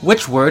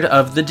Which word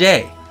of the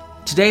day?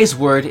 Today's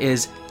word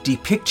is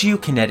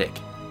depictiokinetic,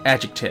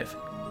 adjective.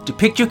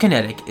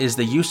 Depictiokinetic is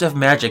the use of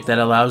magic that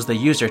allows the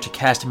user to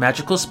cast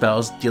magical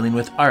spells dealing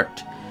with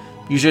art.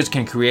 Users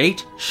can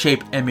create,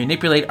 shape, and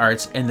manipulate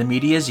arts, and the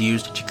media is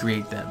used to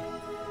create them.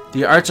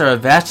 The arts are a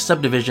vast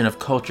subdivision of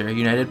culture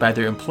united by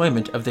their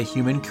employment of the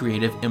human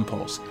creative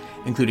impulse,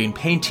 including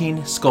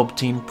painting,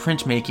 sculpting,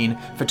 printmaking,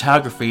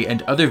 photography,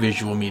 and other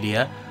visual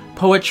media,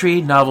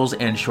 poetry, novels,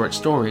 and short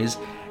stories,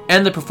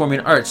 and the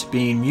performing arts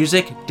being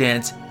music,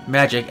 dance,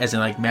 magic, as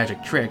in like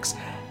magic tricks,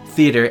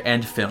 theater,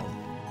 and film.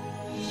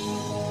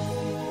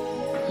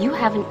 You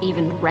haven't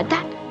even read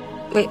that?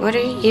 Wait, what are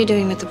you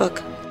doing with the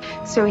book?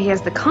 So he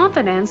has the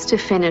confidence to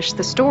finish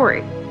the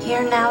story.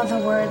 Hear now the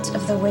words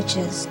of the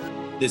witches.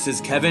 This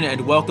is Kevin,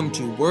 and welcome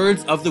to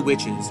Words of the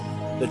Witches,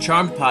 the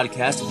Charmed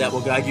podcast that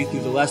will guide you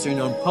through the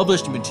lesser-known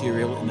published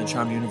material in the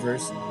Charmed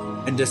universe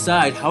and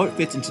decide how it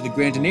fits into the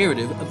grand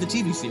narrative of the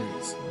TV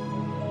series.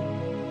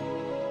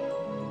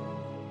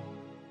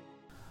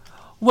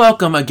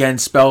 Welcome again,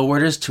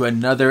 Spellworders, to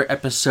another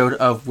episode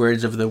of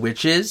Words of the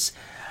Witches.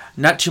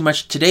 Not too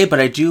much today, but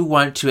I do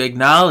want to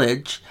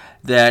acknowledge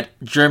that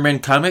German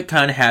Comic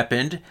Con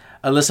happened,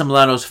 Alyssa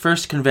Milano's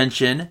first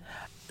convention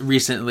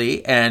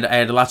recently, and I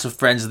had lots of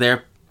friends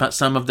there.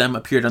 Some of them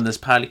appeared on this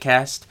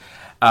podcast.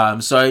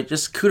 So I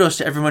just kudos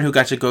to everyone who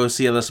got to go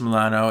see Alyssa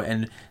Milano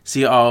and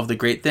see all of the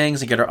great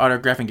things and get her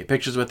autograph and get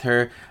pictures with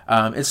her.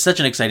 It's such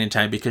an exciting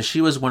time because she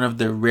was one of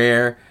the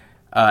rare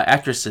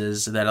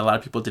actresses that a lot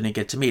of people didn't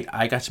get to meet.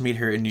 I got to meet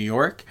her in New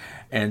York,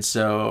 and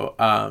so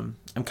I'm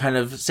kind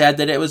of sad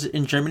that it was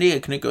in Germany. I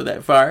couldn't go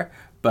that far,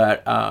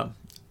 but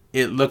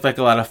it looked like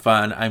a lot of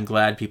fun. I'm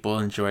glad people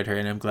enjoyed her,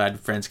 and I'm glad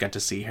friends got to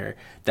see her.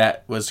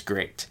 That was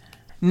great.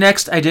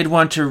 Next, I did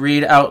want to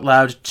read out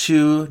loud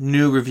 2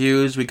 new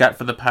reviews we got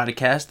for the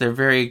podcast. They're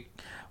very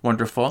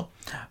wonderful.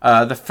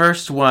 The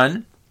first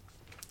one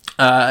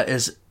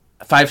is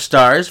 5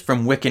 stars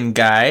from Wiccan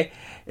Guy.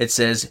 It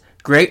says,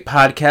 "Great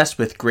podcast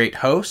with great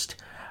host.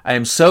 I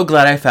am so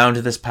glad I found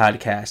this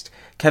podcast.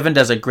 Kevin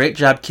does a great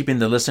job keeping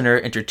the listener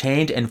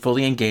entertained and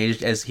fully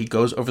engaged as he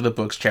goes over the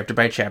books chapter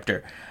by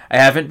chapter. I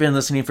haven't been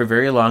listening for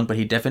very long, but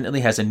he definitely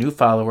has a new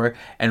follower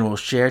and will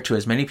share to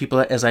as many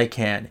people as I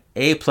can.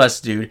 A+,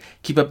 dude.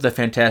 Keep up the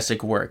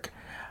fantastic work."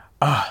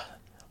 Oh,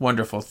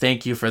 wonderful.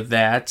 Thank you for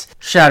that.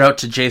 Shout out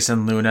to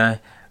Jason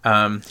Luna.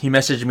 He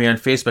messaged me on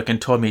Facebook and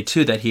told me,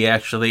 too, that he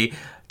actually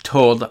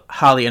told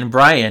Holly and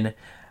Brian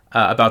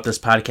about this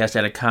podcast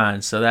at a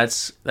con, so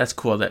that's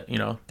cool that, you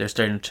know, they're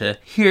starting to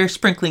hear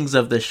sprinklings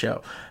of this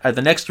show.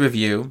 The next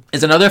review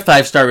is another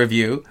 5-star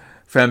review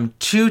from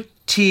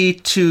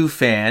 2T2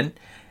 fan.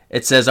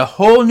 It says, "A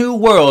whole new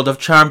world of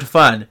Charmed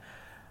fun.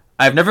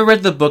 I've never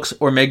read the books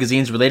or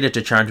magazines related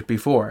to Charmed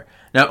before.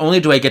 Not only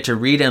do I get to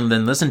read and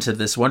then listen to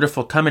this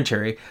wonderful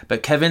commentary,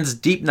 but Kevin's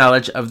deep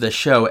knowledge of the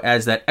show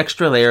adds that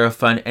extra layer of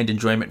fun and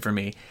enjoyment for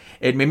me.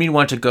 It made me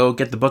want to go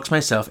get the books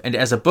myself, and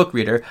as a book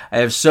reader, I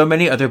have so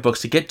many other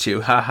books to get to,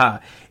 haha.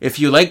 If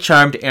you like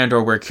Charmed and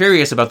or were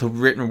curious about the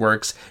written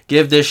works,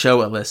 give this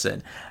show a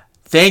listen."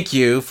 Thank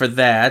you for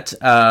that.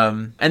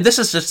 And this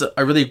is just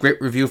a really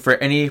great review for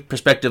any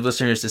prospective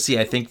listeners to see.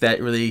 I think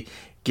that really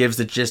gives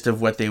the gist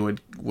of what they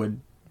would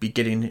be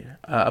getting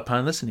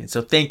upon listening.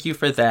 So thank you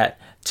for that,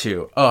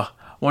 too. Oh,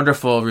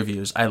 wonderful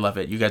reviews. I love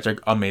it. You guys are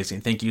amazing.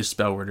 Thank you,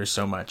 Spellworders,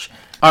 so much.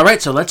 All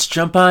right, so let's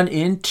jump on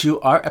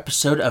into our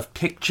episode of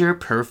Picture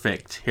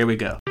Perfect. Here we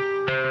go.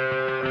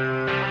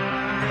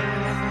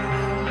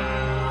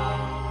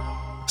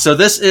 So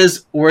this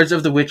is Words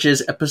of the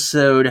Witches,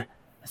 episode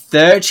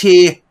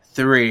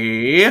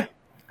 33.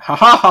 Ha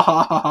ha ha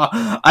ha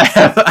ha.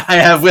 I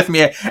have with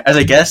me as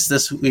a guest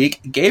this week,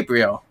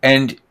 Gabriel.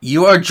 And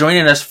you are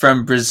joining us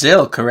from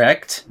Brazil,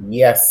 correct?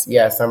 Yes,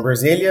 I'm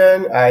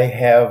Brazilian. I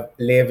have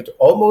lived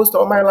almost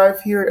all my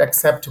life here,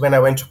 except when I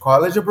went to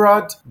college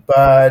abroad.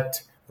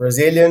 But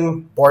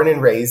Brazilian, born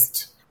and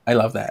raised. I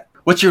love that.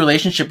 What's your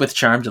relationship with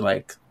Charmed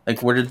like?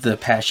 Like, where did the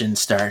passion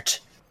start?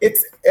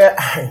 It's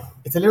a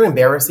little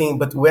embarrassing,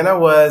 but when I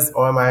was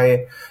on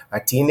my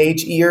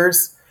teenage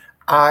years,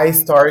 I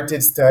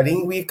started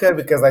studying Wicca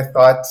because I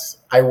thought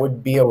I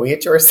would be a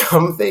witch or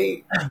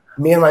something.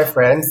 Me and my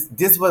friends,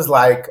 this was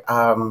like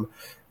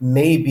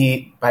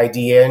maybe by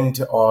the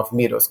end of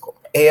middle school.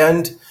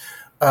 And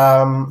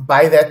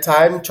by that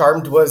time,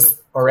 Charmed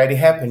was already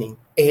happening.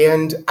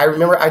 And I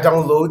remember I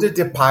downloaded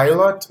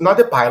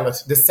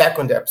the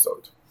second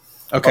episode.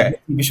 Okay. Of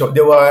the TV show,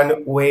 the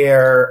one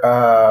where...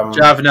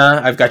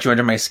 Javna, I've Got You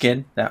Under My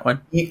Skin, that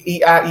one?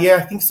 Yeah,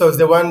 I think so. It's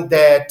the one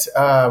that...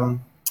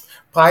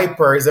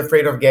 Piper is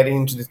afraid of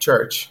getting into the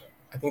church.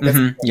 I think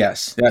that's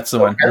Yes, that's the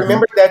one. I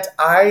remember that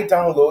I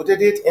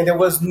downloaded it and there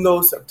was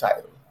no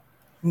subtitle.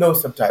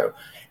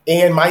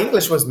 And my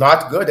English was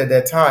not good at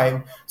that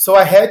time. So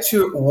I had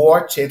to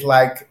watch it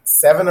like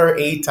 7 or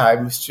 8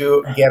 times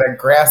to get a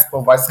grasp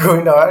of what's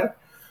going on.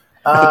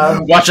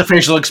 Watch the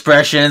facial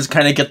expressions,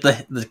 kind of get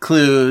the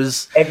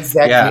clues.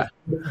 Exactly. Yeah.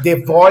 The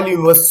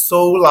volume was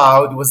so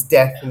loud, it was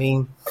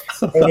deafening.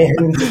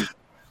 And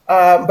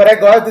But I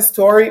got the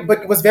story,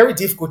 but it was very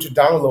difficult to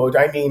download.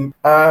 I mean,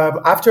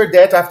 after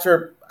that,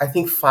 after I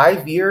think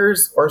 5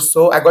 years or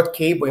so, I got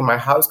cable in my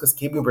house because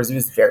cable in Brazil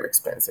is very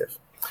expensive.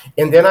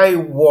 And then I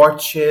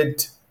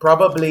watched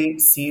probably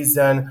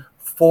season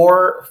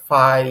 4,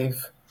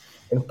 5,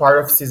 and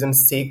part of season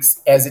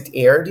 6 as it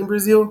aired in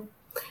Brazil.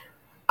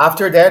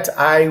 After that,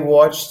 I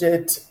watched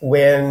it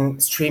when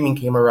streaming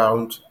came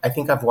around. I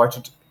think I've watched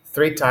it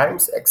 3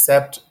 times,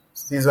 except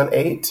season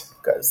 8,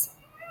 because,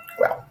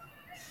 well,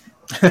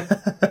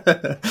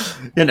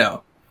 You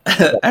know,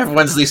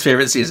 everyone's least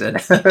favorite season.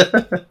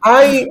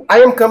 I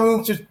am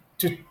coming to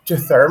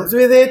terms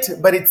with it,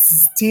 but it's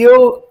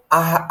still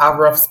a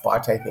rough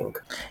spot, I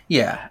think.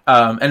 Yeah,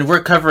 and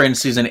we're covering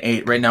season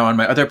 8 right now on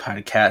my other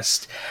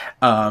podcast.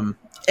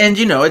 And,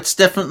 you know, it's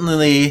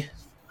definitely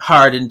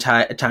hard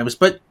at times,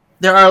 but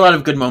there are a lot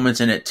of good moments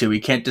in it, too.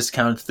 We can't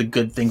discount the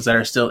good things that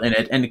are still in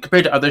it. And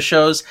compared to other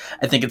shows,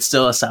 I think it's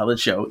still a solid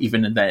show,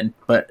 even then.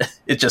 But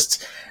it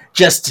just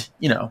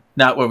you know,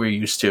 not what we're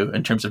used to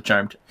in terms of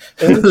Charmed.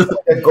 Anything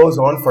that goes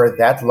on for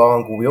that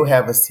long will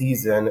have a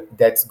season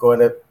that's going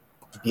to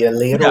be a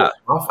little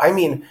off. I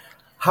mean,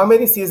 how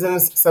many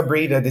seasons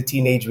Sabrina, the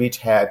Teenage Witch,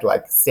 had?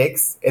 Like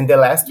 6? And the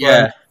last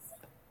one,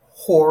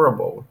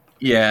 horrible.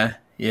 Yeah.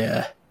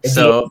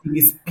 So the ending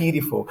is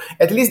beautiful.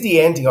 At least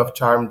the ending of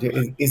Charmed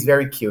is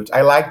very cute.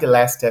 I like the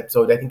last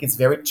episode. I think it's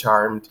very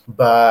charmed,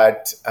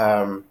 but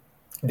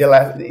the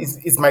last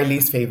is my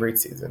least favorite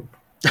season.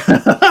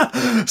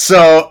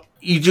 So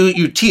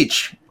you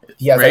teach,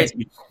 yes, right?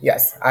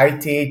 I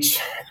teach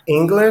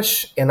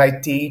English and I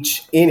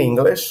teach in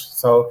English.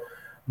 So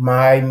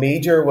my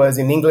major was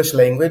in English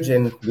language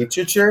and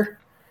literature.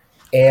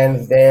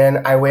 And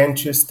then I went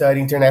to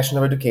study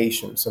international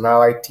education. So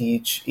now I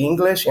teach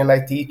English and I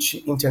teach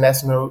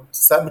international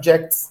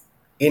subjects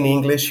in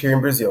English here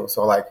in Brazil.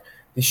 So like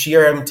this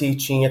year I'm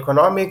teaching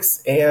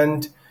economics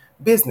and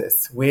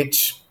business,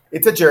 which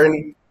it's a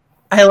journey.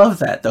 I love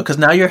that, though, because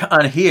now you're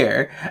on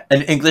here,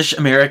 an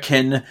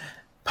English-American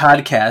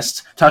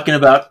podcast, talking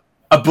about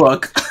a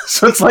book.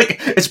 So it's like,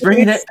 it's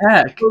bringing it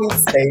back. So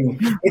insane.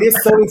 It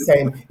is so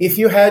insane. If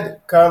you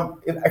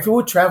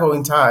would travel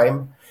in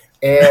time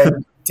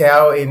and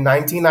tell in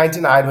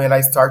 1999 when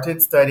I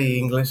started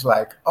studying English,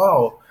 like,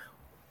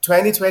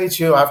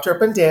 2022, after a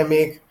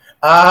pandemic,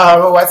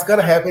 what's going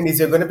to happen is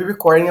you're going to be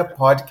recording a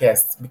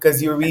podcast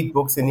because you read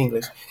books in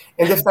English.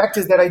 And the fact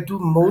is that I do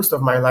most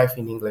of my life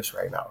in English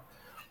right now.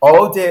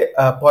 All the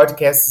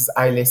podcasts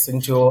I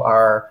listen to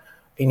are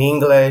in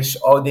English.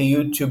 All the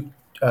YouTube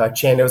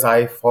channels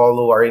I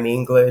follow are in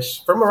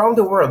English from around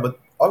the world, but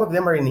all of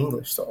them are in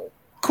English. So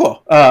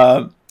cool.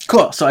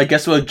 Cool. So I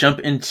guess we'll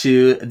jump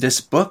into this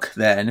book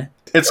then.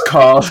 It's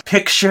called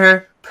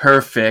Picture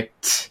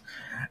Perfect.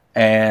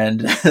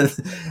 And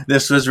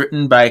this was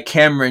written by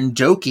Cameron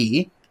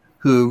Doke,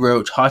 who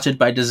wrote Haunted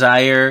by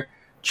Desire,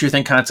 Truth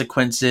and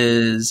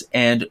Consequences,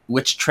 and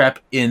Witch Trap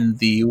in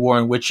the War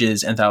and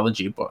Witches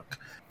anthology book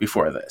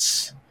before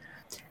this.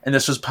 And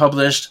this was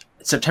published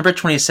September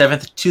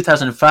 27th,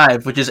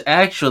 2005, which is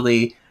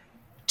actually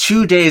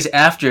 2 days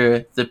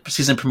after the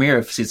season premiere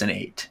of season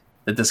 8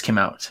 that this came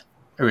out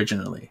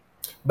originally.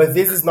 But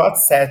this is not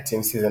set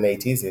in season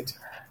 8, is it?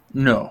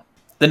 No.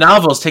 The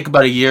novels take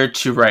about a year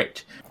to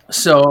write.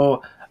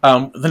 So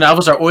the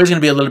novels are always going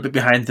to be a little bit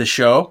behind the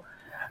show.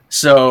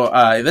 So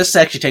this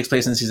actually takes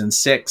place in season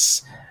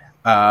 6.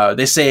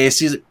 They say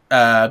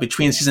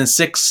between season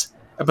 6,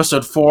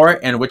 episode 4,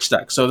 and Witch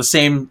Duck. So the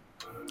same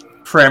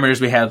parameters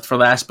we had for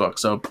last book.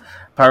 So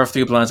Power of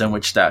Three Blondes and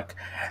Witch Duck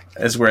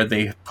is where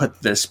they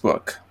put this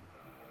book.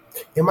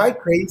 Am I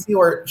crazy,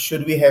 or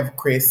should we have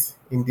Chris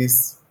in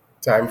this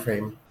time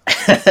frame?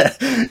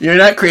 You're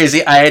not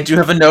crazy. I do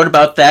have a note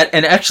about that.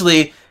 And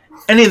actually,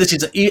 any of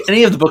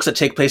the books that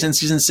take place in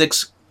season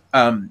 6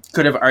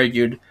 could have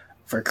argued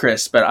for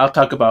Chris. But I'll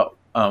talk about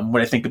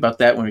what I think about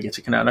that when we get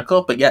to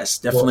canonical. But yes,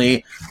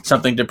 definitely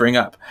something to bring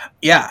up.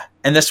 Yeah,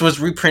 and this was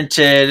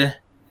reprinted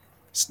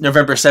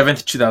November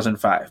 7th,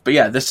 2005. But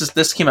yeah,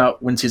 this came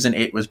out when season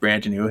 8 was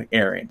brand new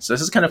airing. So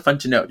this is kind of fun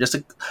to know. Just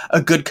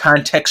a good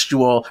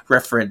contextual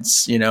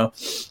reference, you know.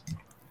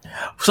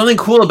 Something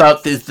cool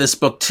about this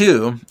book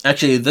too,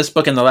 actually this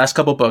book and the last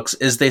couple books,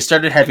 is they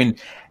started having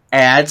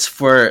ads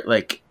for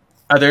like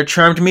other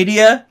Charmed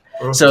media.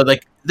 Mm-hmm. So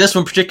like this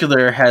one in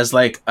particular has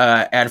like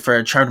ad for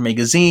a Charmed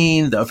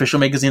magazine, the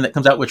official magazine that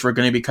comes out, which we're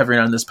going to be covering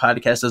on this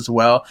podcast as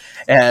well.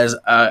 It has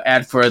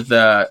ad for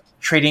the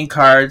trading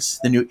cards,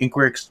 the new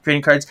Inkworks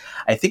trading cards.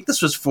 I think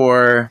this was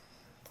for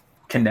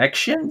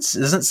Connections. It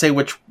doesn't say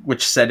which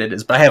set it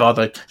is, but I have all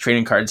the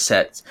trading card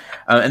sets.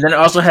 And then it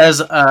also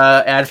has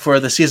ad for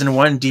the season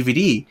 1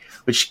 DVD,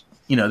 which,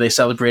 you know, they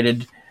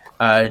celebrated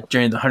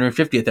during the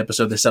 150th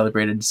episode. They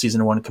celebrated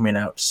season 1 coming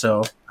out.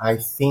 So I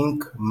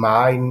think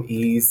mine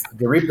is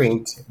the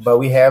reprint, but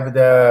we have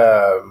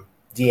the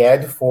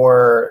ad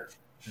for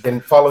the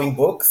following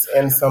books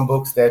and some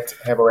books that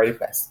have already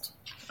passed.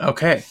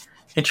 Okay,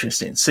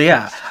 interesting. So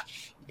yeah.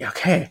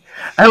 Okay.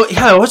 I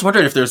always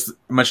wondered if there's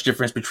much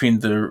difference between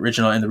the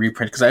original and the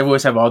reprint, because I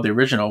always have all the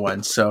original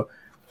ones. So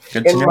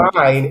Good to And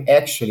know.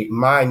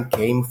 mine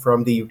came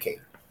from the UK.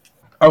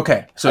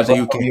 Okay, so I it's a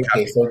bought from UK the UK,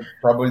 copy. so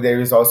probably there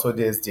is also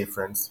this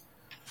difference.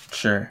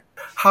 Sure.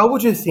 How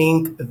would you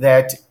think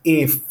that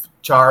if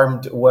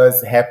Charmed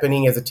was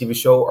happening as a TV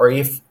show, or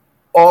if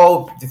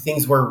all the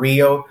things were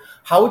real,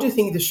 how would you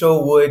think the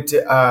show would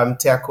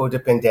tackle the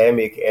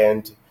pandemic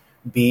and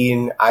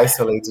being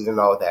isolated and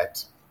all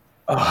that?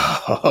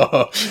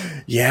 Oh,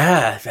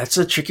 yeah, that's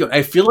a tricky one.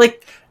 I feel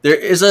like there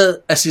is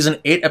a season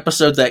 8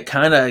 episode that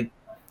kind of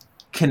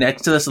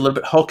connects to this a little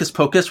bit. Hocus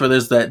Pocus, where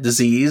there's that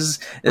disease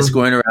that's Mhm.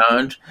 going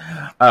around.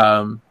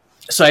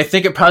 So I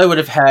think it probably would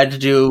have had to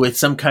do with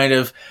some kind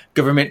of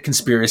government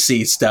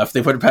conspiracy stuff.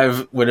 They would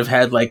have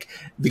had like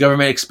the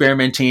government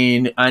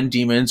experimenting on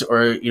demons,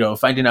 or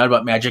finding out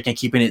about magic and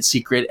keeping it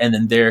secret, and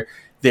then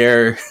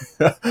they're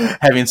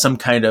having some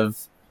kind of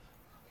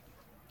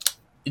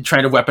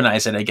trying to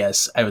weaponize it. I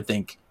guess I would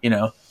think.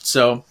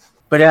 So,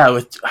 but yeah,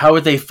 how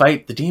would they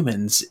fight the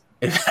demons?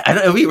 I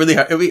don't. It would be really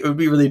hard. It would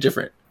be really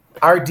different.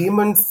 Are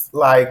demons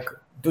like,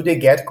 do they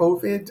get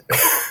COVID?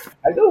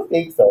 I don't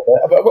think so.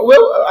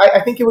 Well,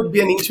 I think it would be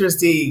an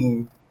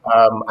interesting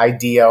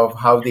idea of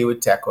how they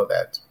would tackle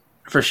that.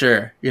 For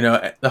sure.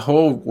 The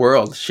whole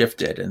world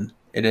shifted, and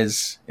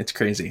it's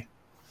crazy.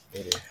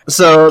 It is.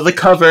 So the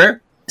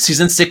cover,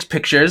 season 6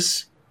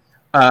 pictures.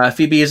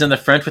 Phoebe is in the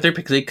front with her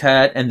pixie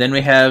cut, and then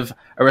we have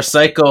a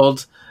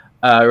recycled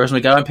Rose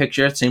McGowan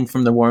picture, same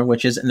from the Warren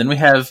Witches, and then we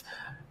have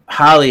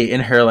Holly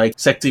in her like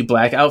sexy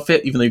black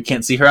outfit, even though you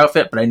can't see her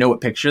outfit, but I know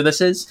what picture this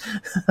is.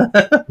 My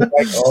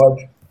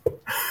God.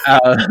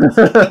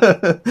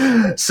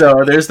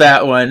 So there's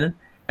that one,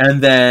 and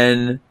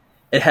then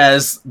it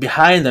has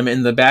behind them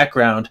in the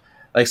background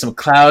like some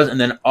clouds, and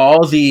then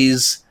all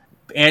these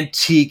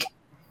antique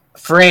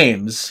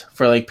frames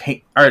for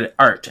like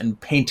art and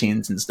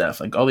paintings and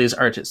stuff, like all these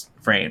artist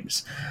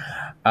frames.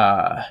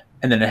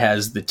 And then it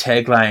has the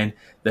tagline,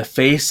 "The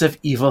face of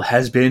evil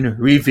has been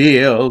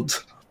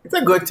revealed." It's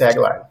a good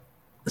tagline.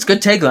 It's a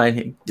good tagline.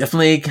 It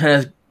definitely kind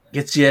of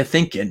gets you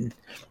thinking.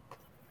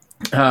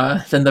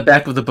 Then the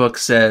back of the book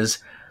says,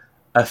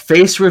 "A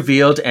face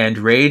revealed and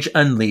rage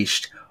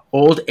unleashed,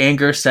 old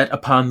anger set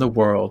upon the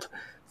world.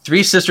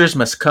 3 sisters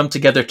must come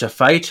together to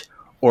fight,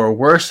 or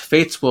worse,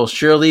 fates will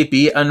surely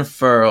be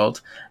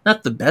unfurled."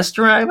 Not the best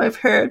rhyme I've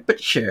heard,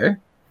 but sure.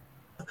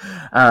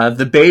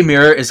 The Bay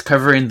Mirror is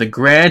covering the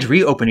grand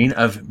reopening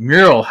of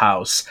Mural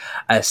House,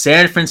 a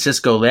San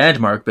Francisco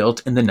landmark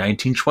built in the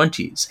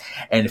 1920s,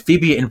 and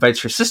Phoebe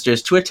invites her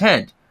sisters to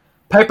attend.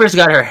 Piper's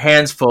got her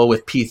hands full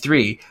with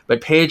P3,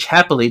 but Paige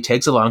happily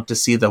tags along to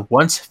see the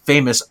once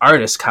famous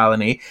artist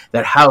colony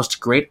that housed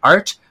great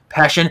art,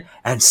 passion,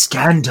 and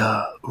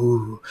scandal.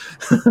 Ooh.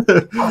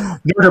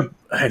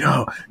 I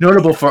know.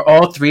 Notable for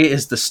all 3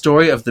 is the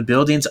story of the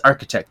building's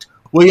architect,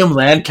 William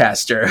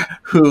Lancaster,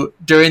 who,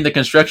 during the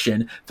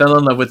construction, fell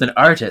in love with an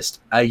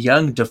artist, a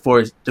young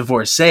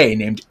divorcee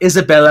named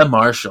Isabella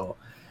Marshall.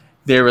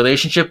 Their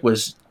relationship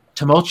was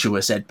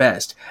tumultuous at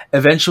best,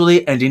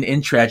 eventually ending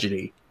in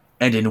tragedy,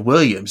 and in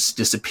William's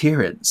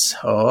disappearance.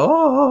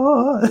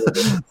 Oh.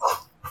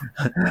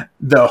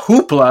 The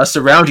hoopla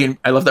surrounding...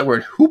 I love that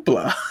word,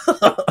 hoopla.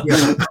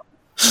 Yeah.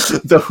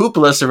 The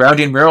hoopla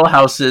surrounding Mural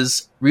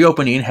House's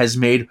reopening has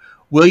made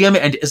William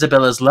and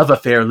Isabella's love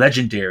affair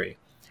legendary.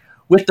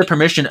 With the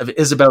permission of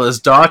Isabella's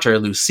daughter,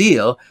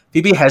 Lucille,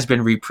 Phoebe has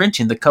been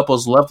reprinting the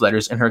couple's love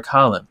letters in her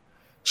column.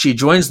 She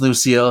joins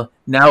Lucille,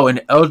 now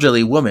an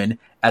elderly woman,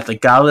 at the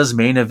gala's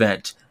main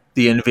event,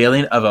 the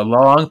unveiling of a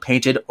long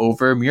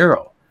painted-over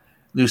mural.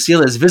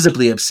 Lucille is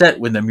visibly upset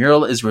when the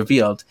mural is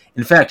revealed.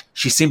 In fact,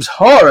 she seems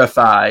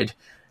horrified.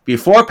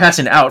 Before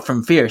passing out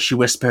from fear, she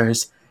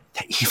whispers,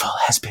 "The evil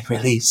has been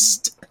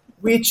released."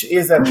 Which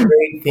is a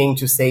great thing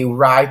to say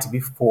right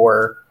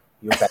before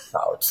you pass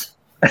out.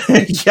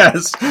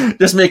 Yes,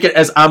 just make it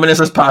as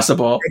ominous as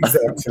possible.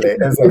 Exactly.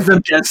 Leave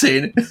them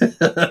guessing.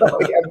 Oh,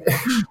 yeah.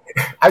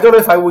 I don't know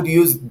if I would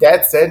use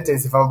that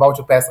sentence if I'm about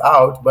to pass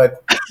out,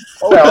 but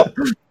oh well.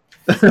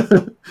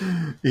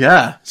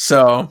 Yeah,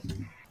 so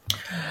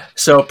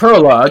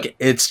prologue,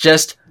 it's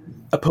just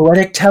a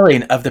poetic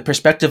telling of the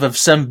perspective of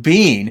some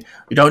being.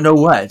 We don't know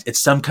what. It's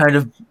some kind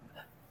of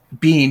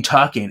being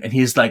talking, and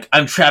he's like,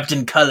 "I'm trapped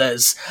in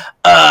colors.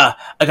 I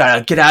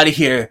gotta get out of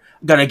here.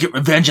 I gotta get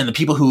revenge on the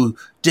people who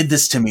did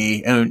this to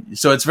me." And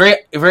so it's very,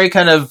 very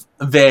kind of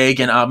vague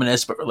and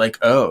ominous, but we're like,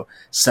 oh,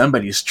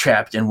 somebody's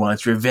trapped and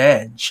wants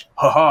revenge.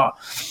 Ha ha.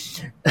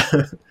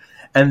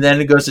 And then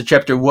it goes to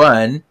chapter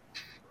 1.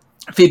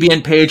 Phoebe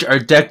and Paige are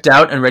decked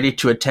out and ready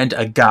to attend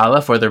a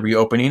gala for the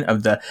reopening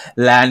of the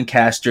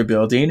Lancaster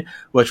building,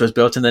 which was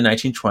built in the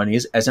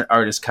 1920s as an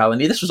artist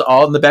colony. This was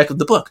all in the back of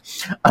the book.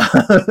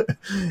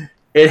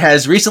 It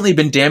has recently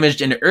been damaged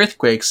in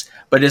earthquakes,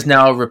 but is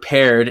now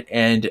repaired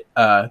and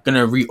going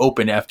to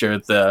reopen after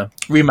the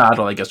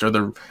remodel, I guess, or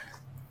the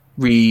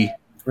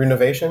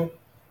Renovation?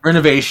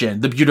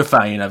 renovation, the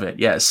beautifying of it.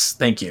 Yes,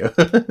 thank you.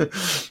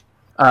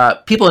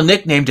 People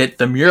nicknamed it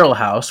the Mural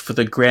House for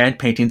the grand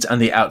paintings on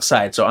the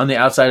outside. So on the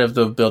outside of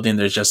the building,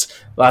 there's just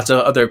lots of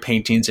other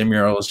paintings and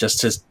murals just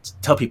to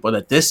tell people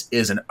that this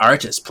is an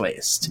artist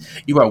place.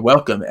 You are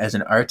welcome as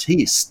an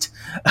artiste.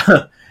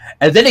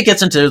 And then it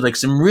gets into like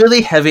some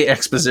really heavy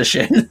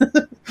exposition.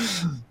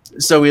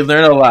 So we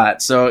learn a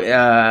lot.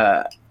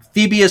 So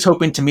Phoebe is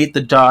hoping to meet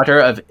the daughter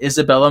of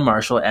Isabella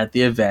Marshall at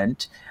the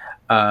event.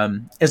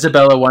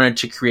 Isabella wanted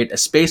to create a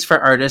space for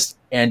artists,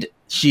 and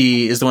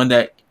she is the one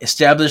that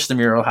established the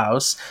Mural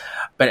House.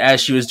 But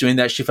as she was doing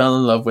that, she fell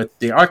in love with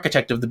the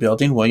architect of the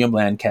building, William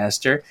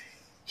Lancaster.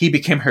 He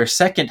became her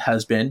second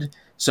husband.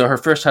 So her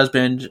first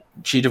husband,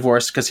 she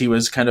divorced because he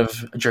was kind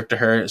of a jerk to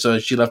her. So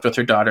she left with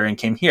her daughter and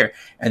came here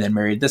and then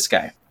married this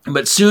guy.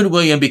 But soon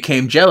William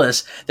became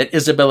jealous that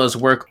Isabella's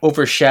work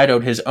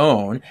overshadowed his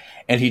own,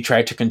 and he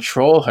tried to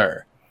control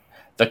her.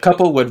 The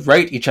couple would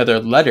write each other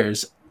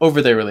letters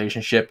over their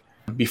relationship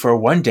before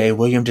one day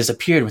William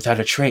disappeared without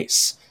a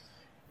trace.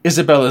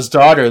 Isabella's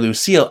daughter,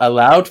 Lucille,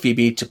 allowed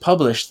Phoebe to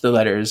publish the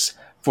letters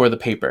for the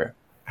paper.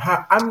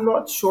 I'm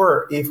not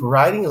sure if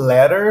writing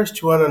letters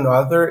to one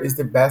another is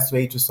the best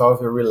way to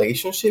solve your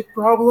relationship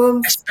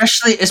problems.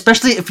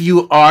 Especially if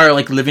you are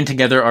like living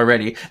together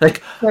already.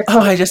 Like,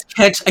 oh, I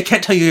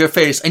can't tell you your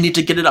face. I need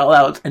to get it all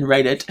out and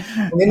write it.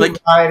 And then like, you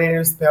write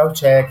it, spell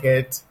check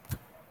it.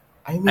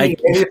 Maybe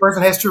the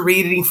person has to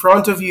read it in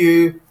front of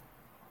you.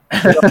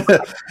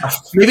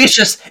 Maybe it's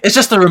just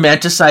the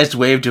romanticized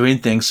way of doing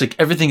things. Like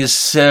everything is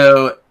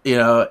so,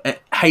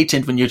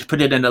 heightened when you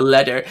put it in a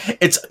letter.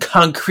 It's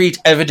concrete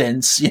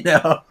evidence,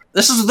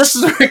 This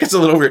is where it gets a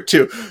little weird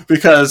too,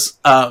 because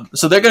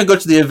so they're going to go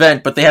to the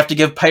event, but they have to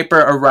give Piper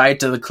a ride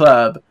to the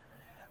club.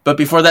 But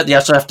before that, they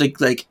also have to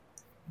like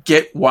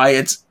get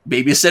Wyatt's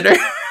babysitter.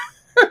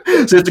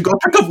 So they have to go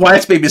pick up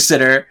Wyatt's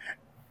babysitter,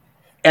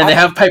 and they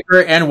have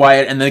Piper and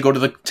Wyatt, and they go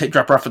to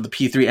drop her off at the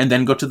P3, and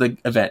then go to the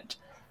event.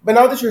 But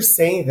now that you're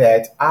saying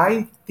that,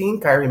 I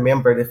think I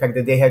remember the fact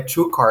that they had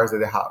 2 cars at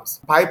the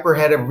house. Piper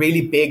had a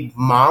really big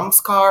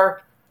mom's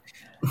car.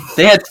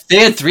 They had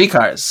 3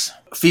 cars.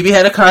 Phoebe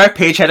had a car,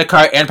 Paige had a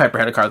car, and Piper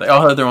had a car. They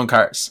all had their own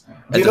cars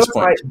at this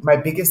point. My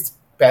biggest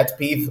pet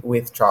peeve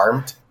with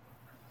Charmed?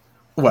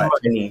 What?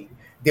 Money.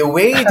 The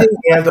way they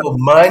handle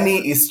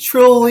money is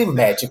truly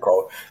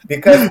magical.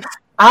 Because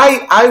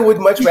I would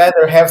much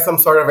rather have some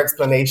sort of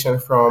explanation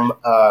from...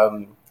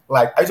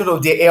 I don't know,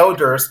 the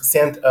elders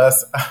sent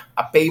us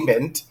a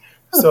payment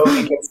so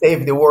we can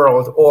save the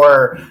world.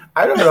 Or,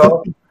 I don't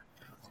know.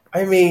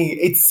 I mean,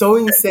 it's so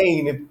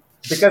insane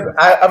because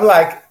I'm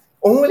like,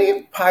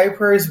 only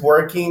Piper is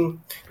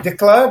working. The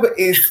club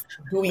is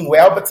doing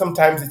well, but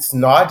sometimes it's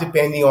not,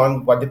 depending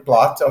on what the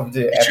plot of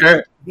the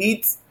episode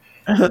needs.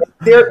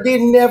 They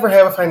never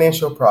have a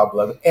financial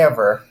problem,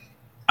 ever.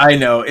 I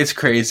know, it's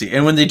crazy.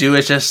 And when they do,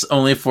 it's just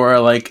only for,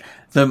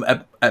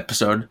 the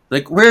episode.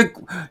 You're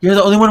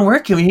the only one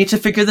working. We need to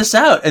figure this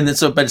out. And then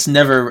but it's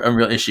never a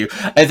real issue.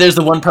 And there's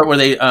the one part where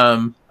they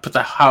put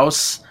the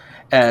house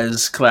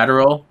as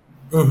collateral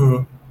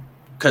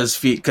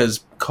because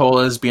Cole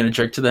is being a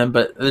jerk to them.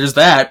 But there's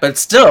that. But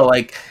still,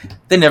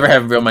 they never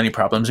have real money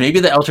problems. Maybe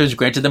the elders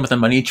granted them with a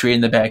money tree in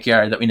the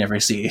backyard that we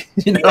never see.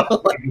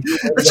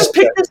 Let's just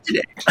pick this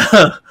today.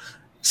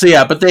 So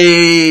yeah, but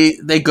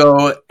they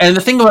go. And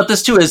the thing about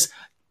this too is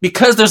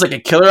because there's a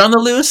killer on the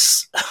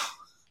loose.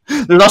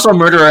 There's also a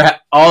murderer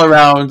all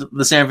around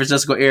the San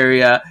Francisco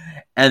area,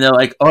 and they're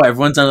like, oh,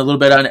 everyone's on a little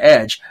bit on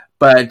edge.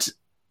 But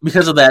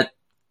because of that,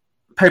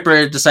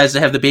 Piper decides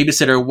to have the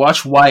babysitter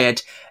watch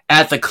Wyatt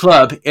at the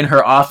club in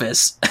her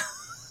office.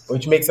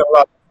 Which makes a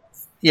lot of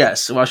sense.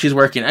 Yes, while she's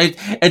working.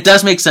 It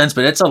does make sense,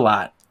 but it's a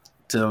lot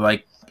to,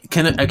 I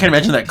can't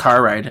imagine that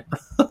car ride.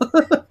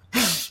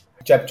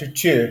 Chapter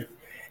 2.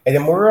 At the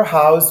Mural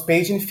House,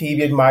 Paige and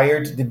Phoebe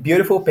admired the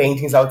beautiful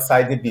paintings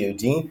outside the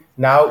building,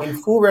 now in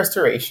full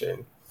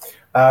restoration.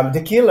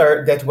 The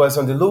killer that was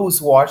on the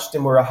loose watched the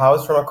Mural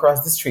House from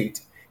across the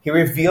street. He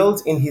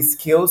revealed in his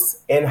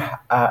skills and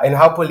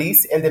how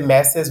police and the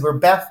masses were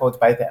baffled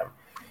by them.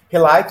 He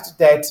liked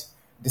that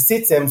the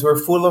citizens were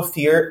full of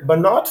fear, but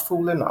not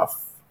full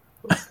enough.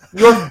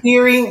 You're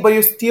fearing, but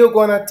you're still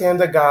going to attend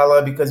a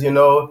gala because,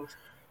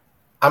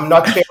 I'm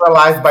not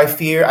paralyzed by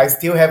fear. I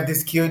still have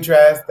this cute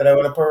dress that I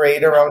want to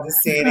parade around the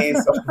city.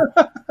 So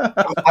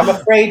I'm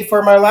afraid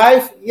for my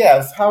life.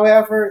 Yes.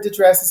 However, the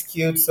dress is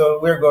cute, so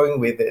we're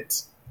going with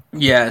it.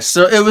 Yeah.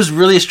 So it was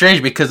really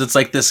strange because it's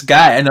this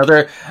guy,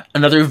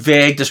 another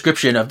vague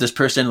description of this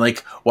person,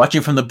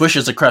 watching from the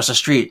bushes across the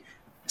street.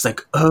 It's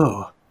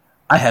oh,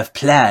 I have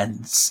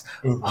plans.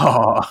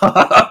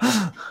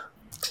 Oh.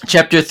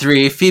 Chapter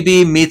 3,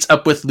 Phoebe meets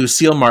up with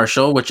Lucille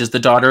Marshall, which is the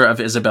daughter of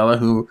Isabella,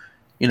 who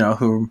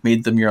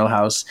made the Mural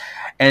House.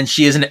 And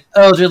she is an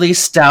elderly,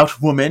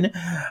 stout woman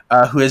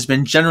who has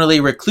been generally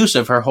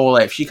reclusive her whole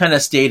life. She kind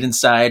of stayed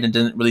inside and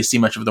didn't really see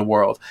much of the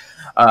world.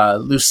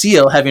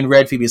 Lucille, having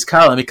read Phoebe's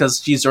column,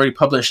 because she's already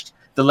published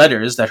the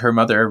letters that her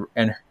mother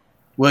and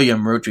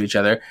William wrote to each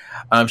other,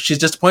 she's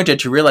disappointed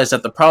to realize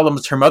that the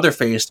problems her mother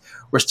faced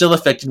were still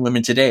affecting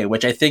women today,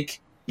 which I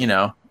think,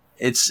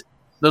 it's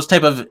those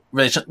type of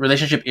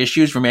relationship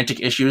issues, romantic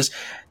issues,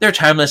 they're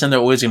timeless and they're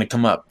always going to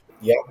come up.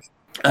 Yeah.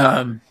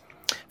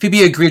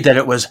 Phoebe agreed that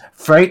it was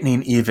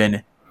frightening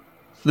even.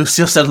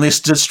 Lucille suddenly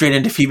stood straight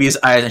into Phoebe's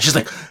eyes and she's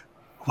like,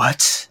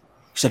 "What?"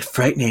 She said,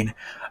 "Frightening.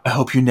 I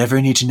hope you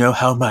never need to know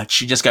how much."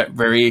 She just got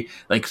very,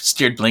 like,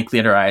 stared blankly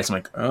at her eyes. I'm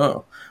like,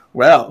 oh,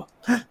 well,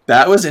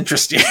 that was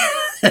interesting.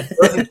 It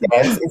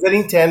was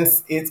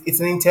intense. It's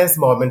an intense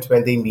moment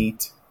when they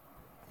meet.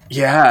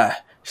 Yeah.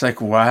 She's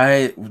like,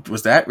 why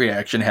was that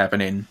reaction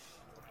happening?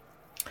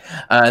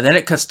 Then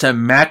it cuts to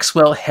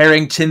Maxwell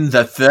Harrington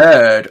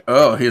III.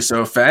 Oh, he's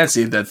so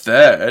fancy, the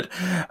third.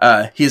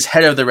 He's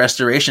head of the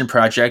restoration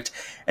project,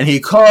 and he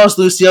calls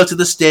Lucille to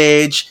the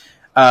stage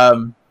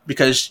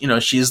because,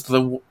 she's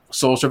the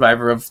sole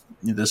survivor of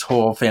this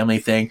whole family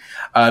thing.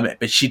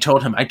 But she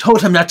told him, "I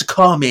told him not to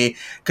call me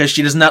because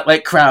she does not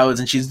like crowds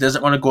and she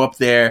doesn't want to go up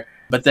there."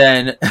 But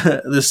then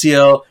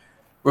Lucille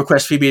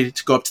requests Phoebe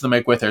to go up to the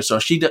mic with her. So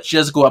she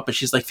does go up, but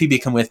she's like, "Phoebe,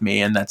 come with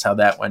me." And that's how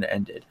that one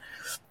ended.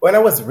 When I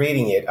was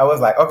reading it, I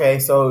was like, okay,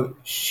 so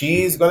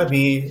she's going to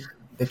be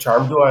the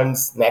Charmed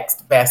One's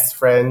next best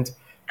friend,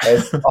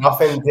 as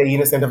often the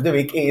innocent of the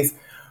week is.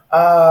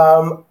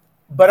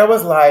 But I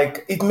was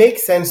like, it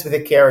makes sense with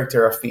the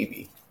character of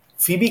Phoebe.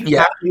 Phoebe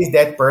is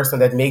that person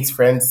that makes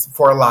friends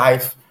for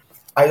life.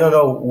 I don't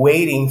know,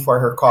 waiting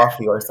for her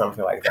coffee or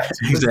something like that.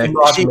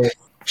 Exactly.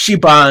 She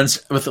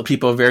bonds with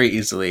people very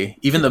easily.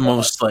 Even the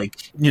most,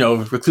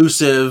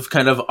 reclusive,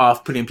 kind of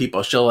off-putting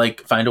people, she'll,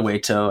 find a way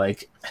to,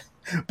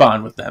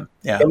 bond with them.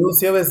 Yeah. And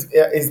Lucille is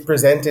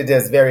presented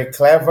as very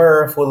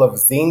clever, full of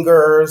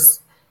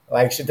zingers.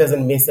 She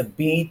doesn't miss a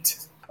beat.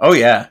 Oh,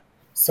 yeah.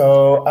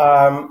 So,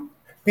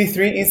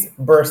 P3 is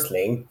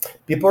bustling.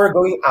 People are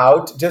going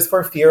out just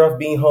for fear of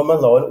being home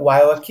alone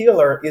while a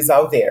killer is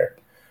out there.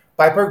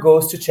 Piper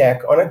goes to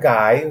check on a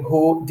guy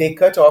who they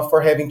cut off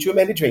for having too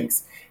many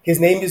drinks. His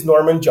name is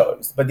Norman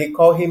Jones, but they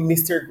call him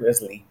Mr.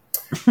 Grizzly.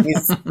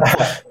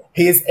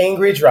 He's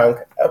angry drunk.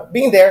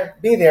 Being there.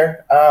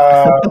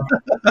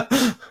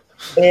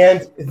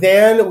 And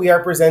then we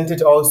are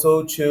presented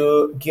also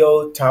to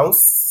Gil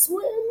Townsend,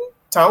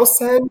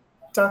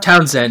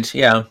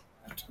 yeah.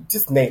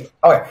 Just name.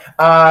 Okay.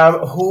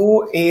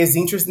 Who is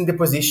interested in the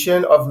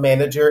position of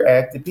manager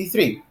at the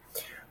P3.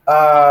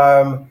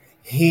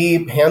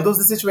 He handles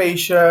the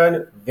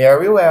situation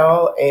very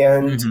well,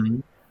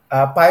 and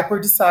Piper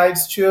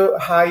decides to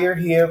hire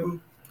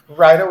him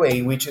right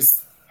away, which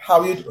is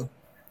how you do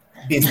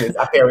business,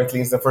 apparently,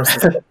 is the first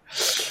step.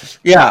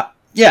 Yeah,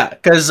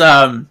 because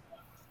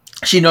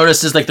she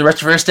notices, the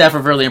rest of her staff are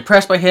really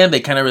impressed by him. They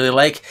kind of really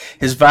like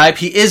his vibe.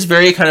 He is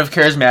very kind of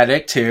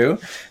charismatic, too.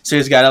 So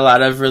he's got a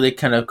lot of really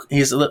kind of...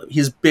 He's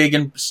big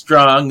and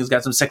strong. He's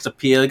got some sex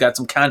appeal. He's got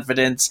some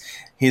confidence.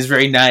 He's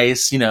very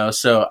nice,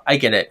 so I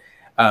get it.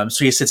 So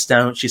she sits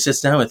down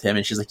with him,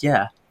 and she's like,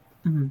 yeah.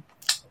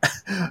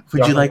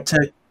 Would you like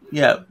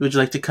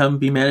to come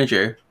be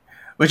manager?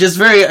 Which is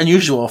very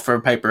unusual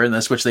for Piper in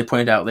this, which they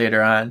point out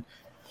later on.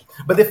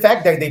 But the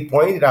fact that they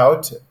pointed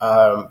out...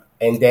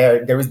 and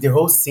there is the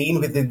whole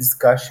scene with the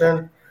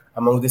discussion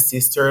among the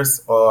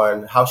sisters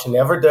on how she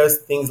never does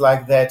things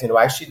like that and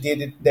why she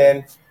did it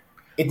then.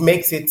 It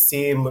makes it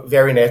seem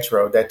very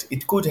natural that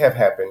it could have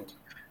happened.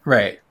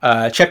 Right.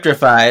 Chapter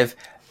 5.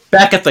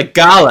 Back at the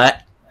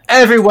gala,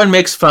 everyone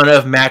makes fun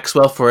of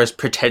Maxwell for his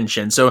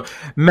pretension. So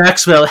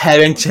Maxwell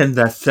Harrington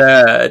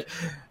III.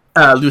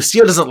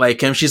 Lucille doesn't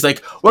like him. She's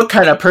like, "What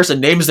kind of person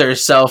names their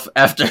kids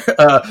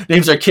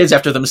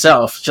after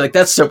themselves?" She's like,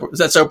 that's so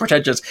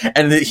pretentious.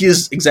 And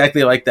he's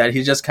exactly like that.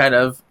 He's just kind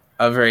of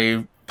a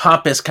very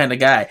pompous kind of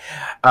guy.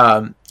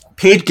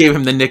 Paige gave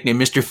him the nickname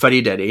Mr.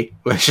 Fuddy Duddy,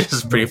 which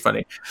is pretty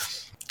funny.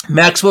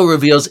 Maxwell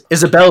reveals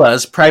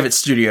Isabella's private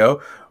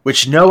studio,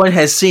 which no one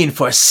has seen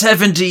for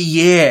 70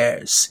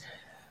 years.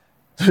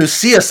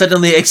 Lucille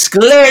suddenly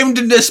exclaimed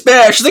in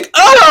despair. She's like,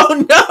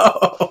 "Oh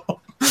no!"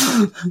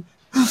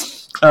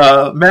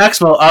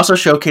 Maxwell also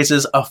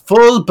showcases a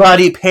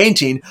full-body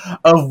painting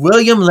of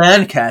William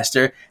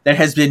Lancaster that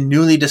has been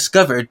newly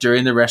discovered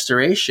during the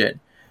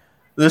restoration.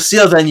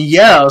 Lucille then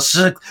yells,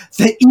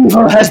 "The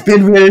evil has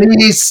been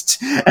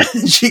released!"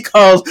 And she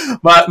calls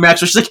Maxwell,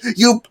 she's like,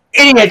 "You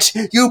idiot!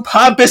 You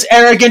pompous,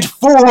 arrogant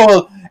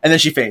fool!" And then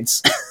she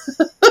faints.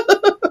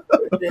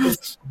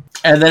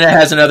 And then it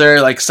has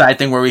another side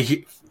thing where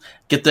we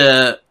get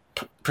the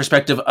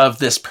perspective of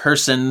this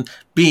person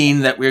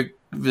being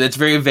that's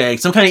very vague.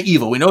 Some kind of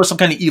evil. We know it's some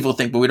kind of evil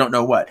thing, but we don't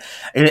know what.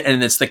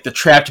 And it's the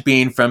trapped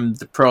being from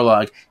the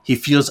prologue. He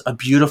feels a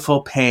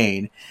beautiful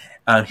pain.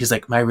 He's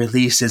like, "My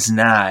release is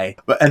nigh."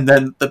 And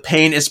then the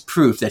pain is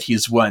proof that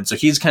he's won. So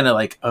he's kind of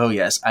like, "Oh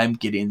yes, I'm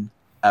getting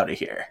out of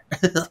here."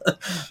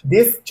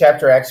 This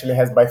chapter actually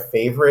has my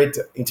favorite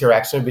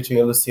interaction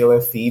between Lucille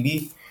and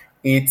Phoebe.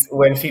 It's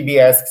when Phoebe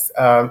asks,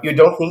 "You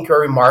don't think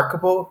you're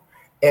remarkable?"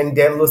 And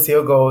then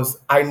Lucille goes,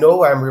 "I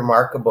know I'm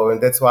remarkable,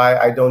 and that's why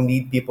I don't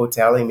need people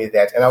telling me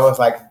that." And I was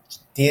like,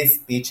 this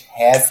bitch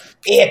has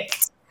it.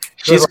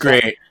 She's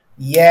great.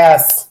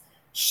 Yes.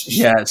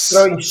 Yes.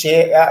 Throwing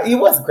shit. It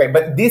was great.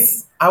 But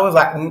this, I was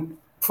like,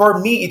 for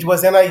me, it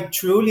was when I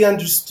truly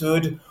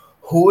understood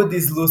who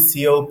this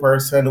Lucille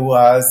person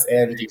was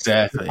and the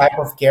Exactly. type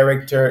of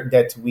character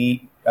that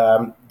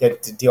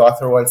that the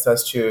author wants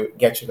us to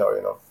get to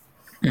know.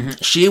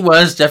 She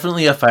was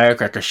definitely a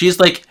firecracker. She's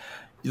like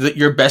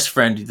your best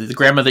friend, the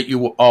grandma that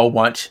you all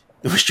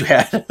wish you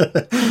had.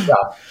 Yeah,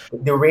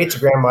 the rich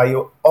grandma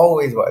you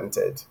always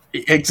wanted.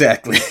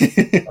 Exactly.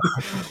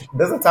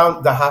 Doesn't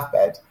sound the half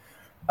bad.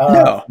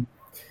 No.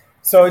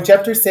 So in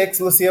chapter 6,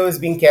 Lucille is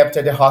being kept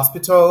at the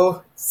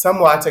hospital,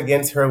 somewhat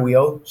against her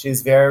will.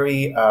 She's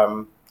very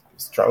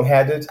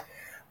strong-headed.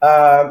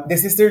 The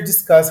sisters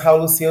discuss how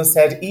Lucille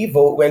said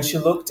evil when she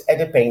looked at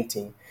the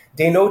painting.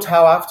 They note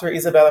how after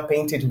Isabella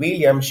painted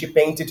William, she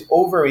painted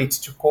over it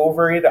to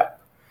cover it up.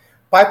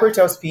 Piper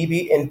tells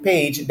Phoebe and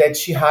Paige that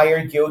she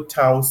hired Gil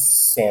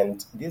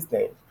Townsend, this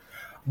name.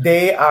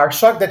 They are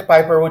shocked that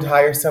Piper would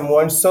hire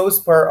someone so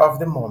spur of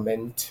the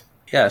moment.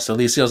 Yeah, so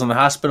Lucille's in the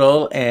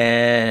hospital,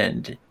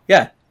 and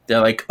yeah, they're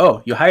like,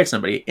 oh, you hired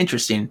somebody.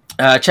 Interesting.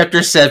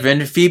 Chapter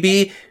 7,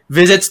 Phoebe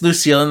visits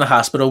Lucille in the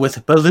hospital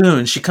with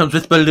balloons. She comes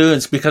with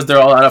balloons because they're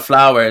all out of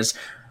flowers,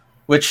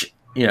 which,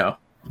 sure.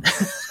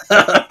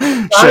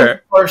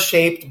 For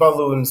shaped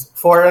balloons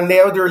for an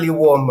elderly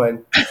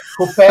woman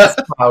who passed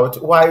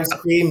out while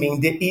screaming,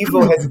 the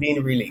evil has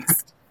been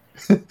released.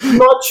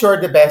 Not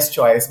sure the best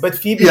choice, but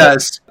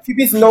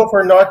Phoebe's known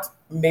for not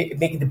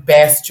making the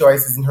best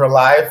choices in her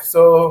life.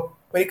 So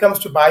when it comes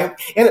to buying,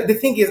 and the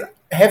thing is,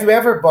 have you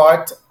ever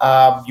bought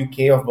a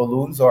bouquet of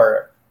balloons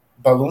or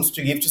balloons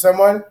to give to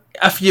someone?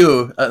 A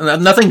few,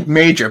 nothing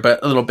major, but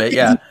a little bit,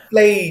 yeah.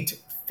 Played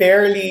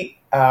fairly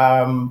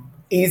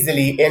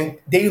easily, and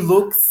they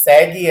look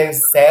saggy and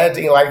sad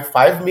in like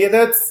 5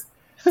 minutes.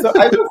 So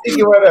I don't think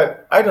you want to.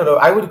 I don't know.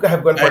 I would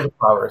have gone for the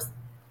flowers.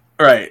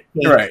 Right.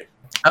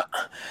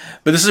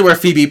 But this is where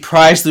Phoebe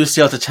pries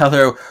Lucille to tell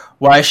her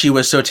why she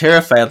was so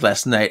terrified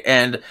last night,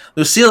 and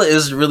Lucille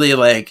is really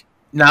like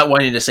not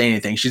wanting to say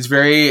anything. She's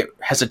very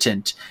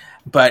hesitant,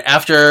 but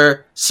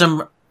after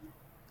some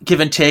give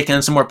and take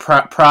and some more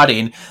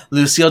prodding,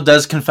 Lucille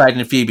does confide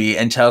in Phoebe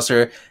and tells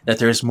her that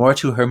there's more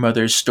to her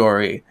mother's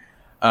story.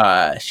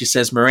 She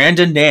says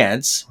Miranda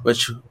Nance,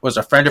 which was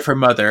a friend of her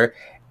mother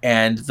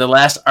and the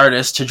last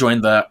artist to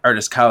join the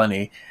artist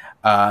colony,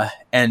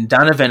 and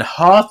Donovan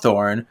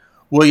Hawthorne,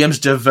 William's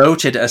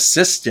devoted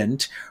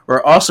assistant,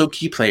 were also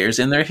key players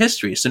in their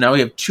history. So now we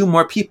have 2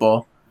 more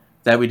people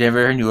that we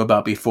never knew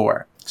about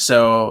before.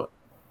 So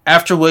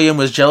after William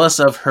was jealous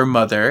of her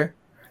mother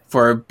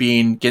for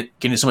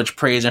getting so much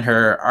praise in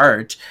her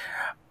art,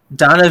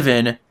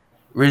 Donovan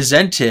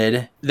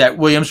resented that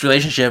William's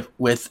relationship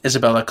with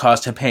Isabella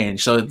caused him pain.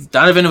 So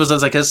Donovan was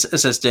like his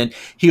assistant.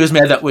 He was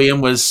mad that William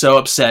was so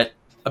upset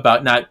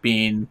about not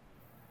being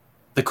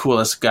the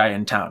coolest guy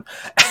in town.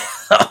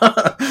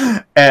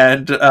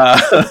 And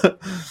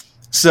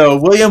so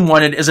William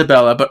wanted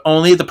Isabella, but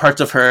only the parts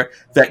of her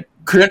that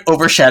couldn't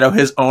overshadow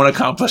his own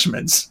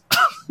accomplishments.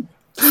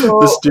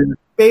 So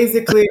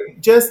basically,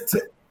 just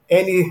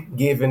any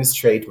given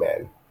straight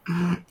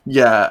man.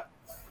 Yeah.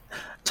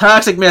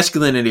 Toxic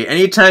masculinity.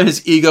 Anytime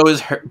his ego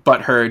is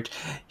hurt,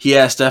 he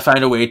has to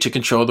find a way to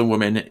control the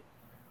woman.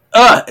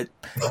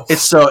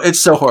 It's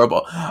so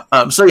horrible.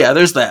 So yeah,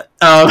 there's that.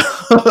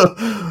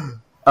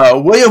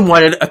 William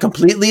wanted a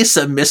completely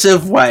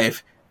submissive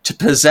wife to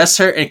possess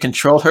her and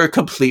control her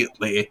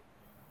completely.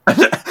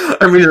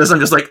 I'm reading this, I'm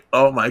just like,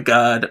 oh my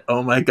god.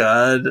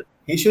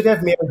 He should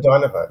have married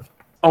Donovan.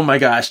 Oh my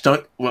gosh,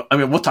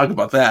 we'll talk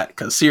about that,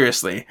 because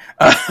seriously.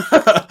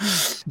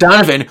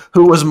 Donovan,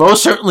 who was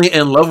most certainly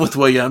in love with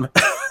William,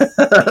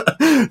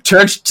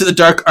 turned to the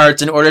dark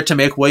arts in order to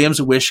make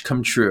William's wish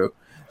come true.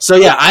 So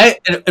yeah,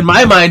 in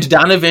my mind,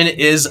 Donovan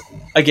is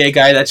a gay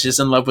guy that's just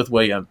in love with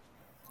William.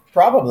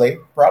 Probably.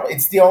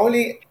 It's the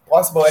only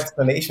possible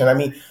explanation. I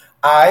mean,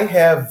 I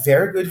have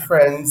very good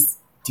friends,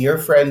 dear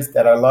friends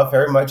that I love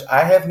very much.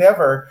 I have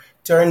never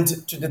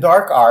turned to the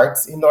dark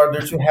arts in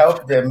order to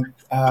help them,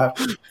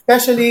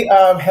 especially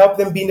help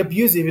them being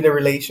abusive in a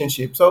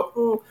relationship.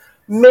 So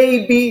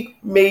maybe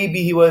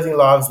he was in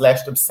love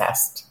 /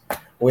 obsessed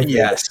with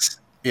Yes.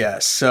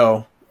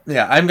 So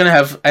yeah, I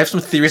have some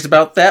theories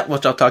about that,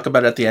 which I'll talk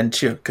about at the end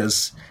too,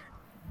 because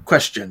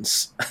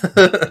questions.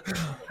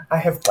 I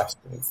have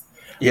questions.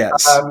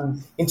 Yes.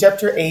 In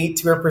chapter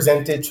 8, we're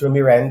presented to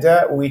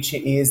Miranda, which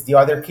is the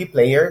other key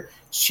player.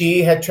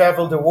 She had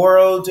traveled the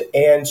world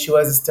and she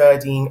was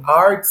studying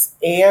arts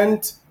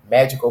and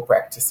magical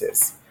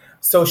practices.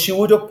 So she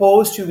would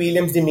oppose to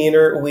William's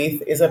demeanor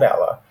with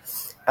Isabella.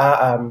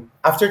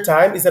 After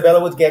time,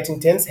 Isabella would get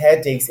intense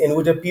headaches and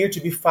would appear to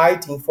be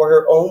fighting for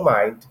her own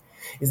mind.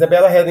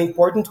 Isabella had an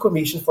important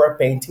commission for a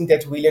painting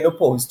that William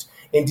opposed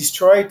and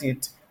destroyed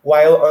it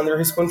while under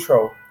his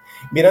control.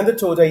 Miranda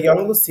told a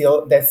young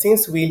Lucille that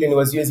since William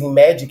was using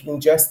magic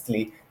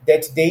unjustly,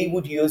 that they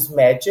would use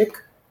magic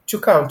to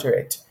counter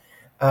it.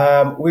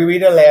 We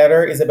read a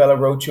letter Isabella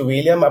wrote to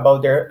William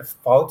about their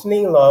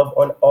faltering love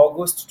on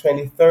August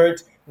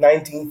 23rd,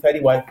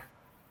 1931.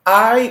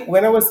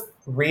 When I was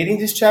reading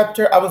this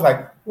chapter, I was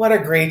like, what a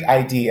great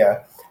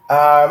idea.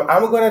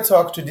 I'm going to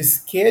talk to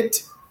this kid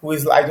who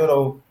is, I don't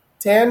know,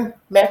 10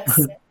 max,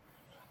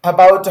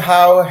 about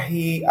how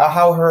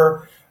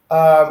her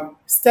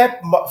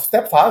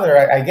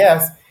stepfather, I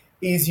guess,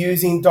 is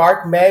using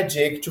dark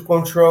magic to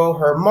control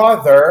her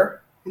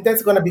mother. And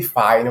that's gonna be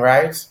fine,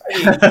 right? I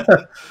mean,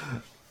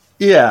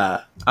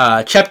 Yeah.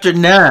 Chapter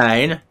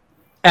 9.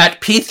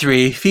 At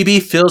P3, Phoebe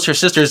fills her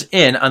sisters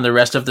in on the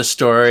rest of the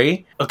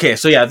story. Okay,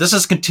 so yeah, this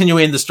is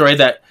continuing the story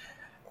that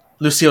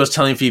Lucille was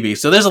telling Phoebe.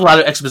 So there's a lot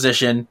of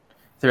exposition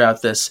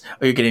throughout this.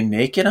 Oh, you're getting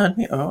naked on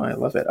me? Oh, I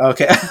love it.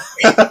 Okay.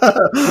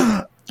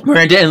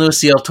 Miranda and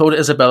Lucille told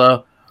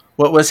Isabella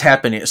what was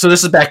happening. So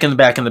this is back in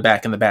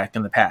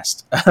the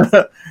past.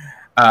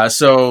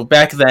 So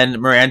back then,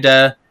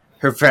 Miranda,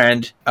 her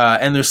friend,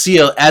 and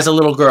Lucille, as a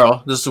little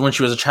girl, this is when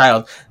she was a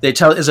child, they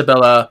tell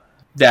Isabella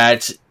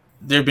that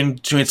they've been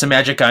doing some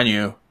magic on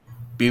you.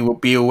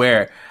 Be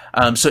aware.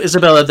 So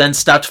Isabella then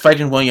stopped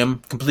fighting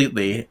William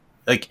completely,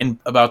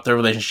 about their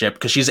relationship,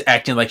 because she's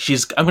acting like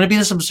I'm going to be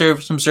the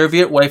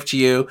subservient wife to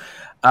you.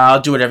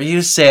 I'll do whatever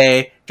you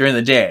say during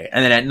the day,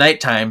 and then at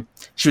nighttime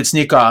she would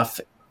sneak off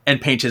and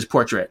paint his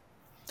portrait.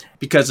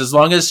 Because as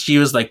long as she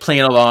was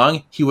playing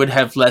along, he would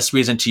have less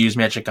reason to use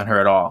magic on her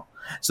at all.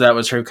 So that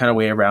was her kind of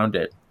way around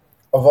it.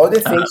 of all the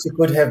things she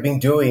could have been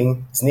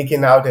doing,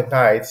 sneaking out at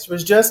night, she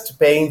was just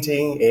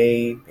painting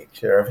a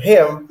picture of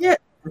him. Yeah,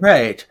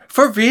 right.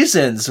 For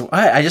reasons.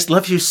 I just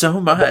love you so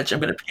much.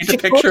 I'm going to paint a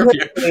picture of you. She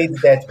could have played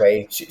that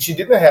way. She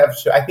didn't have.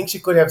 I think she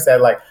could have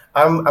said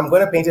I'm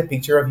going to paint a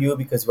picture of you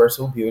because you're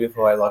so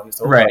beautiful. I love you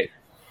so much. Right.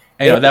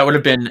 I know that would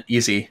have been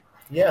easy.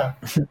 Yeah.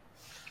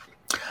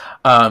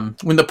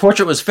 When the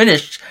portrait was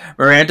finished,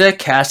 Miranda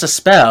cast a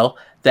spell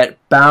that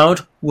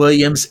bound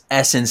William's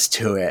essence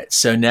to it.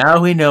 So now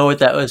we know what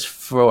that was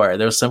for.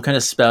 There was some kind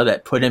of spell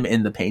that put him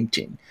in the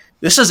painting.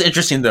 This is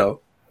interesting,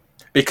 though,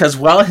 because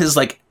while his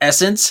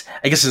essence,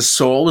 I guess his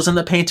soul was in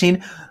the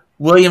painting,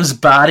 William's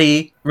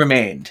body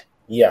remained.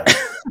 Yeah.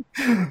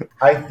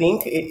 I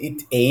think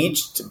it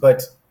aged,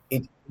 but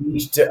it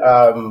aged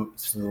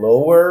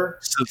slower.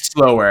 So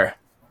slower,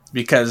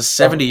 because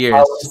 70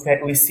 years.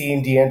 We see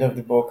in the end of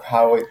the book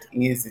how it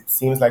is. It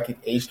seems like it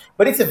aged,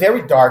 but it's a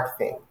very dark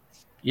thing.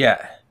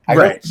 Yeah, I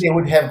don't think they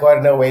would have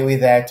gotten away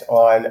with that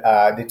on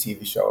the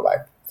TV show.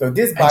 So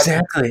this body,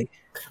 exactly.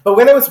 But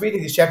when I was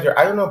reading this chapter,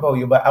 I don't know about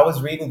you, but I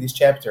was reading this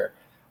chapter,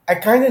 I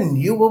kind of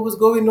knew what was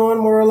going on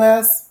more or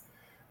less,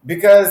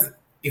 because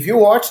if you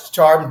watched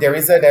Charmed, there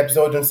is an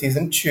episode on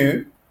season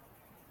 2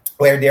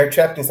 where they're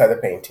trapped inside the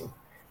painting.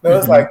 And I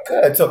was like,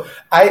 good. So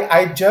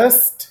I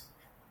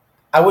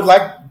would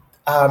like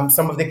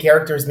some of the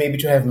characters maybe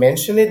to have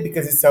mentioned it,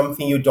 because it's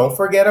something you don't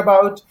forget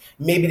about.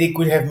 Maybe they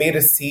could have made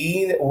a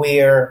scene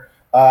where,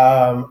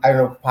 I don't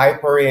know,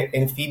 Piper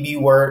and Phoebe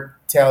were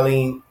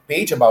telling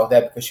Paige about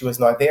that because she was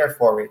not there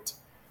for it.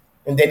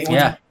 And then it would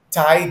have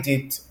tied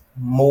it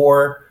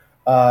more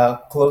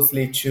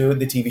closely to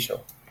the TV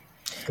show.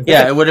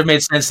 Yeah, it would have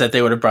made sense that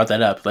they would have brought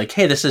that up.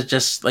 Hey, this is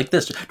just like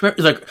this. Do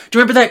you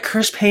remember that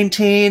cursed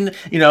painting?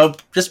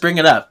 Just bring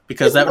it up,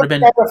 because that would have been...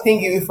 type of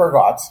thing you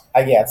forgot,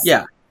 I guess.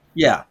 Yeah.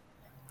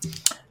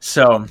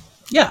 So,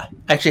 yeah,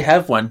 I actually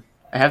have one.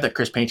 I have that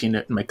cursed painting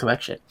in my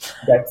collection.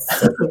 That's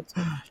so good.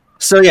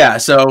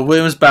 So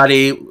William's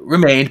body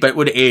remained, but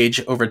would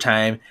age over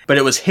time, but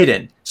it was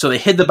hidden. So they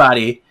hid the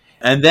body,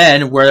 and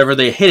then wherever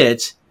they hid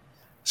it,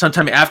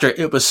 sometime after,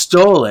 it was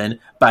stolen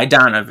by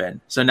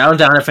Donovan. So now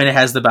Donovan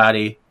has the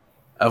body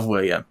of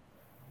William.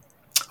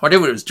 I wonder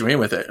what he was doing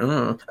with it.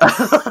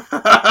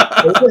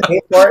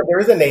 There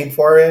is a name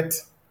for it.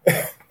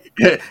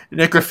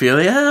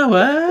 Necrophilia?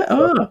 What?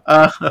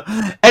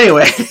 Oh.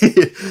 Anyway.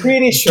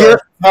 Pretty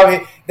sure.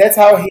 That's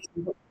how he...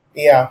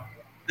 Yeah.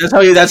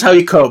 That's how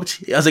he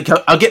coped. I was like,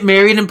 I'll get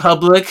married in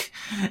public,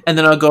 and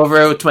then I'll go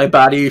over to my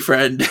body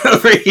friend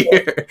over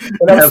here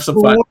and have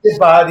some fun.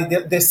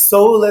 The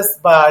soulless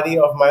body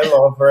of my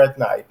lover at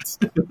night.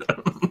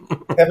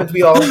 Haven't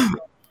we all?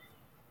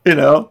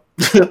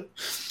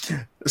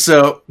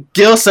 So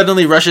Gil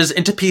suddenly rushes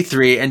into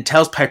P3 and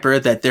tells Piper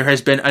that there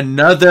has been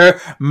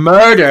another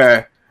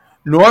murder.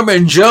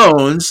 Norman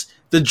Jones,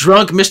 the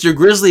drunk Mr.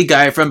 Grizzly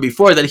guy from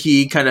before that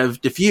he kind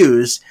of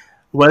diffused,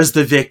 was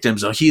the victim.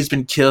 So he's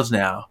been killed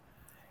now.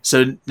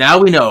 So now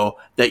we know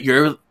that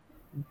your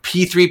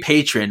P3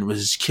 patron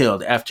was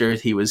killed after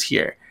he was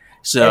here.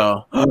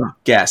 So,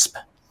 gasp.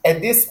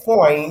 At this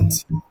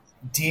point,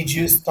 did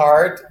you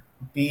start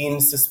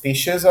being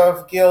suspicious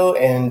of Gil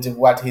and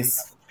what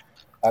his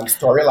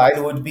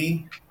storyline would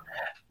be?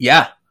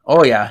 Yeah.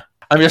 Oh, yeah.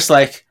 I'm just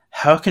like,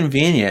 how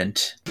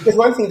convenient. Because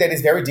one thing that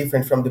is very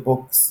different from the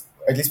books,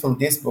 at least from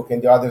this book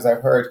and the others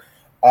I've heard,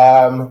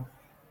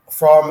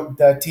 from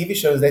the TV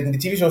shows, that in the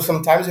TV shows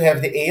sometimes you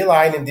have the A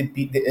line and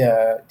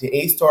the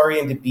A story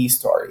and the B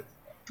story.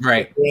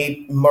 Right.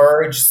 They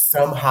merge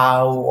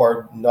somehow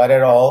or not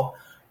at all.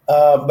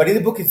 But in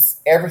the book,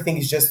 everything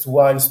is just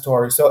one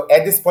story. So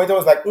at this point, I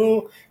was like,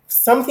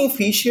 something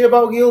fishy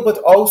about Gil, but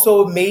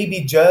also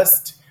maybe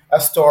just a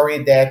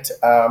story that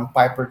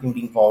Piper can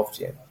be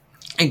involved in.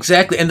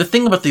 Exactly. And the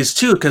thing about these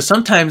two, because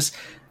sometimes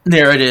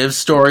narratives,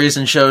 stories,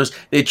 and shows,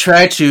 they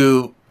try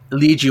to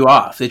lead you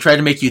off. They try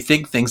to make you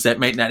think things that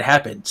might not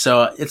happen.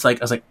 So it's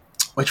like, I was like,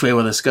 which way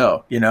will this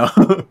go?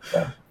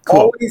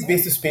 Cool. Always be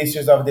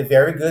suspicious of the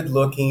very good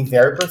looking,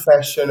 very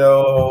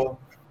professional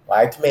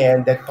white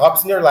man that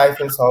pops in your life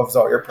and solves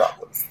all your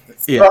problems.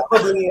 It's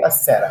probably a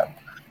setup.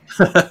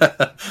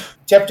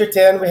 Chapter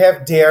 10, we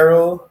have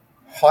Daryl,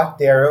 hot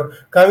Daryl,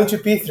 coming to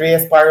P3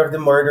 as part of the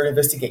murder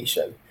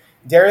investigation.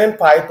 Daryl and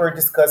Piper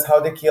discuss how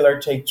the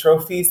killer take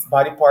trophies,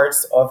 body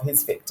parts of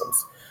his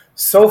victims.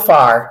 So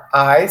far,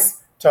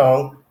 eyes,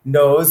 tongue,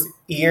 nose,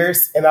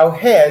 ears, and our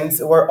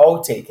hands were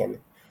all taken.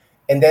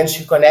 And then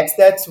she connects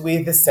that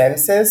with the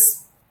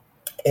senses.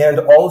 And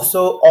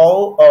also,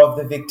 all of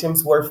the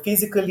victims were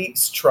physically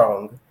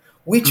strong,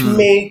 which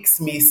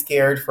makes me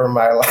scared for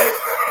my life.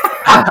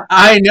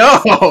 I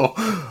know.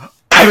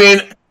 I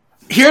mean,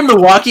 here in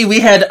Milwaukee, we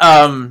had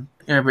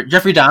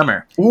Jeffrey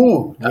Dahmer.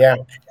 Ooh, yeah.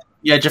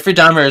 Yeah, Jeffrey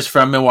Dahmer is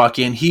from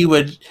Milwaukee, and he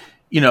would,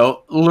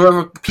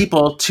 lure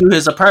people to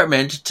his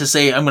apartment to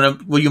say,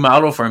 will you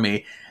model for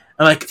me?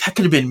 I'm like, that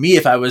could have been me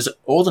if I was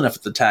old enough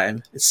at the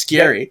time. It's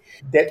scary.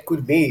 That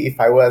could be if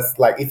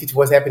it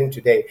was happening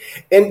today.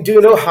 And do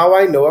you know how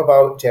I know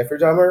about Jeffrey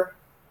Dahmer?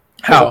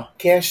 How?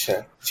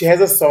 Kesha. She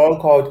has a song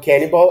called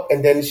Cannibal,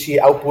 and then she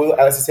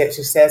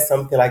says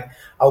something like,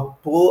 I'll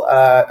pull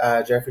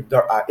Jeffrey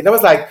Dahmer. And I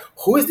was like,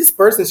 who is this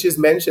person she's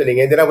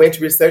mentioning? And then I went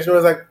to research and I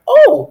was like,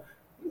 oh,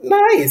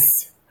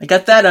 nice. I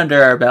got that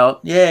under our belt.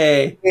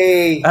 Yay.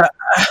 Hey.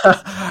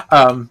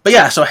 But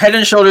yeah, so head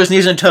and shoulders,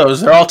 knees and toes,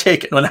 they're all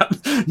taken.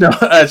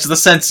 It's the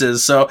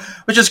senses,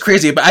 which is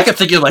crazy. But I kept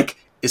thinking, like,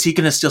 is he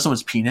going to steal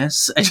someone's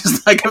penis?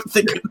 I kept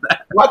thinking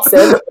that. What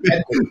sense?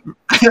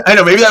 I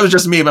know, maybe that was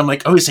just me, but I'm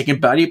like, oh, he's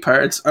taking body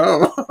parts.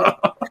 Oh.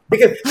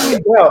 Because,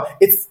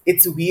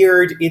 it's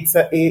weird.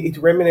 It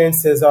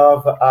reminisces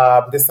of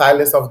the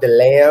Silence of the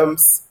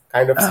Lambs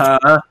kind of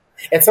stuff.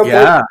 At some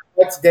point,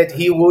 that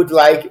he would,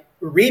 like,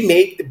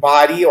 remake the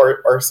body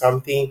or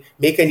something,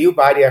 make a new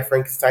body, a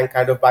Frankenstein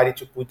kind of body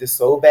to put the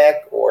soul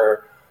back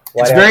or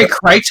whatever. It's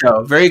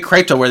very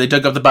Krypto, where they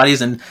dug up the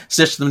bodies and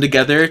stitched them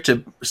together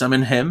to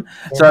summon him.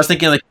 Yeah. So I was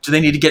thinking, like, do they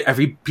need to get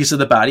every piece of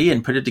the body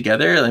and put it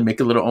together, like make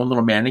a own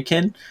little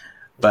mannequin?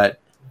 But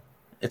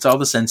it's all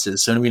the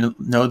senses, so we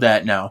know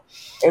that now.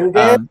 And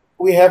then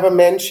we have a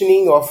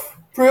mentioning of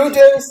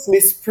Prudence,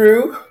 Miss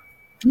Prue.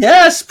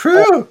 Yes,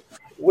 Prue!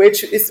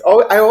 Which is,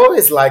 I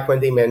always like when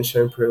they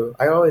mention Prue.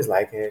 I always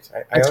like it.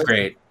 It's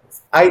great.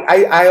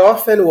 I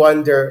often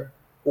wonder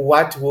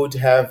what would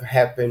have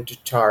happened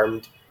to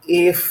Charmed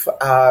if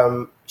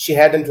she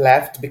hadn't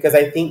left, because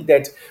I think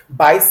that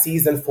by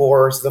season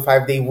 4 or season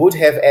 5, they would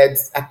have added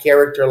a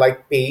character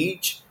like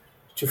Paige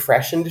to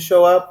freshen the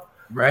show up.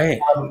 Right.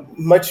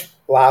 Much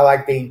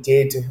like they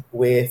did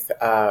with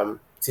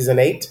season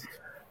 8.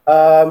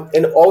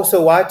 And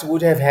also what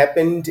would have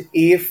happened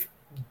if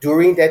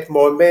during that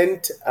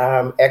moment,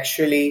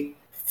 actually,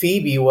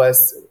 Phoebe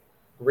was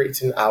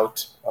written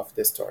out of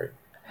the story.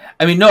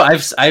 I mean, no,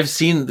 I've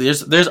seen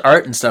there's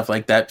art and stuff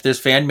like that. There's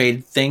fan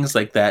made things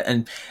like that,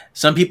 and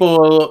some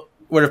people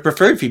would have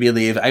preferred Phoebe to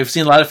leave. I've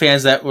seen a lot of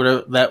fans that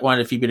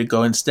wanted Phoebe to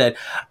go instead,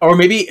 or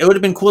maybe it would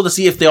have been cool to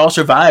see if they all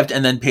survived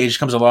and then Paige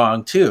comes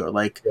along too.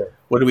 Like,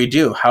 what do we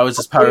do? How does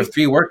this Power of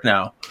 3 work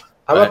now?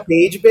 I'm a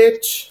Paige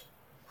bitch,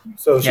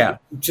 so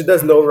she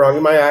does no wrong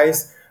in my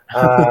eyes.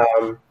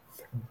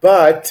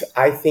 But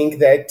I think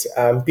that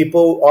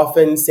people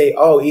often say,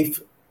 oh,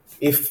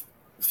 if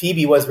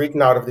Phoebe was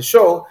written out of the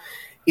show,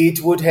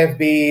 it would have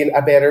been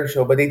a better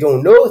show. But they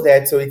don't know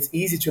that, so it's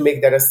easy to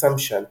make that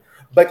assumption.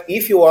 But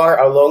if you are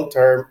a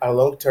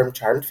long-term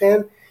Charmed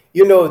fan,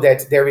 you know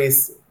that there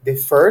is the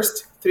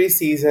first 3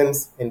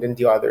 seasons and then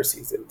the other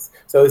seasons.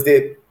 So it's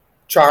the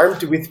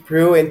Charmed with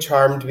Prue and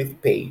Charmed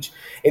with Paige.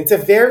 And it's a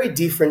very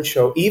different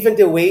show. Even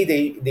the way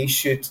they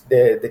shoot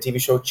the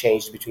TV show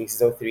changed between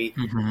season 3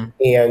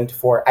 and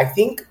 4. I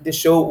think the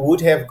show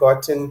would have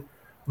gotten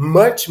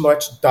much,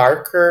 much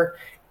darker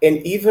and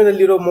even a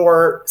little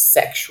more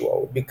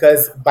sexual,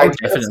 because by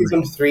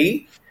season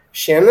 3,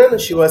 Shannon,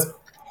 she was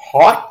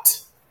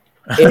hot.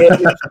 And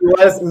she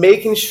was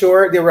making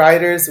sure the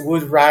writers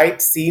would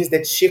write scenes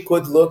that she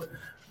could look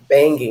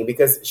banging,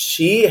 because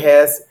she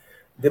has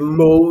the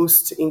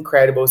most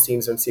incredible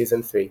scenes on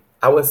season 3.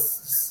 I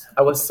was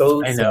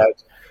so sad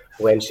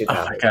when she died.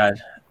 Oh my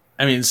god!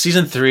 I mean,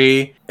 season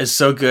 3 is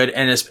so good,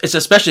 and it's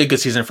especially a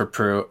good season for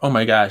Prue. Oh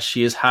my gosh,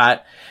 she is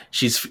hot.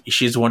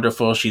 She's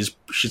wonderful. She's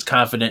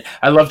confident.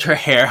 I loved her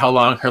hair. Her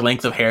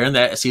length of hair in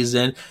that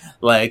season.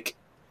 Like,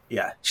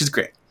 yeah, she's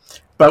great.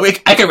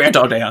 But I could rant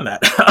all day on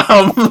that.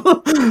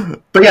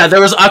 But yeah, there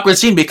was an awkward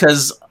scene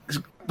because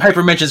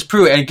Piper mentions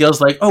Prue, and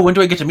Gil's like, "Oh, when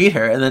do I get to meet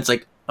her?" And then it's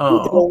like,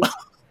 "Oh."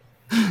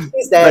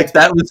 Like,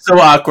 that was so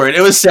awkward.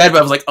 It was sad, but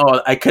I was like,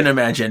 oh, I couldn't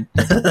imagine.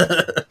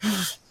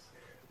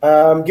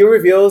 Gil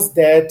reveals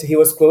that he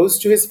was close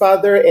to his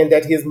father and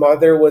that his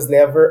mother was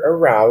never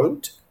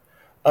around.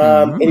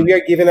 And we are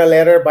given a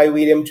letter by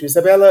William to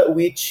Isabella,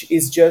 which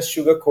is just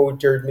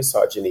sugar-coated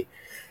misogyny.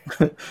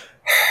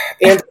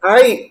 And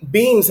I,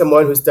 being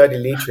someone who studied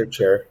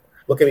literature,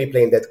 Look at me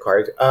playing that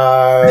card.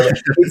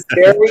 It's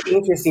very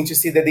interesting to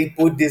see that they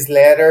put this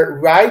letter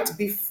right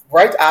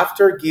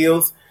after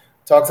Gilles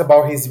talks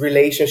about his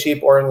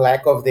relationship or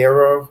lack of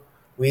thereof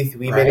with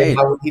women and Right.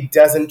 how he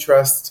doesn't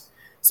trust.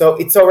 So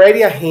it's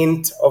already a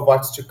hint of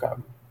what's to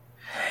come.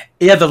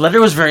 Yeah, the letter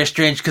was very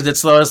strange because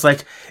it's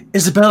like,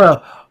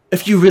 Isabella,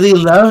 if you really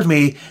loved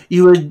me,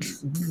 you would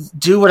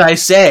do what I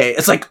say.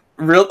 It's like,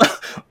 real?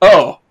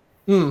 Oh,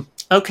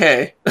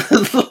 okay.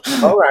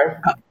 All right.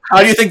 How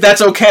do you think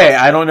that's okay?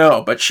 I don't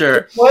know, but sure.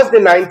 It was the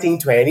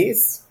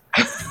 1920s.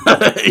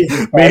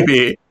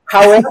 Maybe.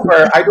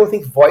 However, I don't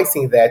think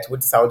voicing that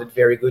would sound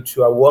very good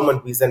to a woman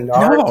who is an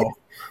artist,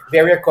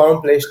 very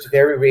accomplished,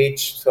 very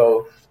rich.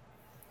 So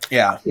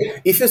Yeah.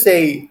 if you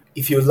say,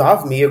 if you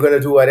love me, you're going to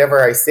do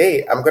whatever I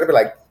say, I'm going to be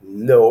like,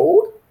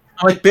 no.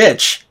 I'm like,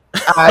 bitch.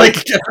 I've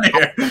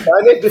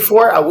done it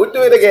before. I would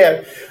do it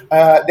again.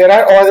 There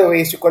are other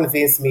ways to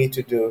convince me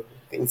to do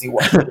things you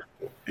want.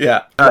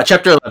 Yeah.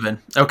 Chapter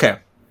 11. Okay.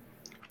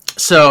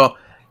 So,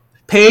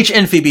 Paige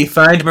and Phoebe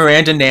find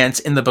Miranda Nance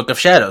in the Book of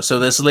Shadows. So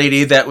this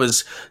lady that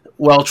was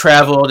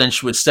well-traveled and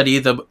she would study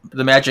the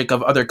magic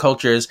of other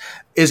cultures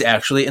is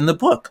actually in the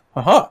book.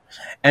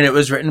 And it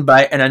was written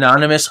by an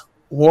anonymous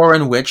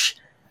Warren witch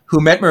who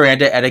met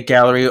Miranda at a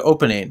gallery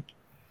opening.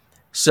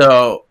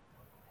 So,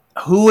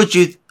 who would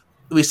you...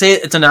 We say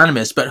it's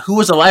anonymous, but who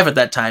was alive at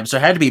that time? So it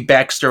had to be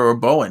Baxter or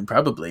Bowen,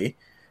 probably,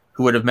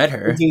 who would have met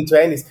her.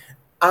 1920s.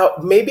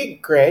 Maybe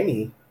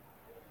Granny.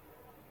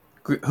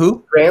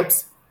 Who?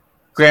 Gramps.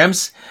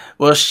 Grams?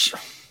 Well, she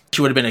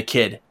would have been a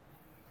kid.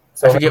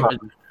 So I forget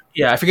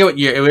what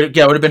year. It would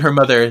have been her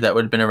mother that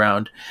would have been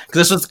around.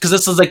 Because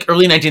this was like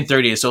early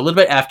 1930s, so a little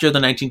bit after the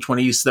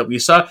 1920s that we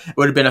saw. It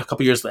would have been a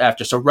couple years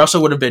after. So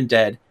Russell would have been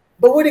dead.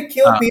 But would it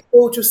kill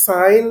people to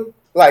sign?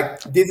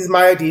 Like, this is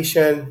my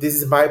edition, this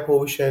is my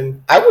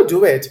potion. I would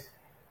do it.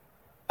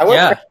 I would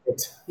try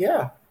it.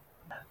 Yeah.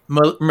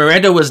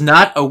 Miranda was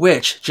not a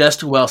witch,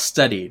 just well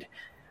studied.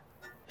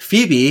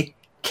 Phoebe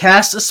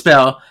cast a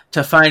spell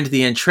to find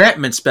the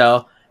entrapment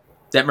spell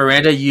that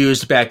Miranda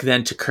used back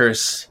then to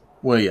curse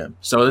William.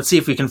 So let's see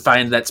if we can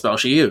find that spell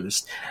she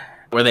used.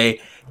 Where they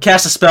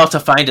cast a spell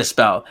to find a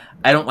spell.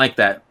 I don't like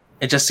that.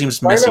 It just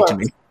seems messy to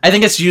me. I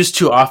think it's used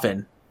too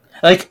often.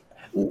 Like,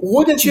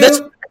 wouldn't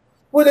you?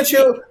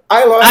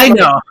 I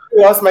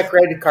lost my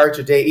credit card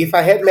today. If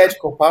I had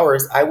magical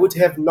powers, I would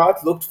have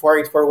not looked for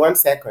it for 1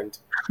 second.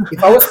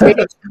 If I was Paige,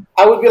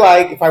 I would be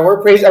like, if I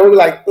were Paige, I would be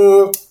like,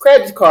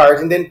 credit card,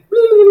 and then.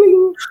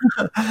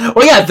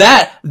 Well, yeah,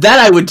 that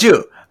I would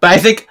do.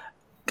 But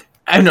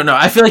I don't know.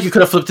 I feel like you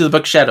could have flipped through the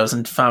Book of Shadows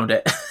and found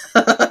it.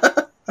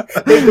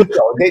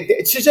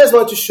 She just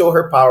wants to show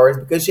her powers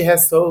because she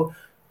has so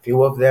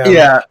few of them.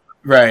 Yeah,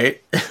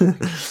 right.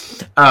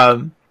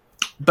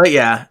 But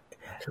yeah.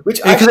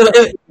 Which I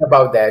think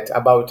about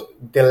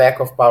the lack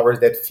of powers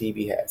that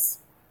Phoebe has.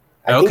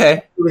 I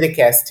think with the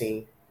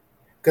casting.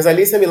 Because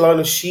Alyssa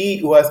Milano,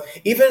 she was,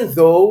 even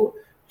though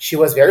she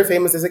was very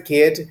famous as a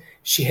kid,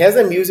 she has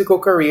a musical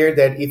career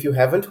that if you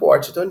haven't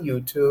watched it on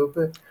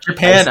YouTube,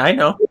 Japan, I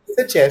know.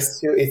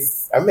 Suggest you.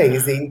 It's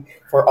amazing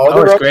for all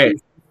the it's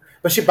great.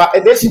 But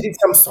and then she did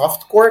some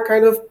softcore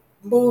kind of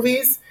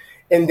movies,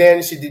 and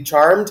then she did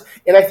Charmed,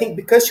 and I think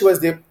because she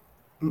was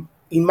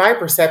in my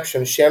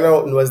perception,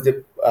 Shannon was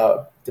the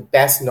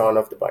best known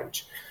of the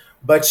bunch,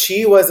 but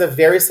she was a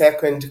very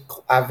second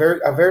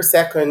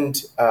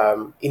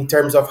in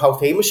terms of how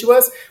famous she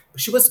was.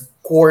 She was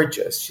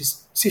gorgeous.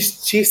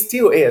 She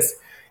still is,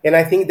 and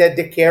I think that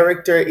the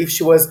character, if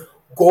she was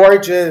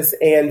gorgeous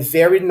and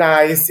very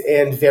nice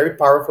and very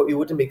powerful, it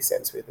wouldn't make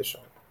sense with the show.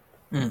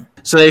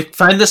 So they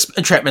find this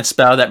entrapment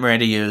spell that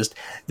Miranda used.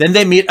 Then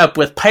they meet up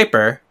with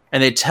Piper,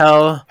 and they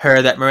tell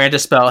her that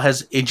Miranda's spell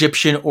has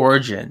Egyptian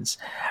origins.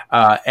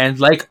 And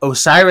like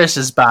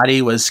Osiris's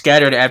body was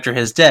scattered after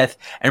his death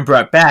and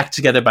brought back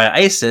together by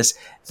Isis,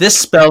 this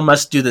spell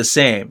must do the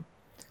same.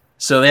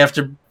 So they have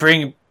to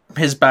bring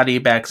his body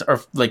back,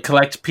 or like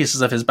collect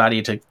pieces of his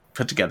body to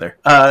put together.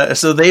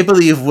 So they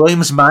believe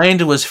William's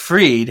mind was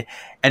freed,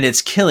 and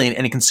it's killing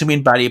and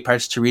consuming body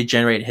parts to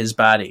regenerate his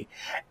body.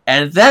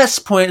 And that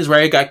point is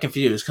where I got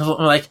confused, because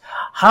I'm like,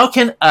 how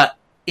can a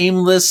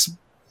aimless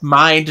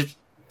mind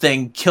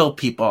thing kill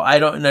people? I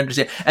don't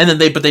understand. And then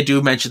they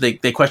do mention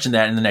they question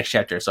that in the next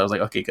chapter. So I was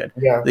like, okay, good.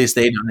 Yeah. At least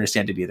they don't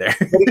understand it either.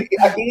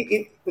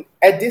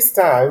 At this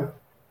time,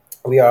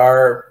 we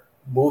are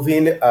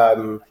moving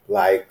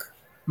like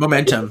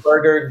momentum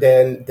further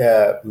than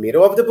the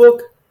middle of the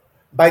book.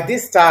 By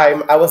this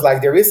time, I was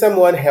like, there is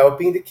someone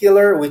helping the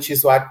killer, which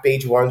is what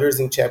Paige wonders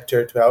in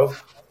chapter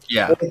 12.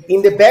 Yeah. But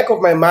in the back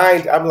of my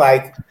mind, I'm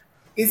like,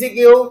 is it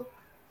Gil?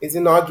 Is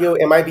it not Gil?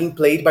 Am I being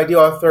played by the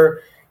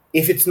author?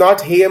 If it's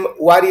not him,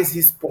 what is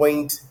his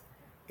point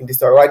in the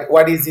story?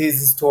 What is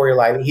his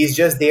storyline? He's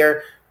just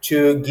there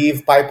to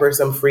give Piper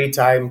some free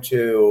time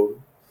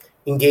to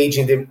engage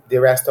in the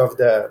rest of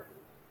the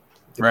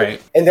right.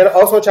 book. And then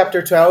also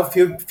chapter 12,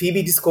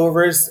 Phoebe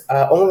discovers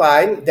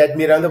online that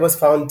Miranda was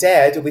found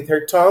dead with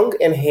her tongue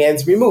and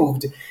hands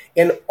removed,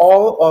 and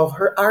all of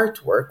her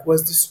artwork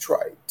was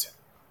destroyed.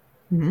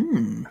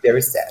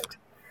 Very sad.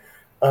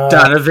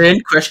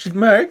 Donovan? Question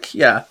mark?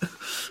 Yeah.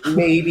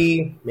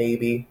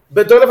 Maybe.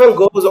 But Donovan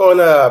goes on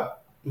a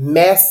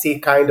messy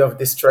kind of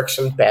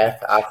destruction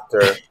path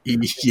after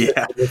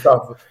Yeah.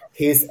 of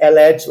his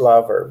alleged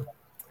lover.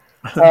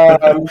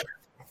 Um,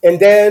 and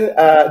then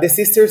the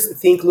sisters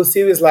think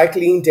Lucille is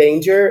likely in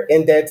danger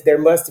and that there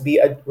must be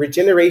a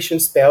regeneration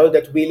spell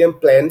that William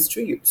plans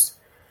to use.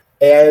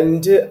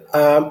 And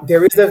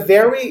there is a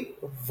very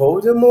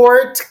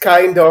Voldemort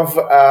kind of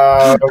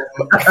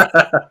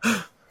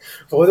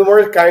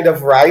Voldemort kind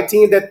of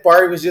writing. That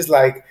part was just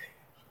like,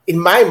 in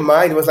my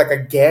mind, it was like a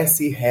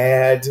gassy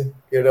head,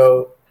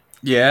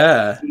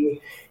 Yeah.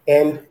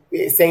 and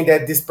saying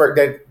that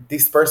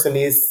this person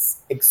is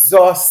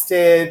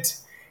exhausted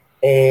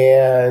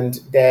and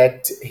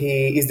that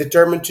he is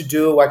determined to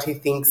do what he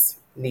thinks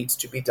needs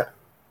to be done.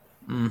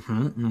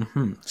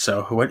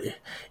 So what,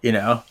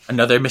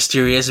 another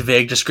mysterious,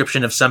 vague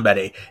description of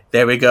somebody.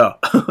 There we go.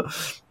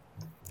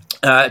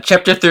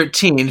 Chapter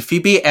 13,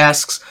 Phoebe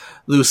asks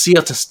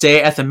Lucille to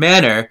stay at the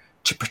manor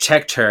to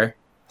protect her.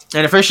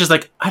 And at first she's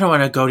like, I don't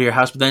want to go to your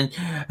house. But then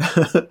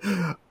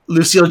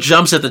Lucille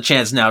jumps at the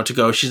chance now to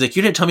go. She's like,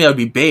 you didn't tell me I would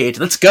be bait.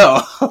 Let's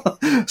go.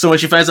 So when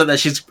she finds out that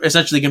she's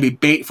essentially going to be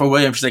bait for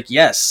William, she's like,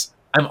 yes,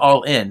 I'm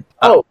all in.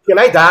 Oh, can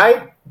I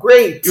die?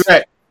 Great.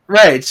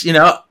 Right.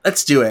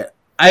 Let's do it.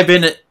 I've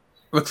been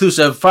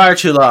reclusive far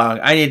too long.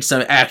 I need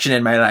some action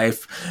in my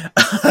life.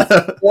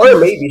 Or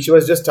maybe she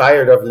was just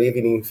tired of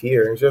living in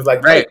fear. She was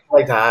like, right.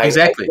 I die.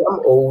 Exactly. I'm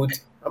old.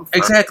 I'm fine.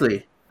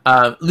 Exactly.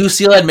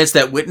 Lucille admits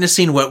that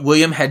witnessing what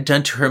William had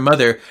done to her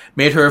mother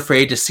made her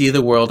afraid to see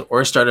the world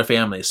or start a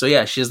family. So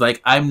yeah, she's like,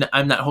 I'm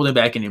not holding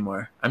back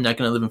anymore. I'm not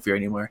going to live in fear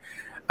anymore.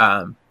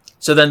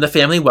 So then the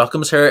family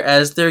welcomes her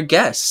as their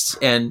guest,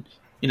 and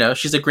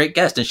she's a great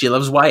guest, and she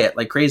loves Wyatt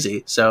like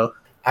crazy. So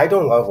I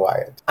don't love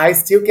Wyatt. I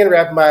still can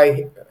wrap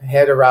my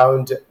head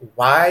around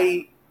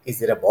why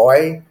is it a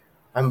boy?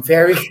 I'm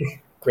very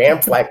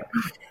cramped, but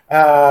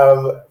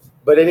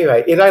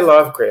anyway, and I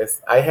love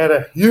Chris. I had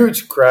a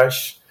huge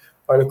crush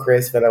on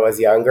Chris when I was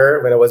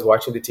younger, when I was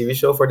watching the TV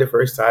show for the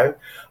first time.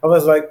 I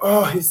was like,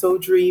 oh, he's so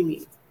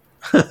dreamy.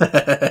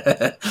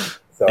 So,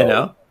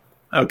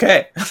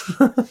 okay.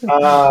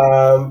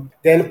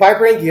 Then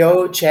Piper and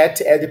Gil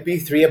chat at the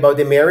P3 about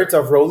the merits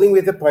of rolling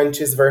with the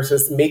punches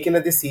versus making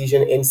a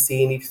decision and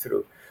seeing it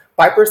through.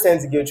 Piper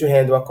sends Gil to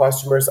handle a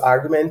customer's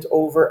argument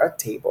over a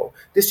table.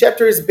 This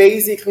chapter is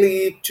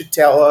basically to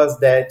tell us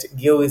that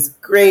Gil is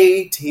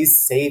great, he's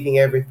saving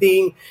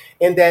everything,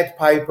 and that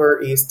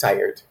Piper is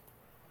tired.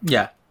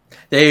 Yeah,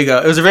 there you go.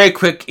 It was a very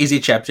quick, easy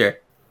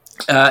chapter.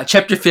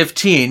 Chapter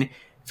 15,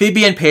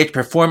 Phoebe and Paige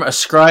perform a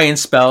scrying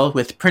spell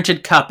with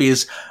printed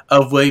copies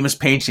of William's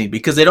painting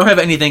because they don't have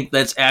anything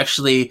that's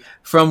actually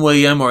from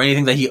William or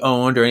anything that he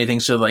owned or anything.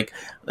 So,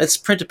 let's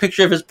print a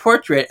picture of his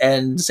portrait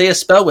and say a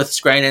spell with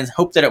scrying and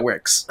hope that it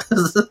works.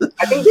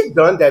 I think they've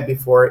done that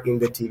before in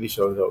the TV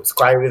show, though.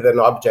 Scrying with an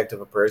object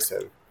of a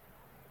person.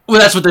 Well,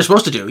 that's what they're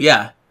supposed to do,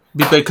 yeah.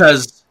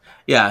 Because...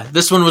 yeah,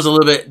 this one was a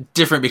little bit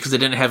different because they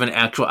didn't have an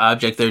actual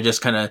object. They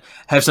just kind of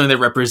have something that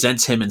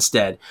represents him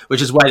instead,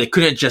 which is why they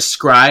couldn't just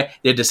scry.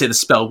 They had to say the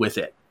spell with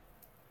it.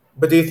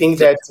 But do you think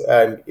that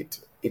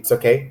it's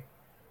okay?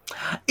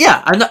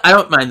 Yeah, I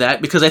don't mind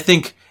that because I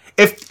think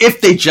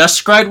if they just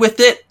scried with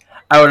it,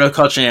 I would have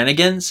called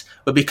shenanigans.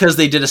 But because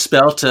they did a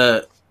spell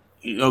to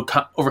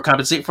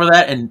overcompensate for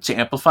that and to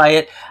amplify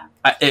it,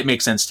 it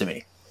makes sense to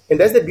me. And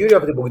that's the beauty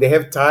of the book. They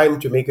have time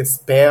to make a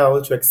spell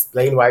to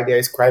explain why there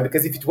is crime.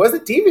 Because if it was a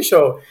TV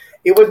show,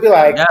 it would be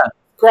like,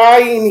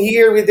 crying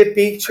here with the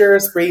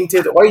pictures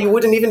printed, or you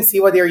wouldn't even see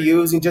what they're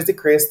using, just the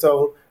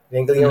crystal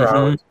dangling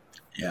around.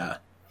 Yeah.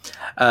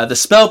 The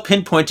spell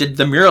pinpointed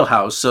the mural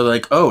house, so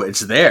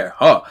it's there.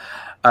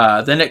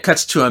 Then it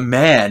cuts to a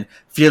man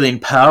feeling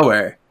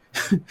power.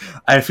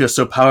 I feel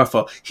so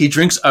powerful. He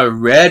drinks a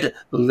red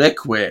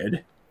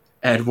liquid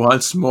and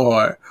wants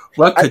more.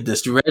 What could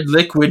this red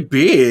liquid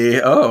be?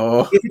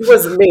 Oh. If it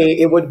was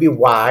me, it would be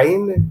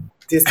wine.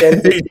 This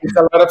sentence is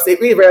a lot of it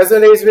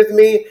resonates with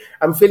me.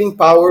 I'm feeling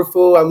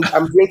powerful.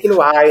 I'm drinking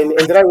wine,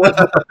 and then I want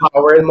more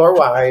power and more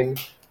wine.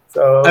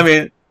 So I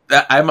mean,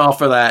 I'm all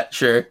for that.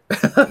 Sure.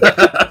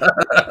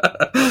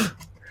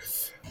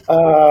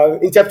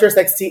 In chapter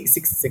 16,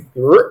 16.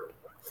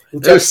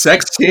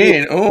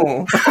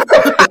 Oh.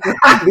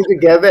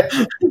 Together.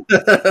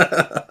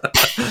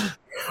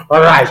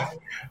 All right.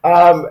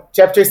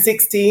 Chapter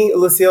 16,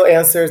 Lucille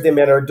answers the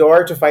manor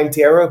door to find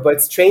Darrow, but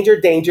stranger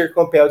danger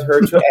compelled her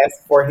to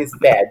ask for his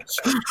badge.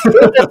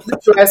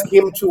 To ask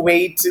him to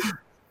wait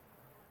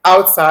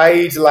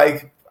outside,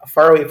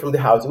 far away from the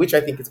house, which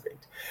I think is great.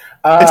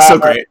 It's so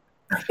great.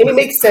 And it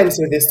makes sense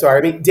with this story.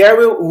 I mean,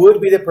 Darrow would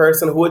be the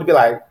person who would be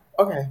like,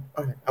 okay,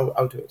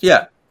 I'll do it.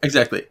 Yeah,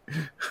 exactly.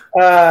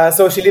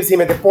 So she leaves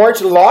him at the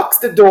porch, locks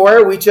the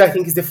door, which I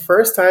think is the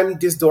first time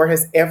this door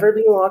has ever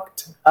been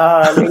locked.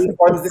 And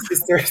informs the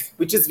sisters,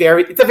 which is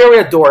it's a very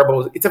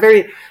adorable, it's a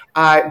very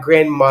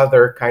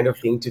grandmother kind of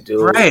thing to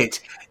do. Right.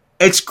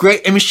 It's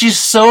great. I mean, she's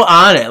so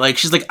on it.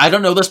 She's like, I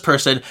don't know this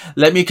person.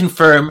 Let me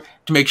confirm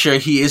to make sure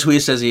he is who he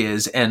says he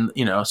is. And,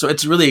 so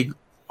it's really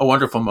a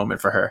wonderful moment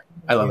for her.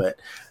 I love it.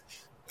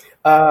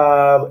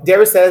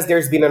 Darius says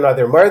there's been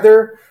another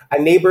murder. A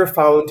neighbor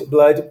found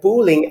blood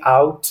pooling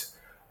out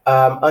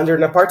under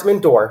an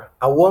apartment door.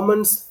 A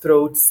woman's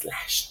throat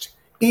slashed,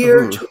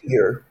 ear to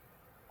ear.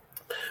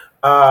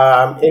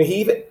 And he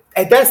even,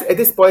 at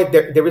this point,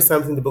 there is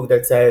something in the book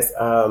that says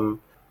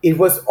it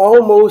was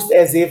almost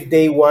as if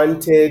they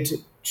wanted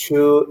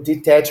to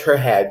detach her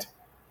head.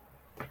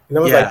 And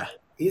I was like,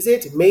 is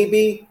it?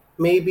 Maybe,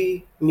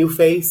 new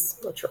face?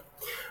 Not sure.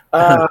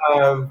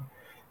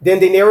 Then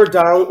they narrow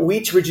down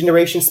which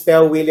regeneration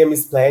spell William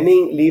is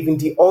planning, leaving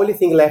the only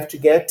thing left to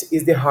get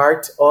is the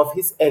heart of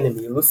his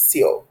enemy,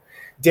 Lucille.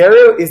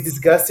 Daryl is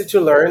disgusted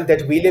to learn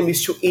that William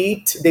is to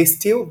eat the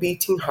still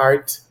beating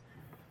heart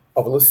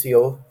of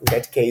Lucille in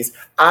that case.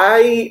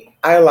 I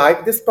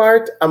like this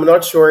part. I'm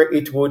not sure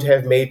it would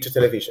have made to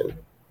television.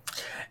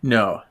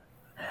 No.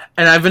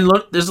 And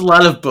there's a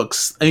lot of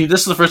books. I mean, this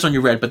is the first one you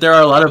read, but there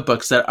are a lot of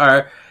books that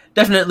are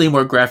definitely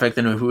more graphic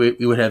than we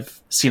would have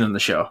seen on the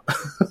show.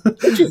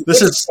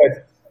 This is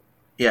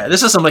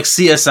some like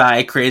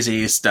CSI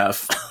crazy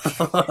stuff.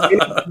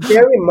 It's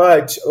very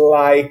much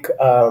like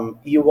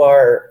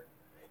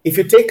if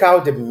you take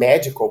out the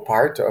magical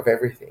part of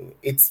everything,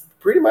 it's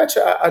pretty much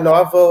a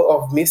novel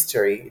of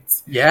mystery.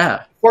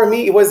 For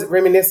me, it was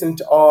reminiscent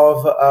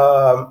of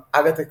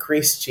Agatha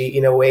Christie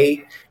in a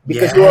way,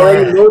 because you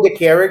already know the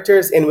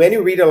characters, and when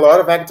you read a lot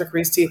of Agatha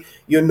Christie,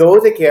 you know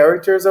the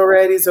characters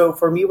already. So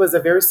for me, it was a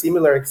very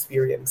similar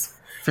experience.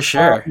 For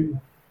sure.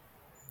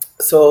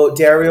 So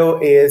Dario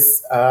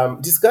is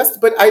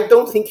disgusted, but I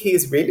don't think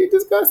he's really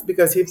disgusted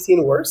because he's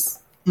seen worse.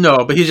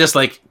 No, but he's just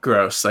like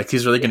gross. Like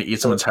he's really going to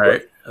eat someone's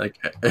heart. Like,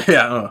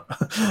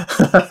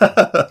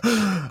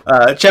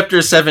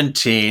 Chapter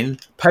 17.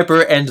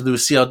 Piper and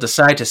Lucille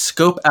decide to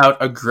scope out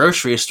a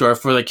grocery store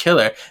for the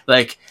killer.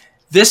 Like,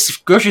 this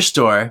grocery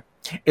store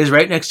is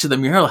right next to the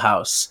mural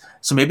house,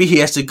 so maybe he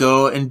has to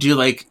go and do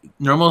like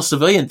normal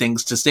civilian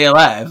things to stay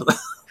alive.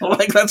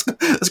 Like, let's go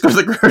to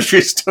the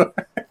grocery store.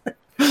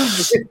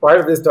 This part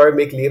of the story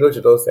make little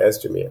to no sense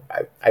to me.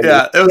 It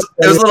was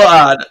a little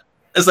odd.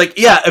 It's like,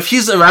 if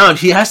he's around,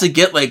 he has to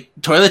get like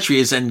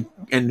toiletries and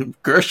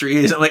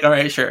groceries. I'm like, all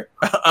right, sure.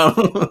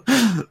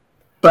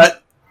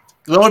 But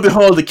lo and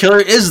behold, the killer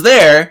is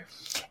there,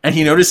 and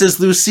he notices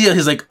Lucille.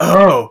 He's like,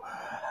 oh,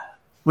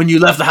 when you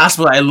left the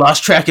hospital, I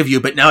lost track of you,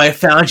 but now I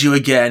found you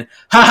again.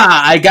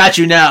 Haha, I got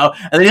you now.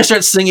 And then he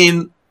starts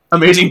singing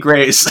Amazing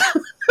Grace.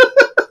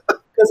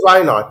 Because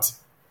why not?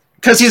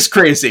 Because he's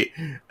crazy.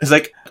 It's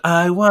like,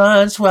 I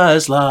once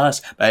was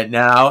lost, but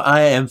now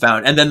I am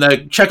found. And then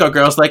the checkout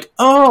girl's like,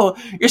 oh,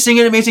 you're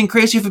singing Amazing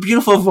Grace. You have a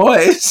beautiful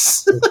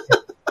voice.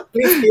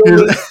 Please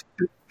heal me.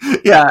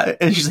 Yeah,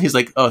 and he's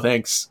like, oh,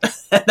 thanks.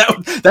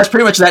 That's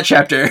pretty much that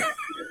chapter.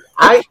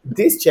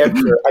 This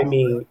chapter, I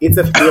mean, it's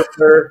a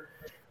filler.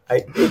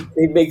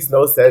 It makes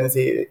no sense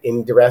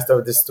in the rest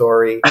of the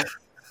story.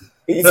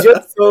 It's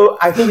just so,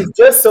 I think it's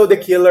just so the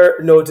killer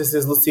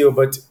notices Lucille,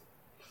 but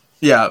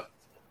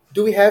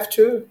do we have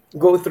to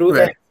go through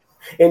that?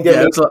 And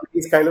then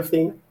this kind of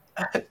thing?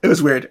 It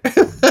was weird.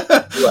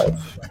 Right.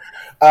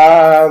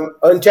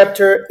 On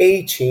chapter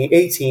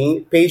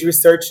 18, Paige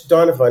researched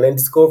Donovan and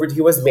discovered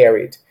he was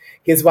married.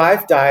 His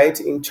wife died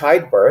in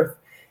childbirth,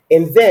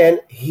 and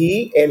then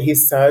he and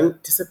his son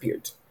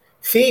disappeared.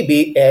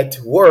 Phoebe, at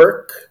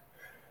work,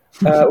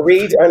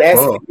 read an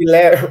Ask Phoebe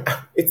letter.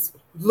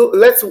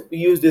 Let's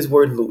use this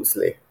word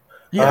loosely.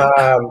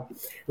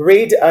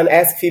 Read an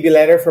Ask Phoebe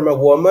letter from a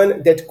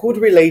woman that could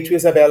relate to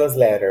Isabella's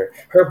letter.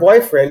 Her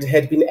boyfriend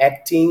had been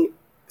acting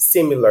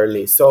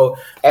similarly, so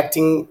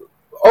acting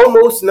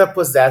almost in a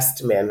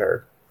possessed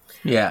manner.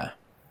 Yeah.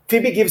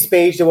 Phoebe gives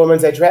Paige the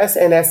woman's address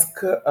and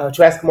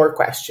to ask more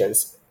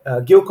questions.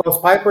 Gil calls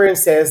Piper and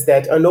says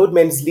that an old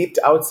man slipped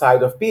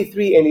outside of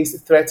P3 and is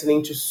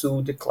threatening to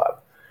sue the club.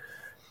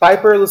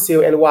 Piper,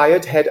 Lucille, and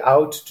Wyatt head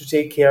out to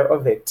take care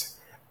of it.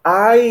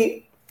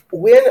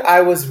 When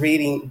I was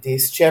reading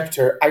this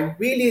chapter, I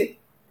really,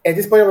 at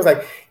this point, I was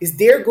like, is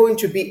there going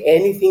to be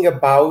anything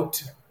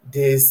about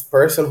this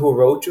person who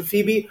wrote to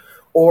Phoebe?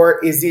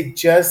 Or is it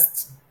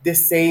just the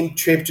same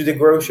trip to the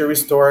grocery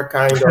store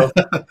kind of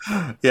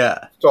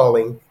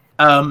stalling?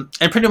 And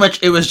pretty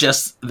much it was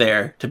just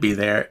there to be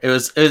there. I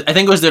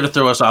think it was there to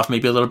throw us off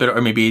maybe a little bit,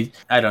 or maybe,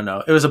 I don't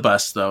know. It was a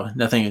bust though.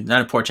 Nothing,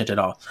 not important at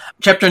all.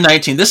 Chapter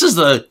 19. This is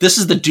the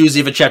doozy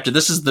of a chapter.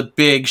 This is the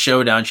big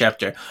showdown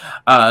chapter.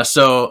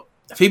 So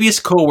Phoebe's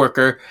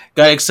co-worker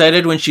got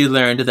excited when she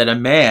learned that a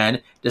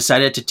man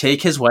decided to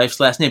take his wife's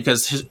last name,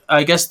 because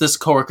I guess this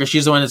co-worker,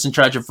 she's the one that's in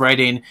charge of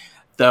writing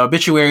the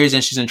obituaries,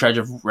 and she's in charge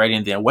of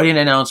writing the wedding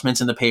announcements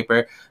in the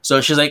paper.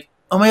 So she's like,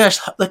 oh my gosh,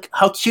 look,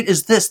 how cute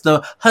is this?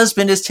 The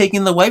husband is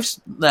taking the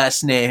wife's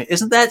last name.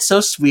 Isn't that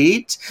so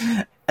sweet?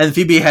 And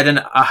Phoebe had an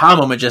aha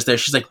moment just there.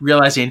 She's like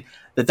realizing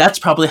that that's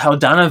probably how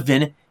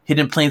Donovan hid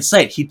in plain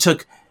sight.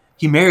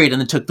 He married and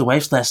then took the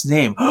wife's last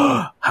name.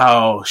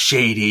 How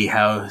shady,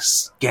 how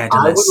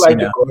scandalous. I would like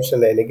to go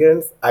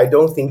shenanigans. I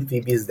don't think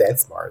Phoebe is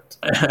that smart.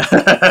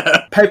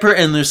 Piper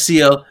and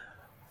Lucille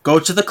go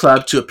to the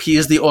club to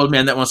appease the old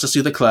man that wants to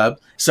sue the club.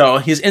 So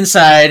he's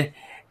inside,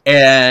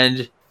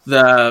 and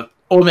the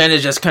old man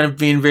is just kind of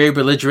being very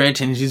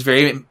belligerent, and he's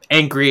very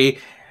angry.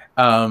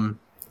 And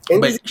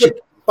this is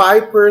the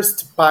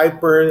piperest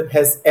piper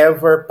has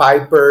ever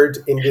pipered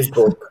in this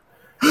book.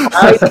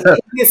 I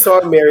really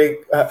saw Mary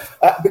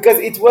because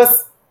it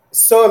was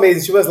so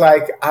amazing. She was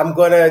like, I'm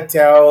going to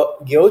tell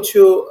Gil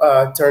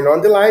to turn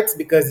on the lights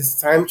because it's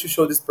time to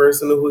show this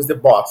person who's the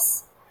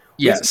boss.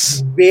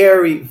 Yes.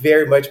 Very,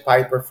 very much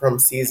Piper from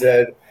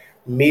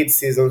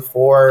mid-season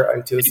 4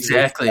 until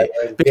season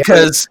 7.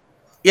 Because...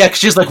 Yeah, because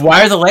she's like,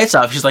 why are the lights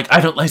off? She's like, I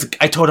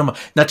told him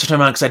not to turn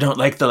them on because I don't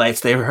like the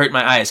lights. They hurt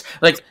my eyes.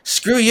 Like,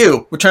 screw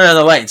you. We're turning on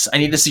the lights. I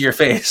need to see your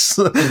face.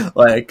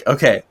 Like,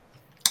 okay.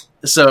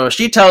 So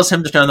she tells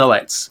him to turn on the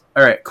lights.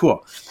 All right,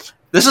 cool.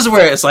 This is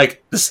where it's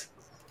like,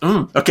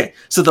 okay.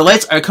 So the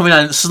lights are coming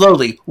on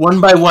slowly, one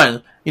by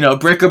one,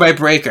 breaker by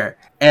breaker.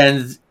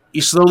 And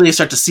you slowly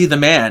start to see the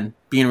man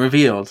being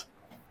revealed.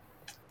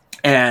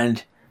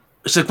 And...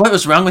 She's like, what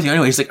was wrong with you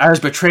anyway? He's like, I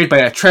was betrayed by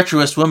a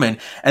treacherous woman.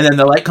 And then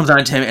the light comes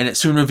on to him, and it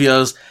soon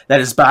reveals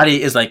that his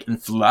body is, like, in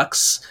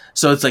flux.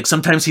 So it's like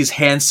sometimes he's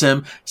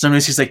handsome,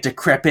 sometimes he's, like,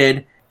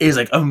 decrepit. It's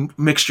like a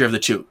mixture of the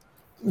two.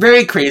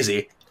 Very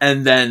crazy.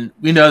 And then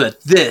we know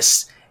that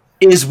this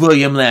is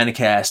William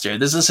Lancaster.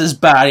 This is his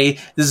body.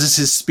 This is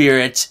his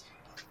spirit.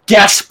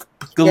 Gasp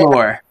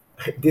galore.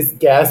 This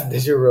gasp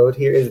that you wrote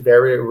here is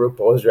very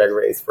RuPaul's Drag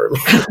Race for me.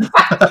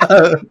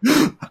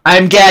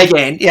 I'm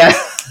gagging, yeah.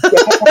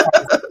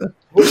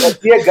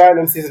 Dear God,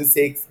 in season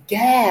 6,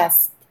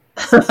 gasp.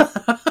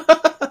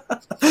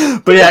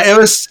 But yeah, it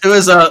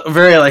was a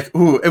very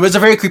it was a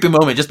very creepy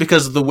moment just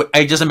because of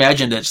I just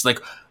imagined it. It's like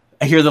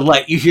I hear the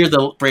light, you hear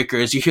the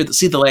breakers, you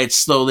see the lights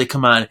slowly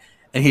come on,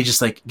 and he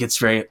just like gets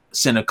very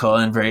cynical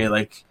and very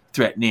like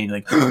threatening.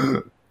 Like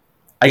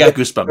I got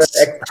goosebumps.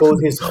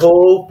 Exposed his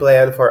whole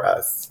plan for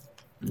us.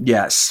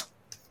 Yes.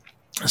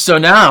 So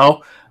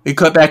now we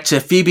cut back to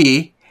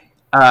Phoebe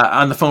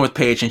on the phone with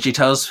Paige, and she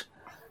tells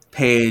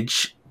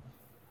Paige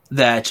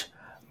that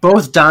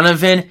both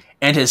Donovan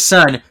and his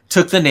son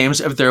took the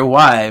names of their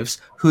wives,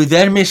 who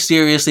then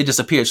mysteriously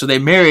disappeared. So they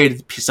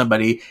married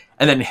somebody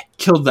and then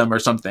killed them or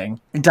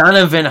something.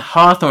 Donovan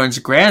Hawthorne's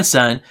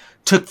grandson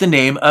took the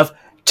name of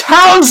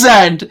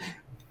Townsend.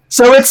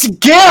 So it's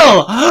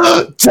Gil!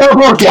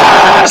 Double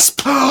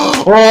gasp!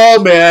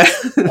 Oh, man.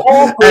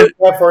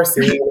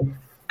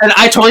 And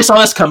I totally saw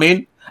this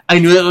coming. I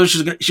knew that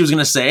what she was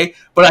going to say,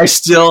 but I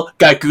still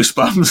got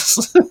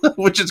goosebumps,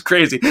 which is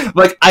crazy.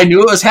 Like, I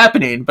knew it was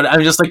happening, but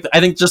I'm just like,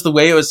 I think just the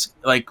way it was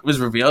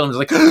revealed, I'm just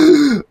like,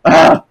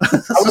 ah.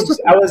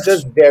 I was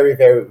just very,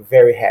 very,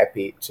 very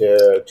happy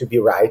to be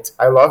right.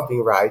 I love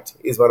being right.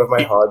 It's one of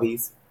my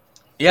hobbies.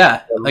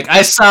 Yeah, like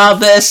I saw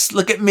this.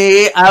 Look at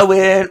me. I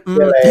win.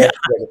 Yeah.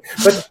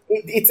 But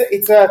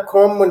it's a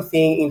common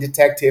thing in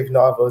detective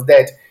novels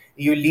that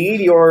you lead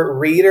your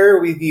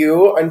reader with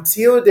you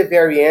until the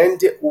very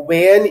end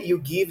when you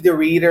give the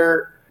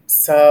reader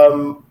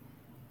some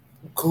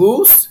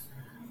clues,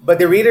 but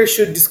the reader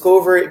should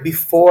discover it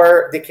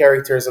before the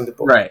characters in the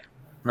book. Right.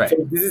 So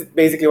this is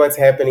basically what's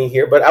happening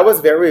here, but I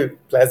was very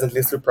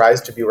pleasantly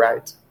surprised to be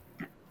right.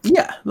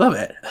 Yeah, love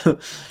it.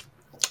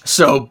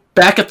 So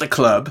back at the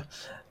club,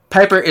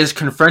 Piper is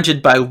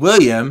confronted by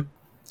William,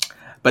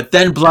 but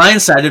then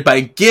blindsided by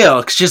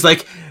Gil. She's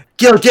like,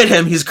 Gil, get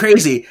him. He's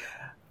crazy.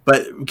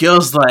 But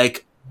Gil's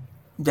like,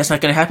 that's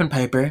not going to happen,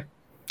 Piper.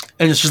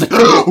 And she's like,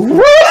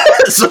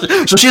 what?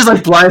 So she's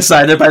like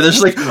blindsided by this.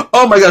 She's like,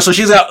 oh my gosh. So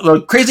she's got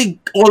the crazy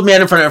old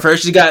man in front of her.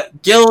 She's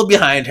got Gil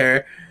behind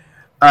her.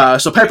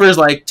 So Piper is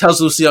like,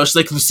 tells Lucille, she's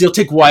like, Lucille,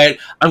 take Wyatt.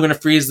 I'm going to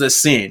freeze this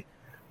scene.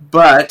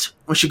 But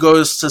when she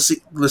goes to see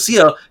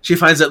Lucille, she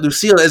finds that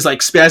Lucille is like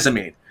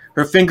spasming.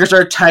 Her fingers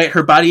are tight.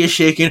 Her body is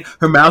shaking.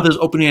 Her mouth is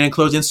opening and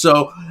closing.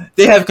 So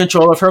they have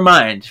control of her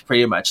mind,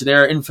 pretty much.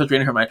 They're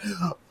infiltrating her mind.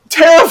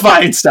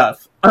 Terrifying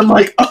stuff. I'm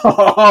like,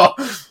 oh.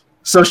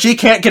 So she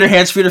can't get her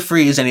hands free to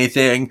freeze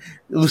anything.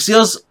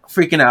 Lucille's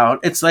freaking out.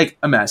 It's like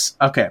a mess.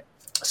 Okay.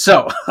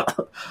 So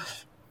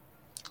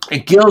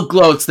Gil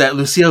gloats that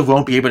Lucille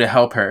won't be able to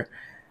help her.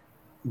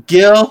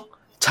 Gil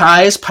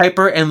ties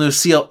Piper and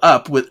Lucille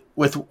up with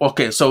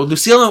okay, so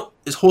Lucille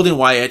is holding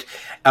Wyatt,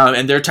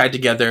 and they're tied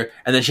together,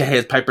 and then she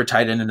has Piper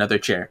tied in another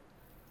chair.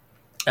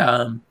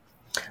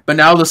 But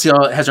now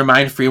Lucille has her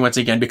mind free once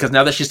again, because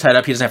now that she's tied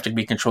up, he doesn't have to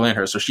be controlling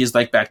her, so she's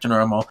like back to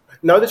normal.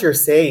 Now that you're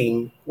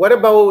saying, what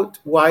about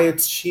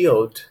Wyatt's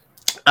shield?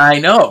 I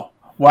know.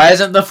 Why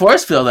isn't the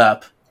force field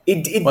up?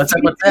 What's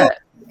up with that?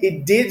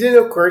 It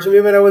didn't occur to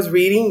me when I was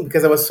reading,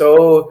 because I was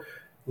so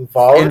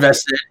involved.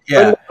 Invested,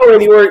 yeah.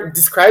 When you were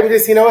describing the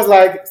scene, I was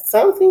like,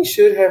 something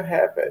should have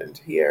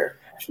happened here.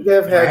 Should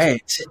have had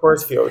the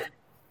force field.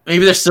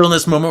 Maybe they're still in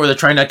this moment where they're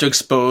trying not to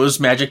expose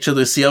magic to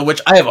Lucille,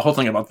 which I have a whole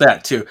thing about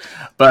that too.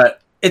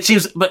 But it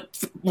seems, but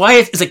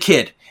Wyatt is a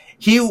kid.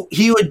 He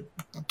would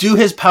do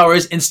his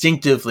powers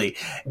instinctively.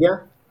 Yeah.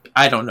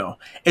 I don't know.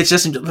 It's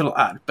just a little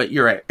odd, but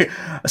you're right.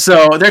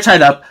 So they're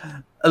tied up.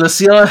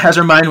 Lucille has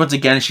her mind once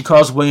again, and she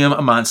calls William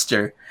a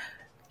monster.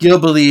 Gil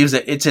believes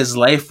that it's his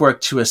life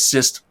work to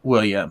assist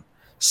William.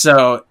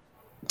 So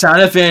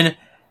Donovan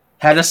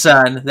had a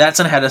son, that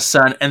son had a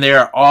son, and they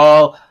are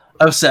all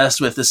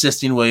obsessed with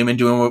assisting William and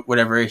doing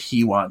whatever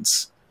he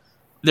wants.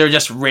 They're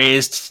just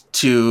raised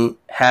to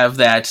have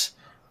that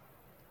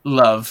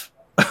love,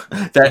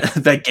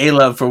 that gay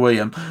love for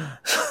William.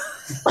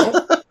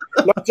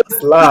 Not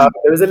just love.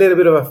 There was a little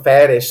bit of a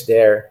fetish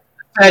there.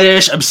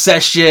 Fetish,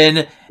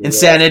 obsession,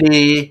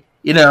 insanity,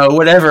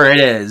 whatever it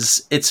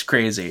is. It's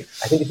crazy.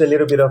 I think it's a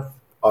little bit of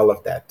all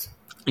of that.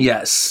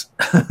 Yes.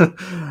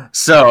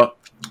 So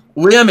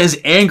William is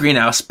angry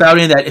now,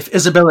 spouting that if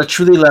Isabella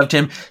truly loved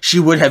him, she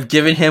would have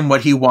given him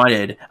what he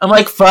wanted. I'm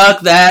like,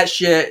 fuck that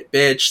shit,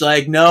 bitch.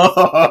 Like, no.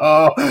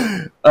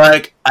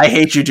 Like, I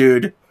hate you,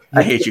 dude.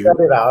 I hate you. Cut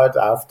it out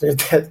after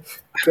that.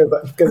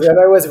 Because when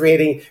I was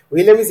reading,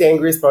 William is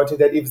angry, spouting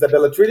that if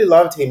Isabella truly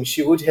loved him,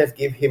 she would have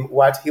given him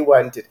what he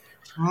wanted.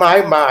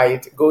 My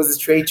mind goes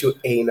straight to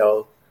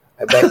anal.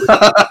 I bet.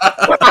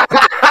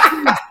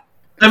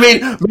 I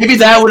mean, maybe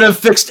that would have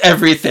fixed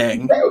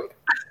everything.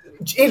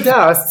 It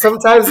does.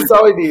 Sometimes it's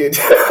all we need. It's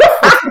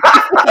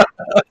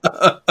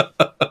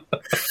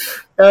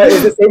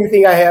the same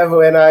thing I have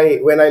when I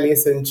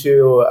listen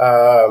to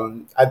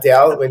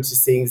Adele when she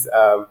sings.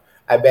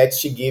 I bet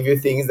she gave you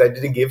things I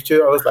didn't give to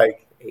you. I was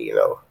like, hey,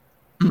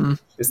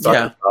 just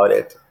talking about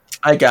it.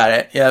 I got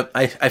it. Yep,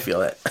 I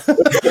feel it.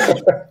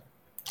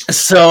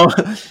 So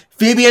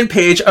Phoebe and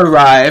Paige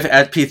arrive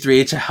at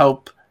P3 to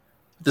help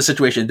the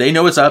situation. They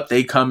know what's up.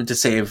 They come to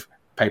save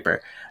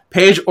Piper.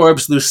 Paige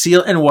orbs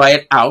Lucille and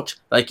Wyatt out.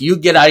 Like, you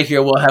get out of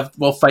here.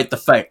 We'll fight the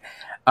fight.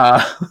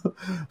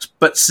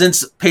 But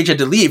since Paige had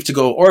to leave to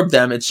go orb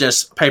them, it's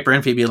just Piper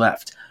and Phoebe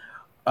left.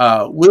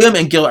 William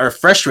and Gil are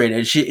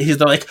frustrated.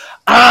 They're like,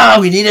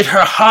 we needed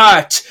her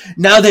heart.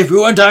 Now they've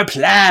ruined our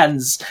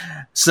plans.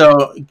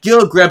 So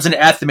Gil grabs an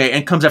athame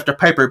and comes after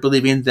Piper,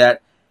 believing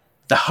that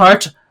the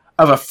heart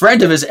of a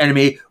friend of his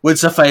enemy would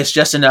suffice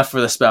just enough for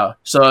the spell.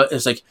 So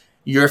it's like,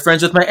 you're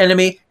friends with my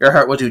enemy, your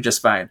heart will do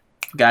just fine.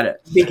 Got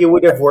it. Think it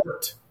would have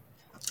worked?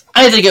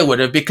 I think it would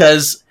have,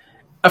 because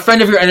a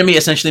friend of your enemy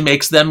essentially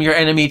makes them your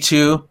enemy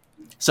too.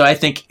 So I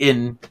think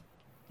in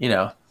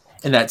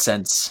that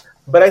sense.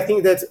 But I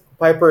think that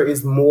Piper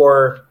is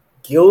more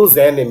Gil's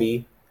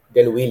enemy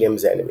than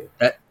William's enemy.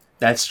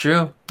 That's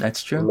true.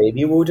 That's true.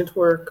 Maybe it wouldn't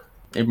work.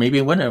 Maybe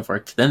it wouldn't have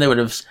worked. Then they would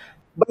have.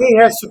 But he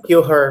has to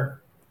kill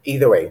her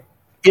either way.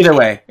 Either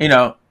way,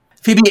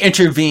 Phoebe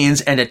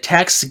intervenes and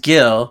attacks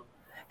Gil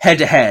head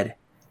to head.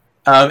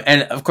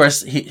 And of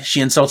course,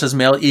 she insults his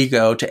male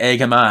ego to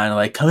egg him on,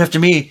 like, come after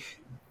me,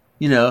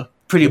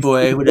 pretty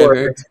boy,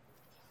 whatever.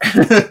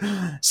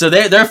 So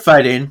they're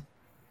fighting.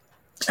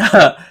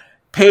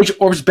 Paige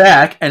orbs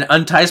back and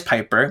unties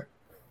Piper.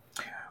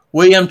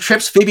 William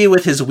trips Phoebe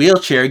with his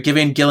wheelchair,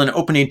 giving Gil an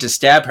opening to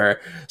stab her.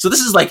 So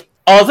this is like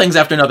all things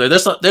after another.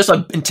 There's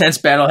an intense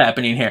battle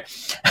happening here.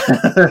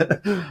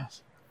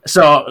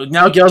 So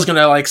now Gil's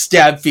gonna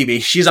stab Phoebe.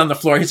 She's on the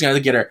floor. He's gonna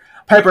get her.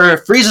 Piper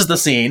freezes the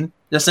scene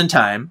just in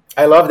time.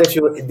 I love that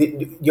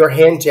your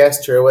hand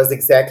gesture was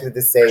exactly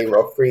the same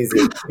of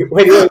freezing.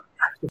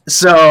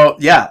 So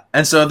yeah,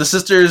 and so the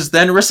sisters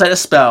then recite a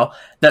spell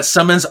that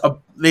summons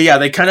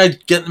they kind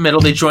of get in the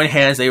middle. They join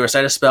hands. They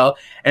recite a spell,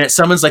 and it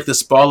summons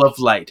this ball of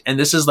light. And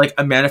this is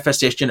a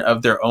manifestation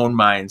of their own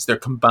minds, their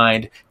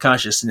combined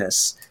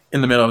consciousness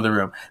in the middle of the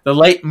room. The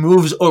light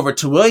moves over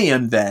to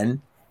William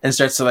then and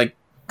starts to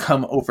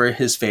come over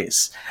his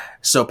face.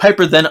 So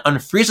Piper then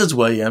unfreezes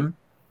William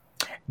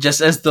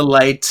just as the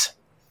light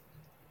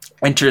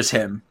enters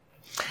him,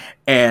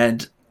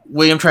 and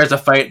William tries to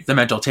fight the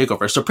mental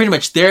takeover. So pretty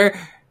much they're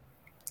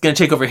going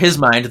to take over his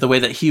mind the way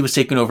that he was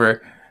taking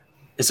over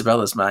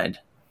Isabella's mind.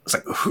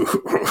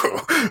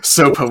 It's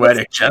so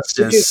poetic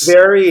justice.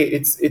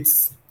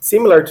 It's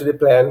similar to the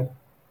plan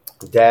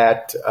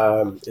that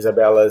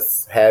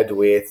Isabella's had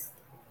with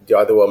the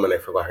other woman. I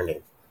forgot her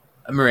name.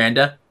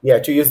 Miranda? Yeah,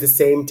 to use the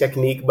same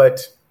technique,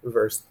 but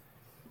reversed.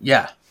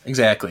 Yeah,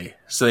 exactly.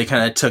 So they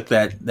kind of took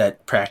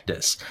that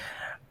practice.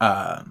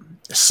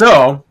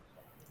 So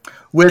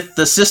with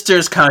the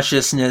sisters'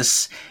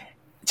 consciousness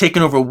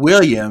taking over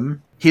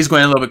William, he's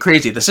going a little bit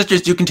crazy. The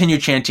sisters do continue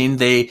chanting.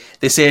 They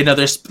say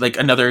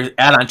another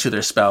add-on to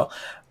their spell.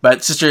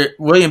 But Sister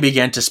William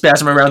began to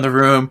spasm around the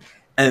room,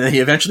 and then he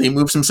eventually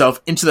moves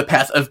himself into the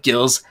path of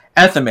Gil's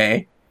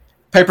athame.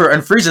 Piper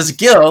unfreezes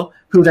Gil,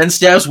 who then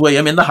stabs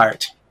William in the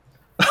heart.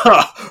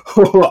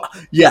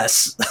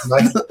 Yes.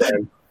 Nice.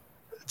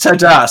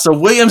 Ta-da. So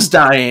William's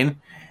dying,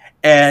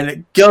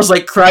 and Gil's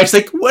cries,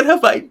 what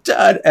have I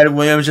done? And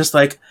William's just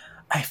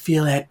I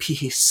feel at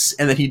peace.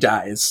 And then he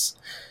dies.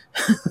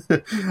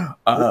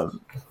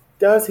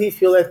 Does he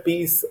feel at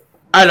peace?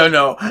 I don't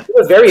know. He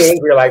was very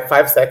angry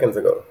 5 seconds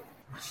ago.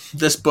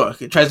 This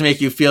book, it tries to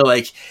make you feel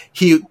like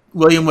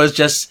William was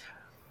just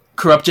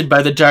corrupted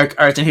by the dark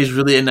arts and he's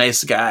really a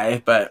nice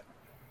guy, but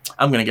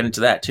I'm going to get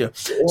into that too.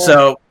 Yeah,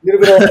 so a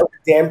little bit of a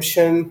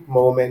redemption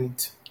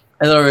moment.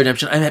 A little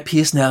redemption. I'm at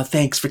peace now.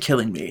 Thanks for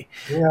killing me.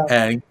 Yeah.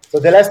 And so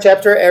the last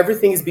chapter,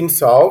 everything's been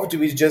solved.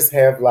 We just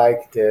have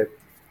the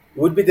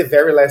would be the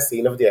very last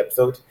scene of the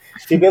episode.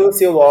 Phoebe and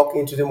Lucille walk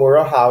into the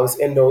Morrow house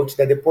and note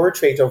that the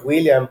portrait of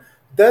William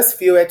does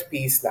feel at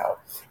peace now.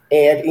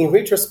 And in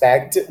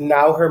retrospect,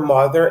 now her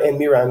mother and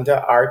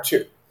Miranda are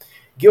too.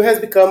 Gil has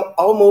become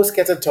almost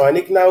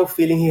catatonic now,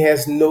 feeling he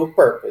has no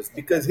purpose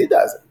because he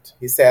doesn't.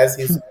 He says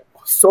his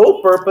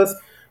sole purpose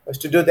was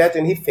to do that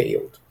and he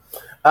failed.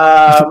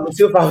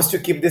 Lucille vows to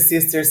keep the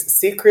sisters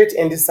secret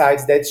and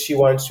decides that she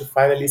wants to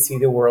finally see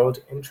the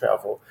world and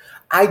travel.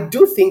 I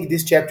do think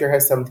this chapter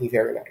has something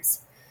very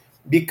nice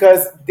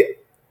because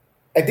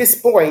at this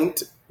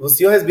point,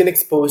 Lucille has been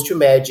exposed to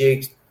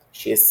magic.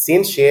 She has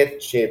seen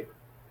shit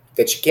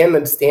that she can't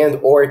understand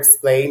or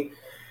explain.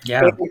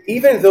 Yeah. And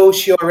even though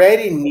she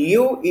already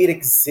knew it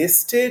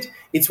existed,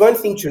 it's one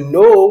thing to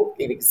know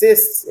it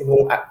exists,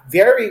 and a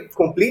very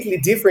completely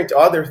different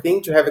other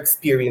thing to have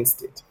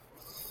experienced it.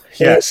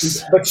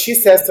 Yes. But she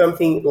says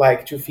something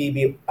like to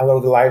Phoebe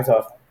along the lines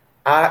of,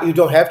 you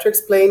don't have to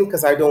explain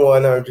because I don't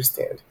want to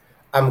understand.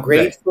 I'm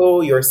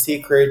grateful. Your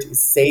secret is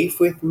safe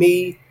with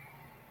me.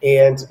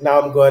 And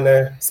now I'm going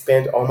to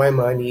spend all my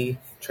money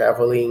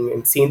traveling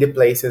and seeing the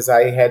places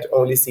I had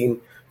only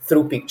seen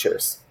through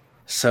pictures.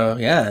 So,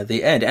 yeah,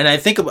 the end. And I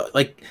think about,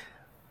 like,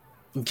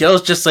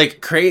 Gil's just,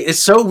 like, crazy. It's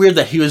so weird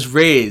that he was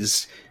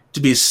raised to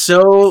be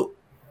so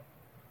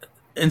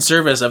in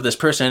service of this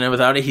person, and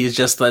without it, he's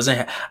just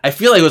doesn't. I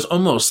feel like it was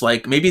almost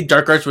like maybe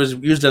dark arts was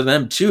used on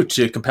them too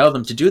to compel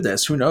them to do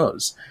this. Who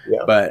knows?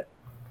 Yeah. But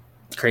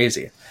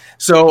crazy.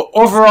 So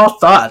overall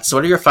thoughts.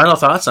 What are your final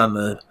thoughts on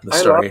the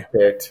story?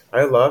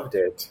 I loved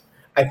it.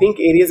 I think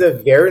it is a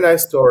very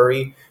nice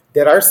story.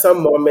 There are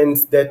some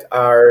moments that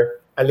are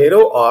a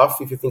little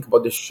off if you think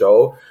about the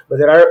show, but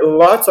there are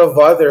lots of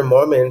other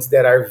moments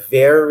that are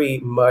very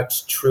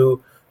much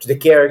true to the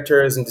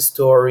characters and the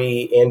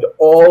story and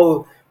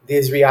all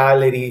this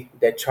reality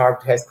that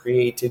Charmed has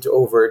created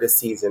over the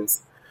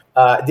seasons.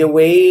 The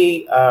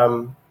way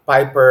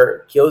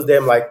Piper kills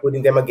them, like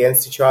putting them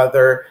against each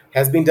other,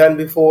 has been done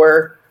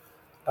before.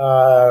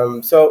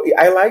 So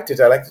I liked it.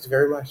 I liked it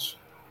very much.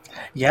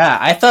 Yeah,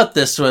 I thought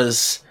this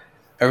was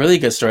a really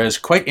good story. It was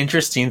quite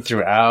interesting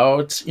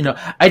throughout. You know,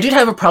 I did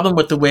have a problem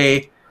with the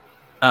way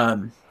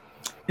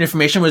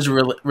information was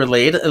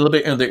relayed a little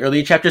bit in the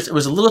early chapters. It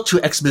was a little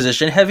too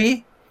exposition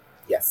heavy.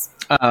 Yes.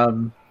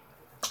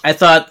 I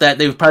thought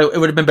that it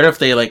would have been better if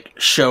they like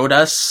showed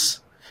us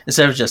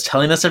instead of just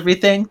telling us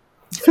everything.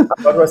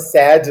 What was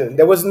sad,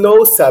 there was no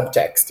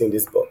subtext in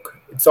this book.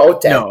 It's all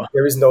text. No.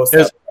 There is no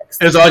subtext.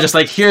 It was all just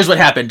like, here's what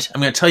happened.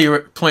 I'm going to tell you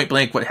point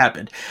blank what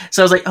happened.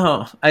 So I was like,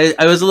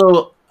 I was a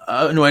little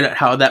annoyed at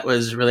how that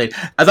was related.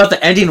 I thought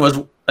the ending was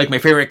like my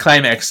favorite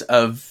climax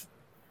of,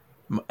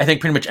 I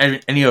think, pretty much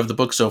any of the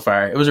books so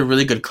far. It was a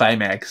really good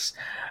climax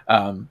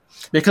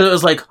because it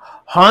was like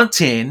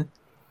haunting.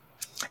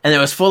 And it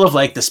was full of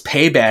like this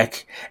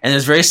payback, and it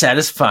was very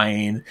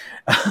satisfying.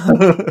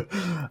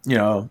 You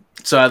know,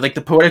 so I like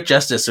the poetic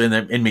justice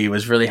in me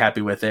was really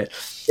happy with it.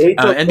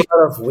 It's a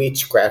lot of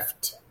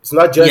witchcraft. It's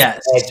not just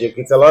magic;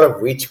 it's a lot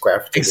of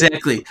witchcraft.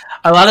 Exactly.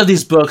 A lot of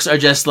these books are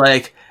just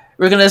like,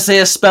 we're gonna say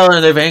a spell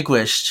and they're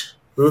vanquished.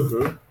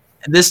 Mm-hmm.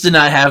 This did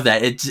not have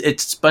that. It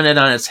spun it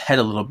on its head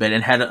a little bit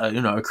and had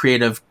a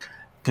creative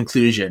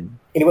conclusion.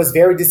 And it was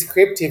very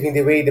descriptive in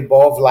the way the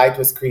ball of light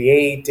was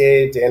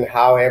created and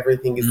how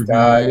everything is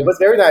done. It was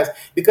very nice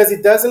because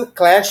it doesn't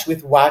clash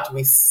with what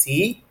we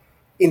see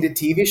in the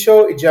TV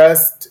show. It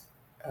just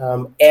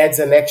adds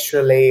an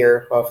extra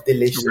layer of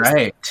deliciousness.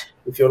 Right.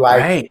 If you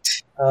like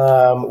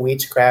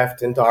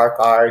witchcraft and dark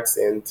arts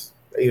and,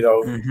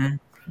 Mm-hmm.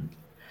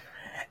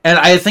 And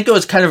I think it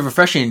was kind of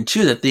refreshing,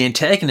 too, that the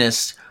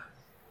antagonists,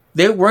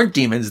 they weren't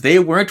demons. They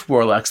weren't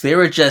warlocks. They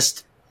were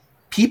just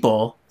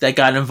people that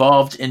got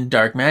involved in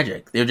dark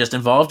magic. They were just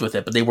involved with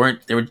it, but they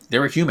weren't. They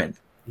were human.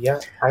 Yeah,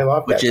 I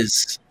love that. Which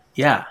is,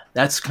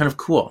 that's kind of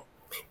cool.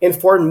 And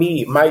for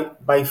me,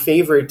 my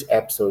favorite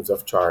episodes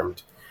of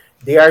Charmed,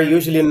 they are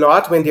usually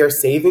not when they are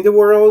saving the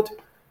world,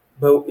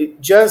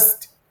 but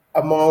just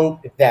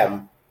among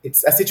them.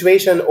 It's a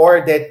situation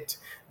or that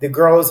the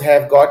girls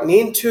have gotten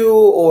into,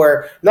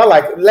 or not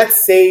like,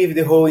 let's save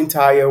the whole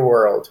entire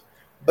world,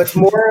 but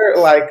more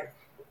like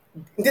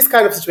this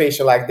kind of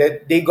situation, like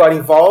that they got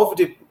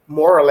involved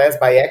more or less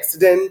by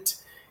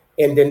accident,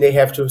 and then they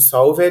have to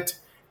solve it.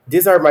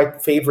 These are my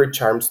favorite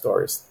Charmed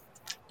stories.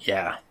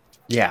 Yeah.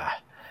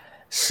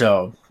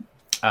 So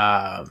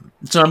I'm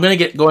going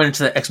to go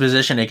into the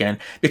exposition again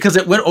because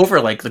it went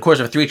over like the course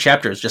of 3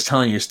 chapters, just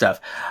telling you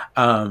stuff.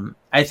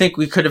 I think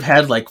we could have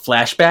had like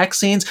flashback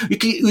scenes.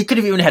 We could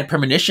have even had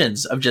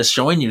premonitions of just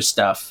showing you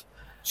stuff.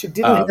 She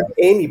didn't have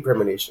any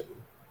premonition.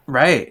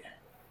 Right.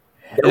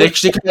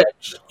 She could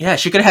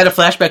have had a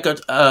flashback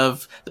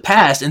of the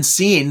past and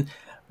seen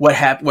what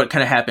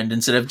kind of happened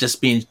instead of just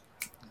being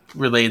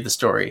relayed the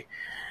story.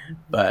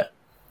 But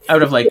I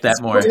would have liked that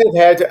more. She could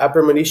have had a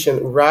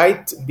premonition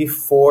right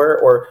before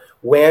or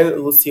when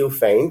Lucille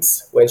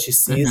faints, when she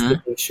sees the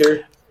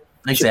picture.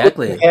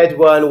 Exactly. She had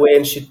one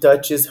when she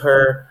touches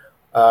her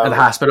at the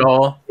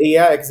hospital.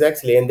 Yeah,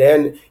 exactly. And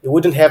then it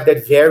wouldn't have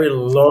that very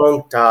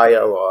long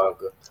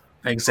dialogue.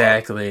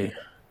 Exactly.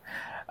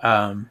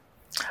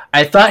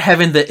 I thought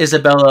having the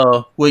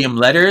Isabella William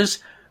letters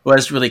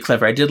was really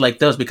clever. I did like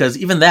those because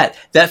even that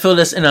filled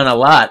us in on a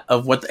lot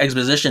of what the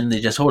exposition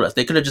they just told us.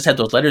 They could have just had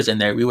those letters in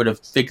there. We would have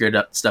figured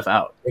stuff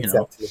out.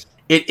 Exactly.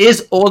 It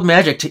is old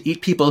magic to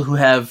eat people who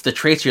have the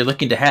traits you're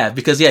looking to have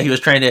because, he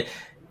was trying to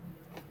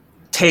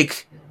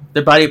take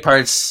their body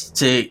parts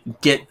to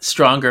get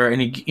stronger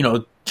and,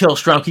 kill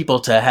strong people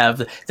to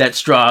have that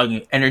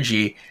strong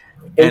energy.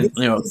 And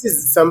this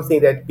is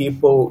something that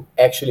people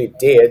actually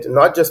did,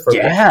 not just for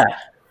magic,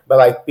 but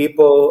like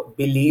people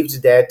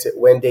believed that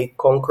when they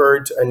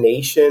conquered a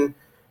nation,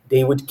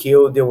 they would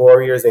kill the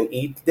warriors and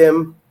eat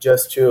them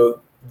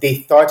they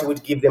thought it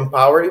would give them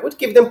power. It would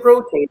give them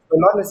protein, but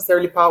not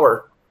necessarily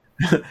power.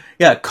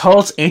 Yeah,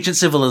 cults, ancient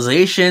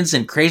civilizations,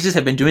 and crazies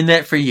have been doing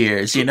that for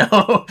years,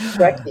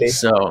 Exactly.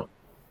 So,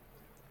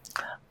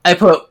 I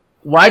put,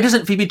 why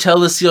doesn't Phoebe tell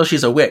Lucille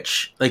she's a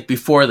witch, like,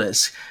 before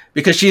this?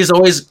 Because she was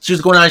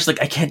going on, she's like,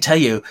 I can't tell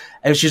you.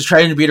 And she's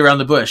trying to beat around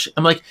the bush.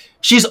 I'm like,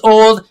 she's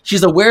old,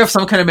 she's aware of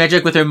some kind of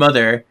magic with her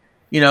mother.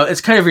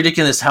 It's kind of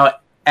ridiculous how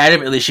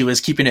adamantly she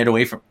was keeping it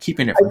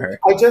from her.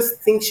 I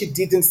just think she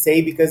didn't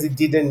say because it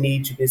didn't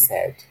need to be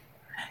said.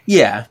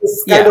 Yeah.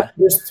 It's kind of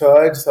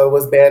understood, so it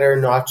was better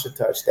not to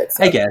touch that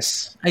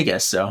subject. I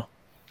guess so.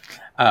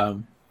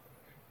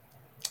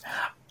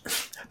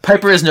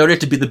 Piper is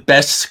noted to be the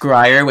best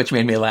scryer, which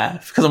made me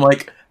laugh because I'm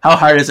like, how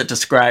hard is it to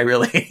scry,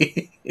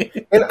 really?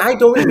 And I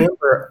don't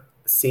remember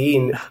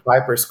seeing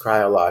Piper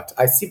scry a lot.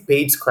 I see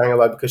Paige scrying a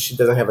lot because she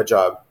doesn't have a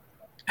job.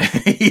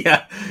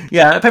 yeah,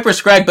 Piper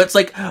scrying, but it's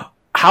like,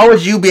 how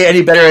would you be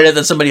any better at it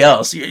than somebody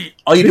else?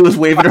 All you do is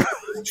wave it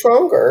around.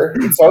 Stronger.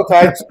 It's all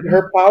tied to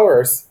her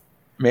powers.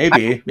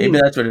 Maybe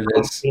that's what it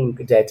is. I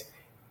think that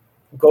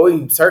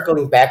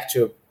circling back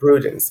to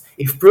Prudence,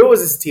 if Prue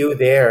was still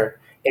there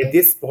at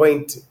this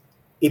point,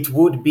 it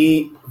would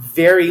be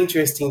very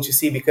interesting to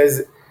see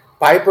because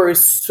Piper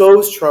is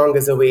so strong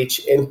as a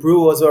witch, and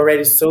Prue was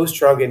already so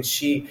strong, and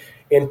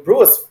Prue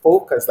was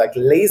focused, like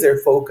laser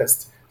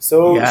focused.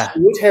 So she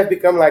would have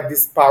become like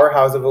this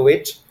powerhouse of a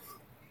witch,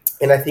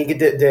 and I think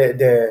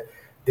the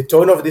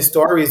tone of the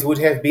stories would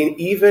have been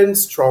even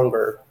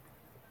stronger.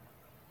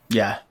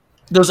 Yeah.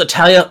 Those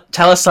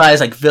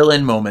italicized like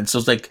villain moments,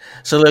 those like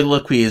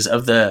soliloquies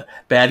of the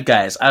bad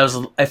guys. I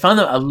found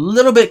them a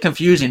little bit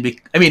confusing.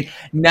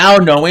 Now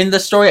knowing the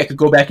story, I could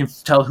go back and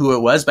tell who it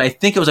was, but I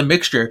think it was a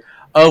mixture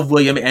of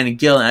William and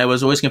Gil, and I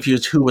was always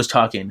confused who was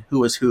talking, who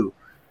was who.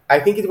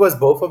 I think it was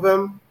both of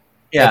them.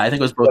 Yeah, I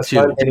think it was both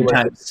too.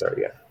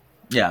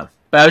 Yeah,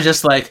 but I was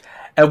just like,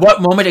 at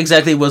what moment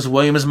exactly was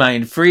William's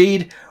mind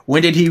freed?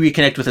 When did he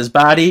reconnect with his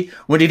body?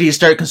 When did he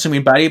start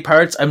consuming body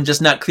parts? I'm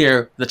just not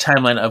clear the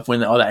timeline of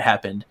when all that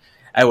happened.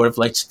 I would have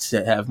liked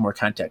to have more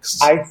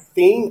context. I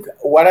think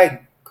what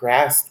I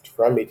grasped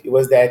from it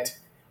was that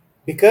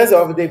because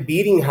of the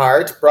beating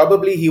heart,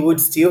 probably he would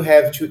still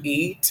have to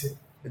eat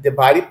the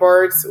body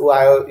parts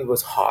while it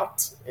was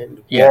hot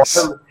and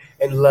warm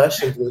and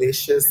lush and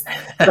delicious.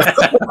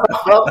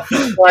 So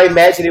I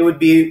imagine it would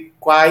be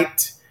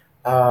quite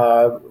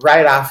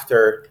right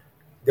after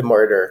the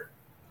murder.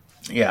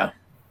 Yeah.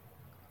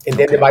 And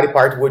then the body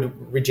part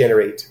would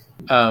regenerate.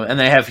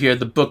 And I have here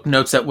the book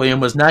notes that William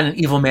was not an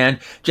evil man,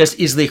 just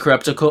easily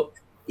corruptible.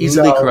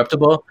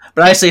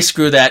 But I say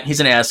screw that. He's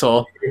an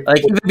asshole.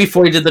 Like, even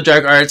before he did the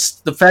dark arts,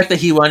 the fact that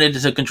he wanted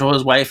to control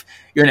his wife,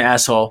 you're an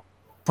asshole.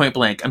 Point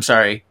blank. I'm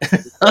sorry.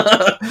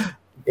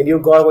 And you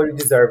got what you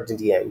deserved in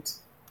the end.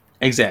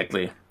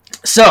 Exactly.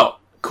 So,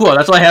 cool.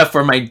 That's all I have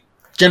for my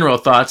general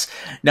thoughts.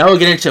 Now we'll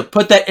get into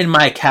put that in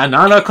my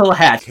canonical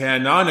hat.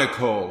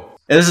 Canonical.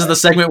 This is the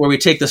segment where we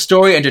take the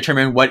story and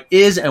determine what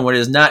is and what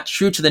is not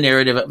true to the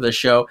narrative of the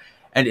show,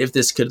 and if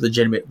this could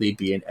legitimately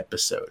be an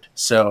episode.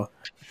 So,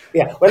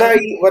 yeah, when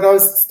I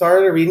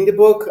started reading the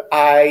book,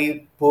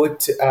 I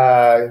put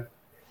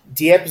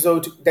the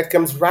episode that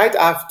comes right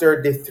after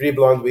the Three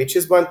Blonde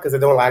Witches one because I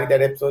don't like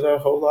that episode a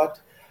whole lot.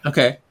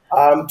 Okay.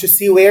 To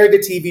see where the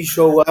TV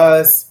show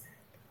was,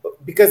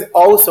 because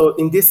also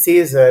in this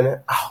season,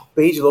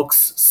 Paige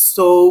looks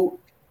so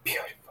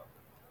beautiful.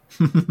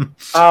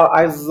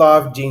 I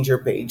love Ginger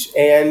Paige,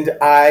 and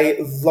I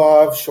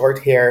love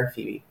short hair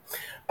Phoebe.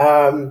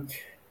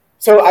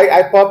 So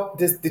I popped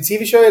the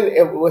TV show, and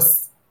it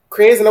was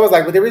crazy, and I was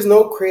like, but there is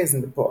no craze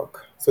in the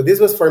book. So this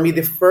was, for me,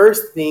 the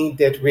first thing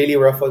that really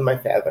ruffled my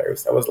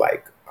feathers. I was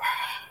like,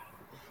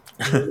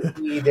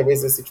 maybe there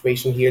is a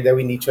situation here that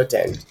we need to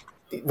attend.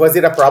 Was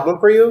it a problem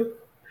for you?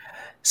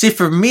 See,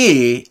 for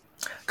me,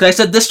 because I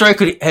said this story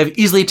could have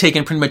easily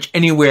taken pretty much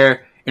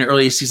anywhere in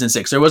early season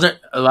 6. There wasn't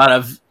a lot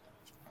of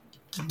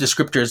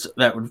descriptors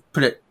that would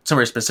put it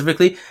somewhere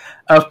specifically.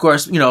 Of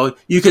course,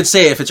 you could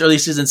say if it's early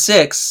season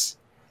 6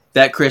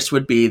 that Chris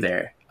would be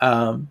there.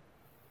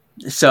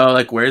 So,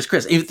 like, where's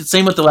Chris?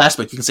 Same with the last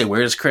book. You can say,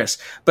 where's Chris?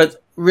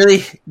 But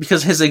really,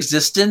 because his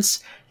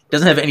existence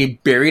doesn't have any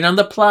bearing on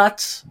the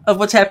plot of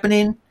what's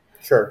happening.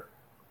 Sure.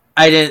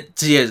 I didn't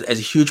see it as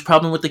a huge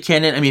problem with the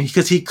canon. I mean,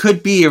 because he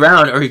could be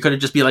around, or he could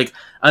have just be like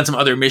on some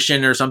other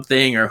mission or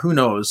something, or who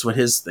knows what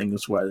his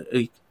things was.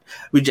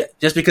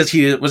 Just because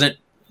he wasn't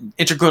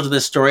integral to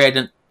this story, I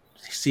didn't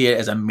see it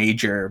as a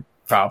major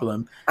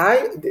problem.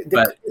 The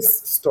But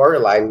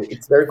storyline,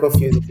 it's very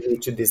confusing to me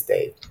to this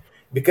day,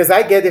 because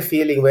I get the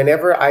feeling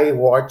whenever I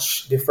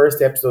watch the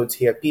first episodes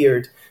he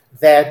appeared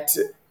that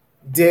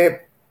the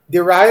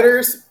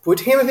writers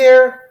put him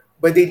there,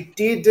 but they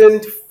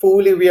didn't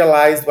fully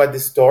realize what the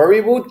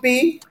story would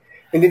be,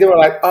 and then they were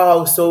like,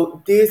 "Oh,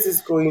 so this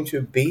is going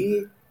to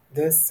be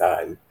the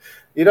son."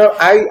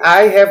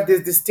 I have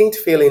this distinct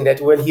feeling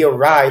that when he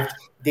arrived,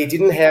 they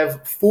didn't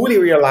have fully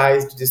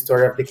realized the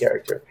story of the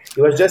character.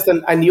 It was just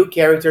a new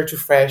character to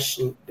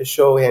freshen the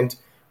show and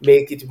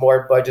make it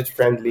more budget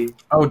friendly.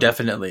 oh,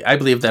 definitely, I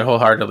believe that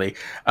wholeheartedly.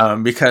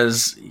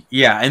 Because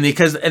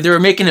they were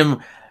making him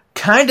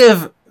kind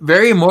of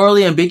very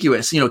morally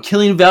ambiguous.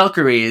 Killing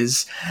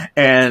Valkyries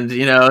and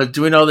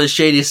doing all this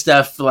shady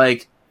stuff.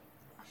 Like,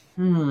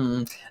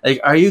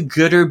 like, are you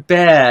good or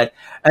bad?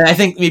 And I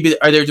think maybe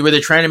were they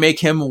trying to make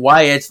him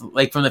Wyatt,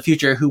 like from the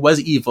future, who was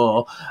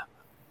evil?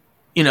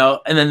 And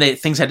then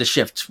things had to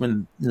shift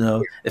when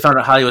they found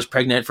out Holly was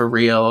pregnant for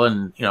real,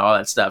 and all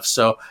that stuff.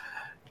 So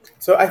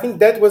I think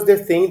that was the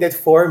thing that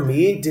for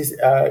me,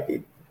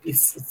 it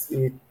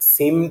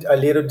seemed a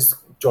little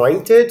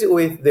disjointed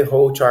with the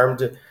whole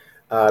Charmed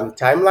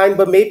timeline.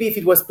 But maybe if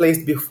it was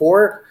placed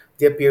before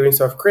the appearance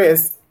of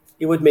Chris,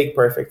 it would make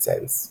perfect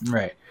sense.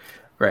 right.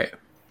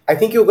 I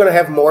think you're going to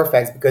have more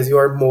facts because you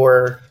are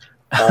more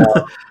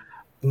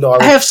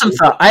knowledgeable.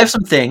 I have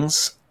some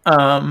things.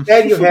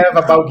 That you have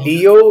about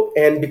Leo,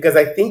 and because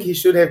I think he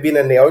should have been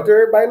an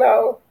elder by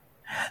now.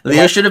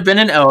 Leo should have been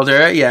an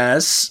elder,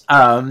 yes.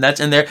 That's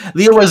in there.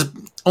 Leo was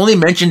only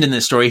mentioned in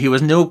this story. He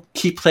was no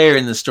key player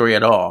in the story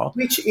at all.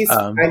 Which is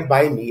fine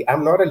by me.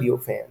 I'm not a Leo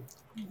fan.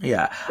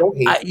 Yeah. Don't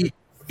hate me.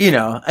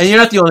 And you're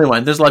not the only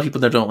one. There's a lot of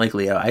people that don't like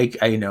Leo.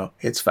 I know.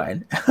 It's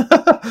fine.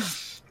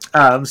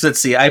 So let's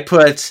see. I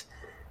put...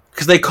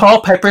 Because they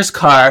call Piper's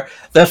car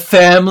the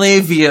family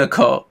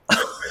vehicle.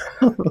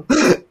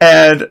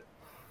 And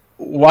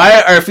why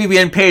are Phoebe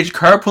and Paige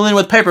carpooling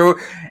with Piper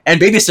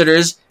and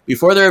babysitters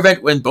before their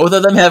event when both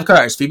of them have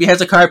cars? Phoebe has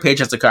a car, Paige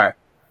has a car.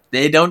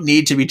 They don't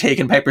need to be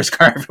taking Piper's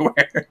car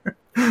everywhere.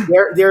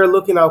 They're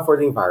looking out for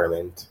the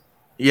environment.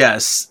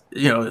 Yes.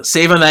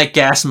 Saving that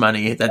gas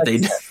money that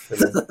they...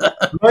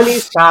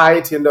 Money's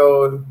tight,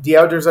 the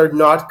elders are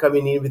not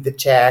coming in with the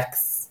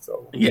checks.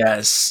 So.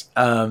 Yes.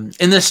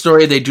 In this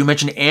story, they do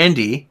mention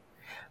Andy,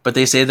 but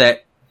they say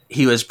that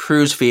he was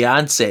Prue's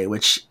fiance,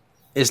 which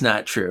is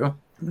not true.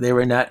 They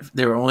were not.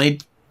 They were only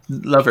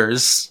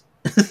lovers.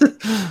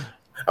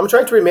 I'm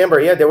trying to remember.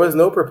 Yeah, there was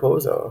no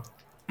proposal.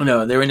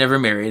 No, they were never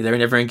married. They were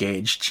never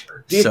engaged.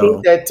 Do you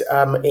think that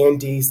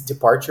Andy's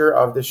departure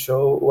of the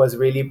show was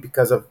really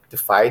because of the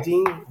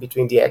fighting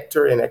between the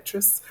actor and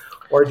actress?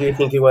 Or do you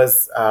think it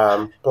was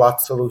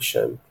plot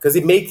solution? Because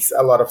it makes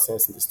a lot of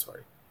sense in the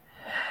story.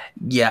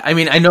 Yeah, I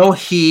mean, I know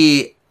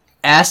he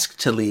asked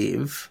to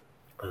leave.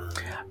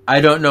 I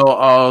don't know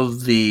all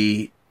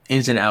the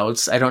ins and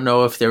outs. I don't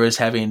know if there was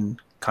having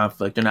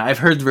conflict or not. I've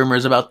heard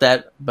rumors about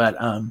that, but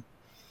I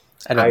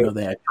don't know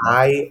that.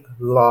 I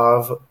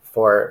love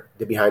for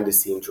the behind the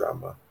scene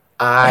drama.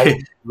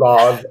 I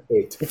love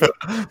it.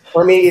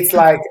 For me, it's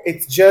like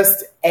it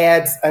just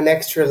adds an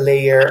extra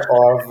layer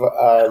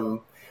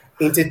of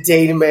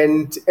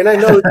entertainment, and I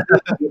know it's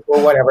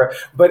or whatever,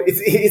 but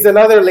it's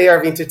another layer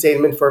of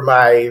entertainment for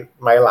my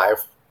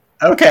life.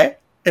 Okay,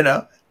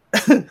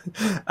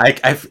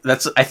 I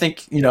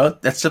think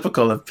that's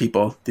typical of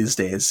people these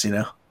days.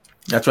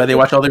 That's why they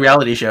watch all the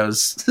reality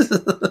shows.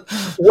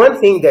 One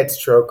thing that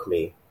struck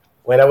me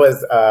when I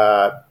was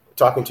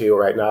talking to you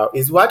right now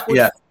is what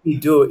would we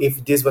do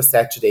if this was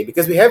set today?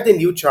 Because we have the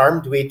new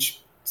Charmed, which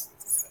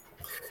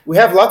we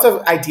have lots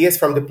of ideas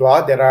from the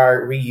plot that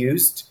are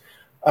reused.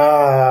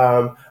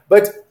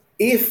 But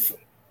if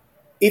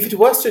it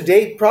was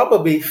today,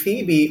 probably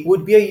Phoebe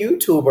would be a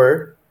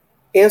YouTuber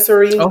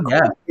answering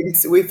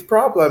questions with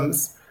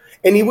problems,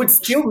 and it would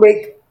still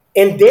make,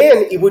 and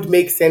then it would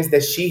make sense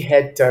that she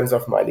had tons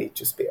of money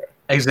to spare.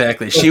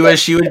 Exactly. She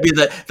would be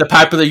the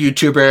popular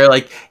YouTuber,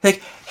 like,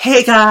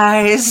 hey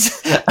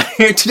guys, I'm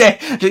here today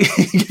to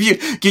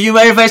give you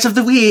my advice of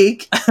the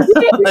week.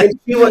 And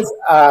she was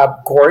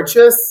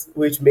gorgeous,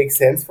 which makes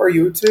sense for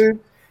YouTube.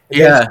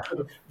 Yeah.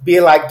 Be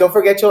like, don't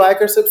forget to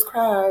like or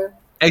subscribe.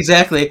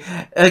 Exactly.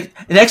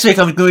 Next week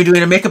I'm going to be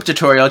doing a makeup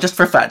tutorial just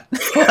for fun.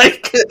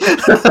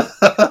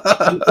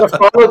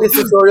 Follow this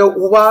tutorial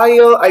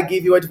while I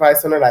give you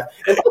advice on her life.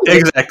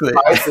 Exactly.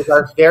 Advices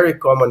are very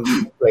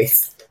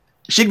commonplace.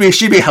 She'd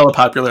be hella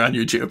popular on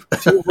YouTube.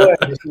 She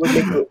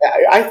would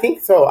I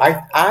think so.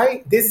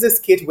 This is a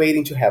skit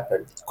waiting to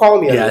happen. Call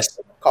me. Yes.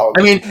 Call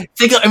me.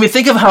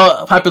 Think of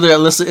how popular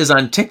Alyssa is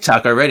on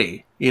TikTok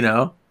already.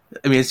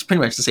 It's pretty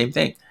much the same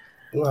thing.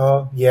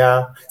 Well,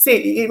 yeah.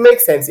 See, it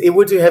makes sense. It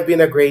would have been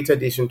a great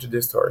addition to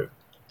the story.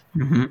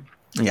 Mm-hmm.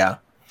 Yeah.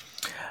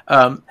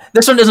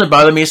 This one doesn't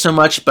bother me so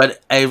much,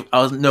 but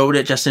I'll note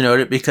it just to note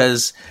it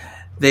because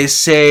they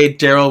say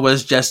Daryl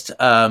was just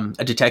a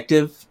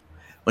detective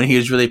when he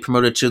was really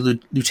promoted to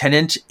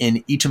lieutenant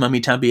in Y Tu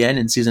Mami Tambien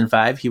in season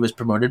 5. He was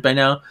promoted by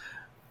now.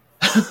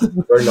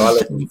 Your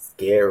knowledge is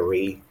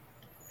scary.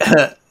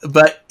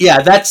 But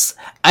yeah,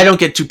 I don't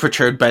get too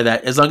perturbed by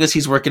that. As long as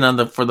he's working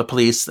for the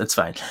police, that's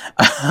fine.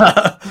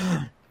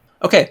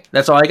 Okay,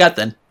 that's all I got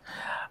then.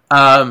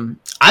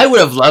 I would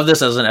have loved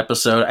this as an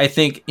episode. I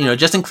think,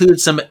 just include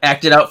some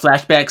acted out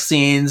flashback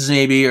scenes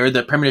maybe, or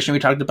the premonition we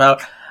talked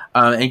about,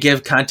 and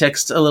give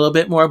context a little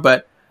bit more.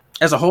 But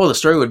as a whole, the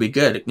story would be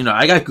good.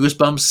 I got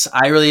goosebumps.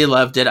 I really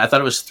loved it. I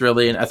thought it was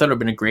thrilling. I thought it would have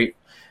been a great,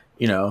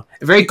 a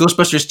very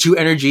Ghostbusters 2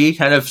 energy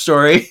kind of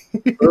story.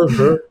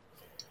 Mm-hmm.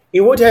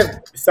 It would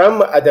have,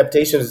 some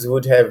adaptations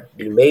would have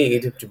been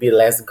made to be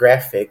less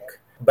graphic,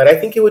 but I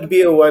think it would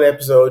be a one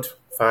episode,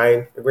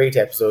 fine, a great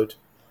episode.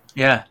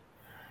 Yeah.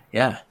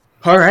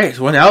 All right,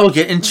 well now we'll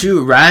get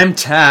into rhyme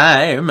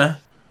time.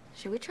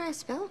 Should we try a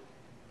spell?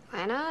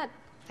 Why not?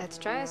 Let's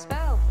try a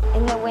spell.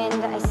 In the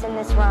wind, I sing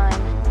this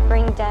rhyme.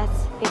 Bring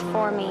death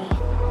before me,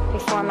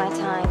 before my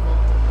time.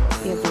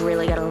 You've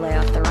really got to lay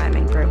off the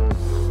rhyming, Prue.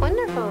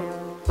 Wonderful.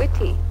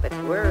 Witty, but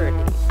wordy.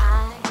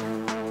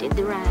 I did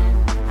the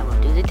rhyme. I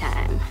will do the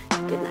time.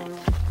 Good night.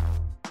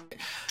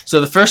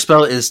 So the first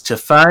spell is to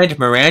find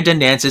Miranda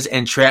Nance's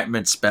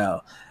entrapment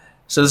spell.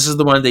 So this is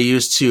the one they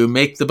use to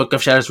make the Book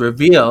of Shadows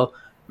reveal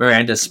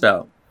Miranda's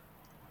spell.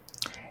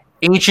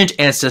 Ancient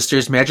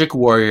ancestors, magic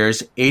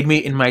warriors, aid me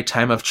in my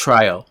time of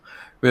trial.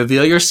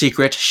 Reveal your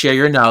secret, share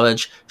your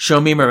knowledge,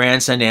 show me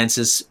Miranda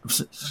Nance's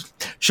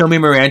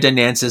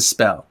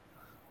spell.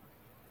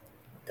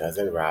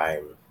 Doesn't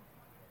rhyme.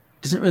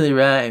 Doesn't really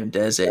rhyme,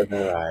 does it?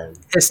 Doesn't rhyme.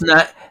 It's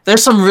not.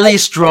 There's some really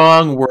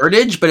strong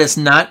wordage, but it's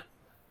not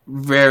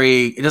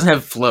it doesn't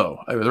have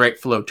flow, the right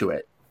flow to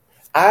it.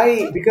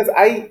 Because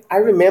I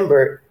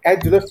remember, I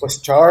don't know if it was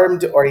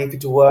Charmed or if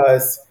it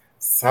was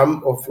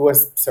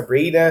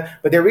Sabrina,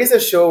 but there is a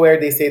show where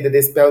they say that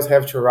the spells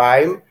have to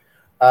rhyme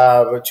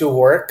to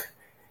work,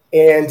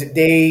 and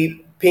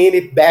they paint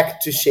it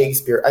back to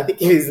Shakespeare. I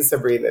think it is in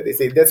Sabrina. They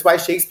say that's why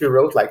Shakespeare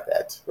wrote like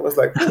that. I was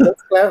like,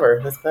 that's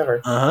clever. That's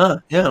clever.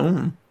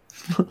 Yeah.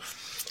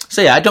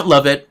 So yeah, I don't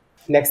love it.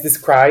 Next is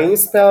crying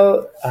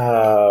spell.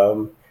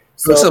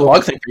 So it's a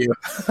long thing for you.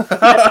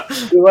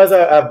 It was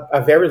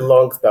a very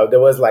long spell. There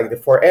was like the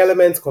 4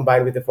 elements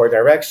combined with the 4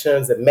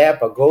 directions, a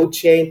map, a gold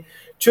chain,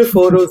 2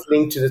 photos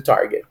linked to the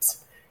target.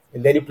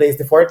 And then you place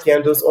the 4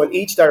 candles on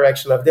each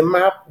direction of the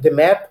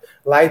map,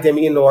 light them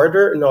in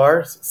order,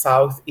 north,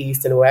 south,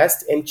 east, and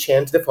west, and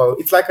chant the following.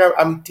 It's like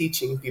I'm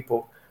teaching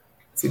people.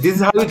 See, this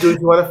is how you do it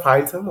if you want to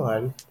find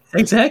someone.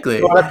 Exactly.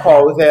 You want to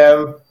call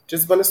them,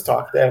 just want to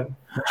stalk them.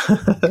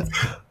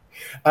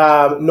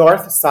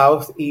 North,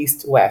 south,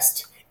 east,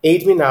 west.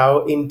 Aid me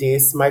now in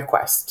this my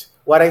quest.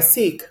 What I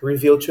seek,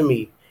 reveal to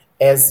me.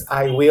 As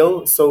I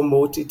will, so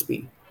mote it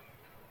be.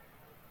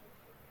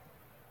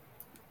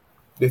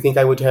 Do you think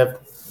I would have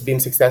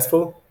been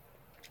successful?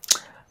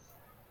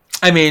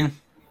 I mean,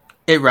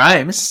 it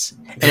rhymes,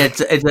 and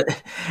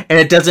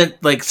it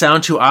doesn't like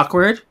sound too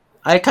awkward.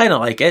 I kind of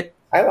like it.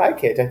 I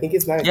like it. I think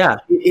it's nice. Yeah.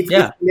 It's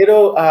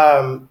little.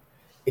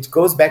 It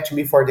goes back to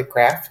me for the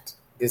craft.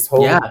 This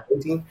whole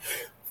painting.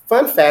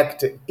 Fun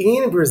fact,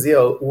 in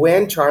Brazil,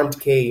 when Charmed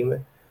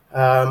came,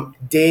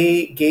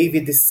 they gave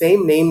it the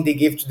same name they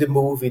gave to the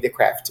movie The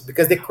Craft,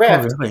 because The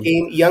Craft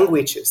became Young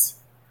Witches,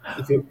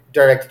 if you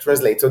directly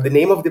translate. So the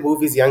name of the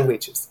movie is Young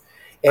Witches.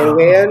 And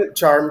when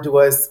Charmed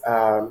was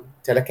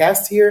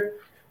telecast here,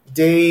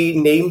 they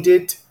named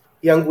it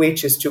Young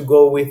Witches to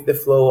go with the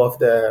flow of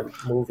the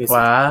movies.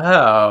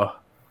 Wow.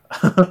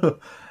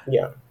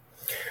 Yeah.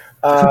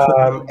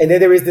 And then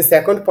there is the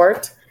second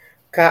part.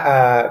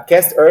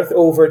 Cast earth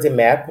over the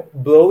map,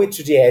 blow it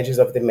to the edges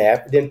of the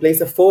map, then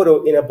place a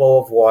photo in a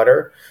bowl of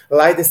water,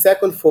 light the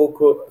second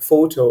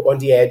photo on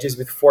the edges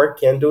with 4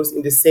 candles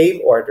in the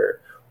same order.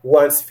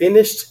 Once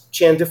finished,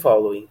 chant the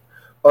following.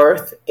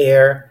 Earth,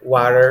 air,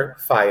 water,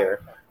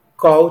 fire.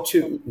 Earth,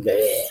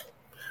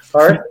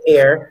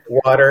 air,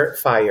 water,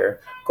 fire.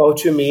 Call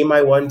to me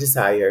my one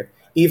desire.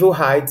 Evil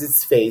hides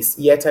its face,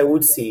 yet I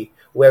would see.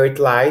 Where it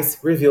lies,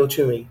 reveal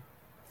to me.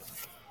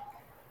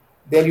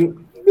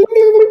 Then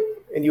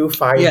you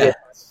find it.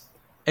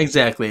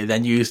 Exactly.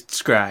 Then you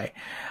scry.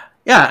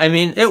 Yeah, I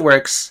mean, it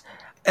works.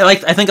 I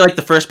think I like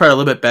the first part a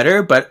little bit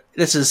better, but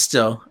this is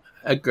still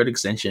a good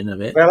extension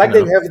of it. But I like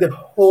that you have the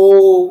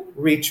whole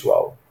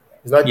ritual.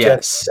 It's not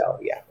just spell.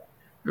 Yeah.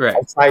 Right.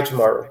 I'll try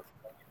tomorrow.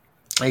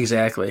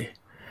 Exactly.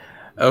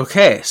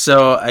 Okay,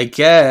 so I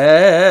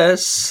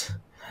guess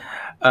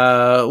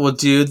we'll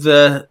do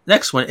the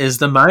next one is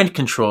the mind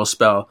control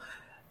spell.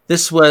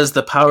 This was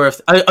the power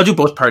of... I'll do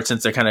both parts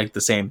since they're kind of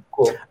the same.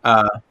 Cool.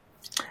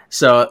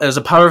 So there's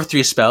a power of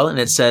 3 spell, and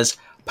it says,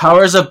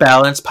 powers of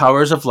balance,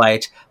 powers of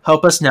light,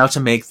 help us now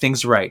to make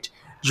things right.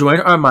 Join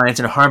our minds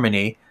in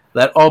harmony.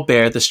 Let all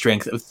bear the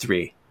strength of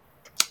 3.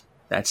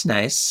 That's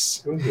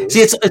nice. Mm-hmm.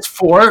 See, it's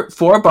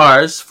four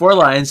bars, 4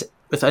 lines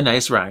with a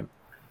nice rhyme.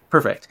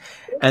 Perfect.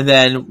 And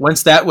then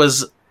once that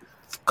was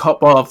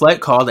ball of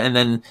light called, and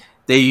then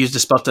they used a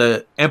spell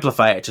to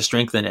amplify it, to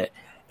strengthen it.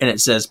 And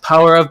it says,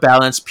 power of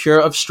balance,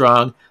 pure of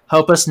strong,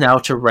 help us now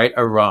to right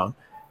a wrong.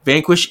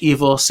 Vanquish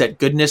evil, set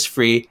goodness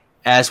free,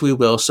 as we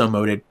will, so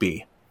mote it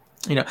be.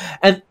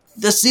 And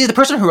the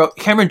person who wrote,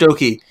 Cameron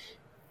Doki,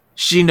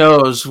 She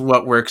knows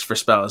what works for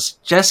spells.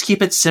 Just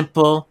keep it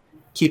simple.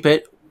 Keep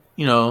it,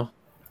 4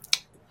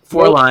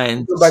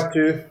 lines. But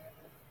two.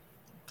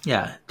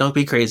 Yeah, don't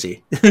be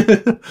crazy.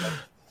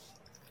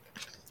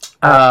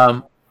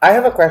 I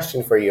have a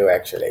question for you,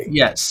 actually.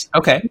 Yes.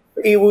 Okay.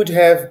 It would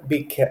have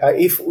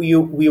if we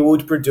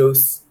would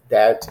produce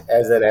that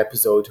as an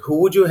episode, who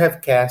would you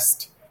have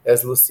cast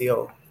as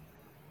Lucille?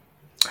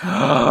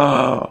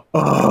 Oh,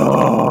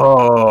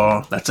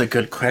 that's a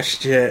good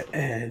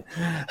question.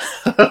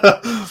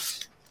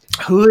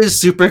 Who is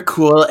super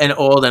cool and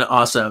old and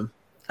awesome?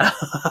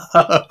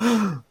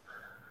 I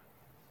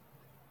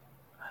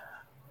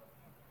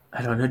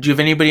don't know. Do you have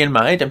anybody in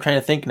mind? I'm trying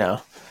to think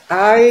now.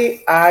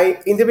 I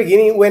in the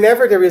beginning,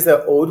 whenever there is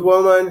an old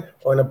woman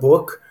on a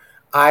book,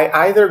 I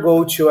either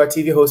go to a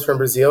TV host from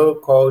Brazil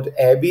called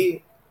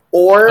Abby,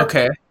 or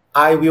Okay.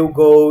 I will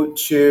go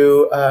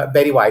to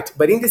Betty White.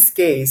 But in this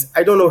case,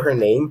 I don't know her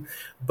name.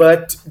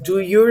 But do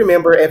you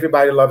remember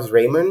Everybody Loves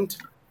Raymond?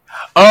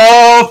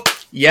 Oh,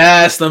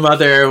 yes, the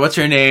mother. What's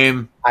her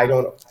name? I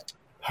don't know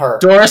her.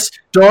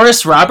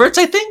 Doris Roberts,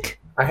 I think.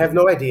 I have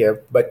no idea.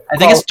 But I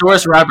think it's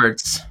Doris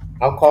Roberts.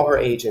 I'll call her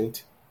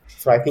agent.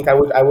 So I think I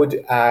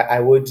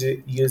would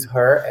use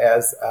her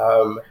as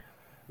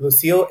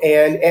Lucille,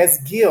 and as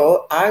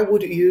Gil, I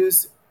would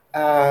use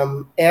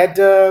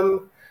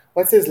Adam.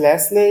 What's his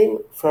last name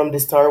from the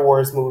Star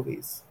Wars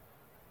movies?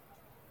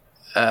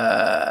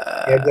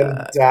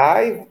 Adam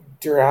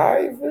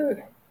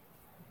Driver.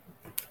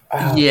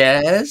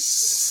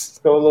 Yes.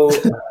 Solo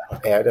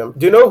Adam.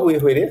 Do you know who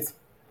it is?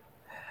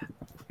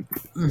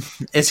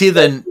 Is he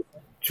the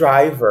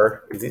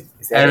Driver? Is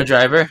that Adam it?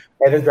 Driver?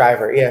 Adam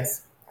Driver.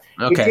 Yes.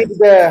 Okay. He did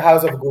the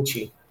House of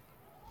Gucci.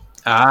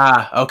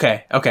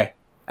 Okay.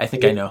 I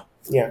think I know.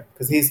 Yeah,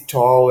 because he's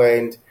tall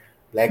and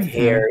black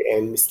hair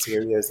and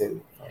mysterious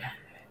and.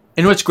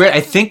 And what's great,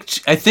 I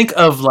think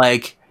of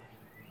like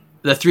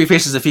the Three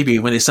Faces of Phoebe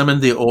when they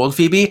summoned the old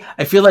Phoebe.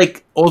 I feel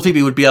like old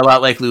Phoebe would be a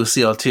lot like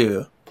Lucille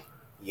too.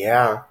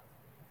 Yeah.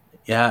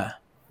 Yeah.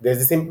 There's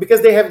the same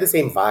because they have the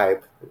same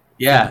vibe.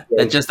 Yeah.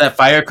 That just that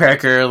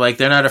firecracker, like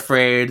they're not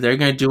afraid. They're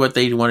gonna do what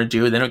they want to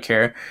do. They don't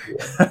care.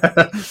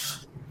 But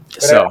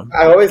So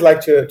I always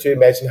like to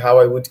imagine how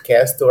I would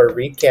cast or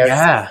recast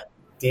yeah.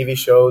 TV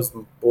shows,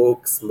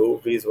 books,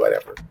 movies,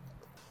 whatever.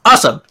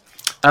 Awesome.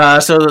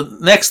 So the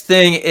next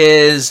thing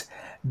is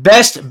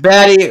best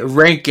baddie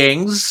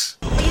rankings.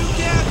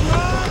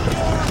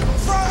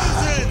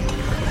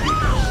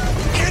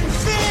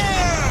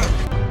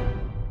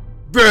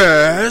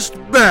 Best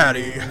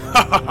baddie.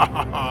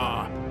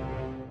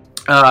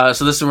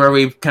 So this is where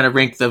we kind of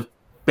rank the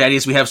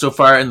baddies we have so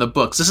far in the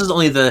books. This is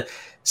only the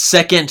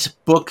second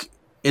book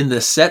in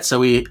the set, so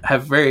we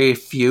have very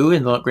few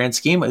in the grand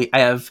scheme. I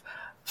have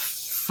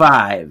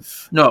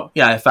 5. No,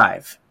 yeah, I have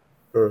 5.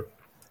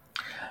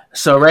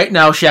 So right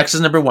now, Shax is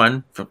number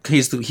 1.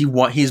 He's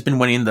been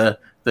winning the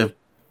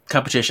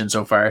competition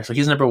so far, so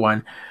he's number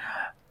 1.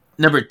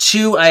 Number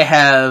 2, I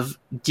have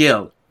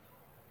Gil.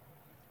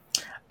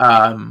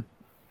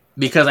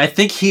 Because I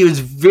think he was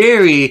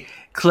very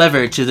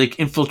clever to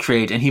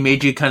infiltrate, and he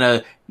made you kind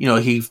of,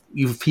 he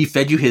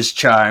fed you his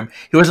charm.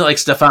 He wasn't like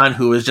Stefan,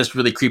 who was just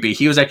really creepy.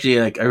 He was actually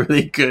like a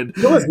really good.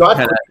 He was not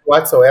creepy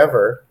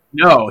whatsoever.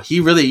 No,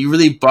 you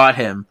really bought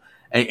him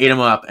and ate him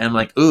up, and I'm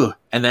like, ooh,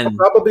 and then I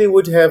probably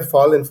would have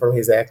fallen from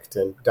his act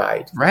and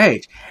died.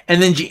 Right,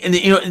 and then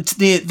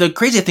the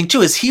crazy thing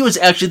too is he was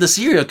actually the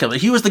serial killer.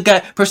 He was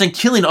the person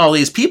killing all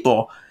these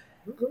people.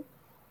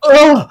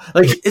 Oh,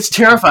 like it's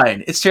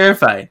terrifying. It's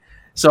terrifying.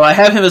 So I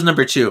have him as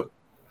number 2,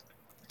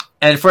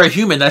 and for a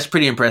human, that's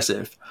pretty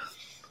impressive.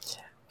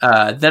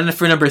 Then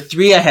for number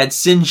 3, I had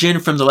St. John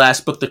from the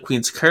last book, The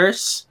Queen's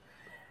Curse.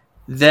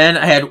 Then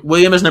I had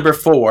William as number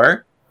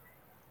 4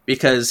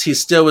 because he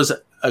still was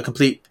a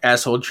complete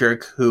asshole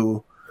jerk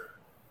who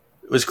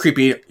was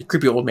creepy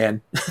old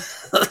man.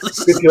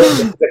 It's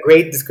a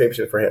great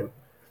description for him.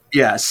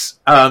 Yes.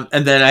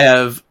 And then I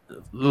have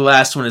the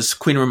last one is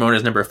Queen Ramona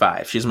as number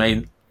 5. She's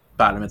my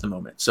bottom at the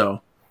moment.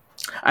 So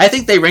I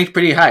think they ranked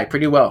pretty high,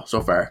 pretty well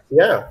so far.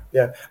 Yeah.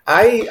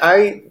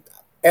 I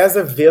as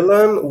a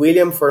villain,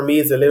 William for me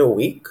is a little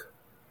weak.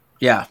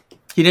 Yeah.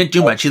 He didn't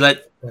do much. He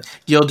let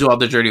Gil do all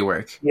the dirty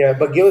work. Yeah,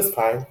 but Gil is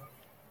fine.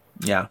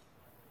 Yeah.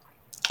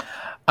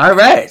 All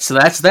right, so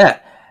that's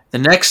that. The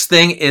next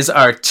thing is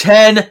our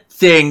 10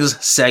 things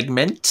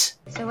segment.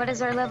 So what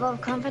is our level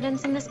of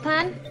confidence in this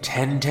plan?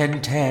 10,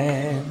 10,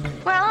 10.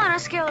 Well, on a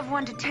scale of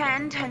 1 to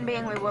 10, 10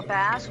 being we whoop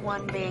ass,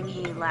 1 being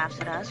he laughs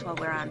at us while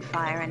we're on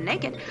fire and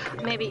naked,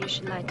 maybe you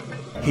should like me.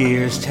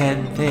 Here's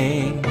 10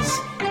 things.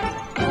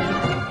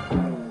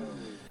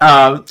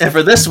 And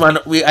for this one,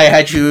 I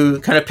had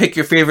you kind of pick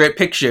your favorite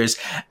pictures.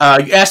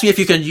 You asked me if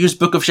you can use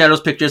Book of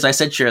Shadows pictures. I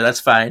said sure,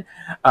 that's fine.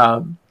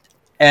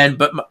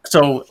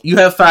 So you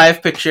have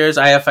 5 pictures,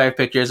 I have 5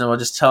 pictures, and we'll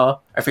just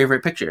tell our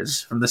favorite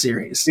pictures from the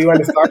series. Do you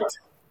want to start?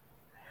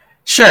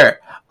 Sure.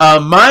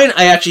 Mine,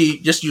 I actually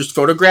just used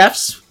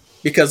photographs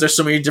because there's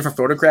so many different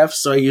photographs.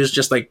 So I used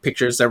just like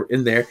pictures that were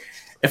in there,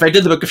 if I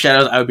did the Book of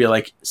Shadows, I would be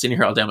like sitting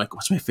here all day. I'm like,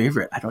 what's my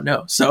favorite? I don't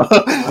know. So,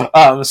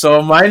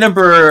 so my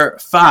number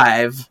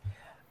 5,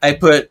 I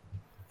put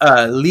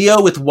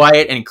Leo with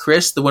Wyatt and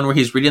Chris, the one where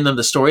he's reading them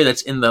the story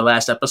that's in the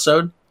last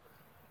episode,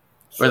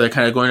 where they're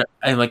kind of going.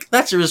 I'm like,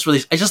 that's just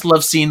really. I just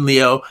love seeing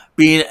Leo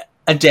being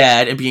a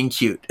dad and being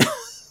cute.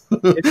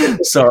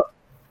 So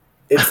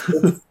it's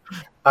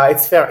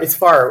fair.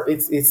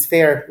 It's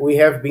fair. We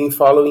have been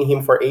following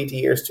him for 8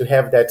 years to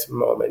have that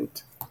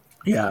moment.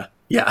 Yeah.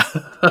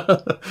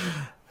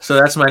 So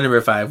that's my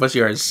number 5. What's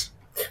yours?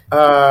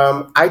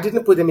 I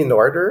didn't put them in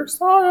order.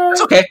 So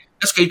That's okay.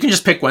 That's okay. You can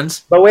just pick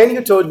ones. But when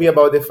you told me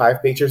about the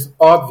 5 pictures,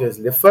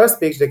 obviously the first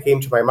picture that came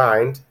to my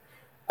mind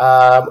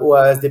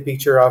was the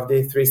picture of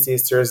the 3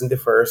 sisters in the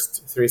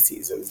first 3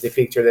 seasons. The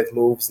picture that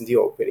moves in the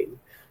opening.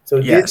 So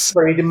this is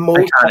probably the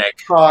most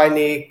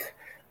iconic.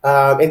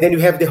 And then you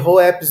have the whole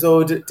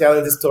episode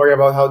telling the story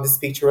about how this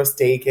picture was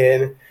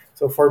taken.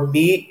 So for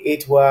me,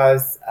 it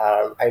was,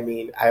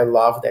 I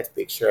love that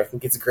picture. I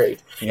think it's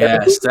great.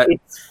 Yes.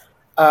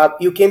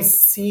 You can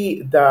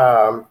see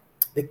the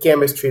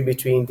chemistry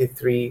between the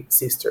 3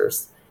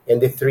 sisters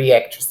and the 3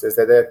 actresses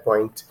at that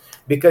point.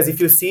 Because if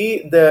you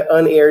see the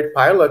unaired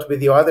pilot with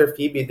the other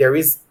Phoebe, there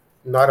is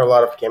not a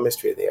lot of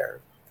chemistry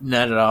there.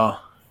 Not at all.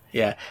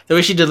 Yeah. The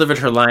way she delivered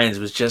her lines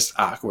was just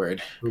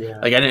awkward. Yeah.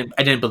 Like I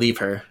didn't believe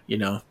her,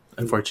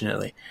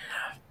 unfortunately.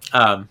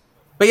 But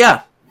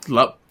yeah,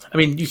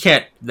 you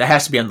can't. That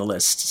has to be on the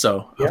list.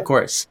 So of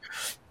course.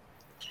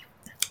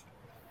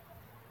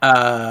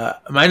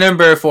 My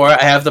number 4,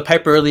 I have the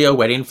Piper Leo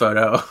wedding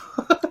photo.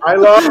 I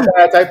love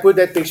that. I put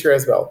that picture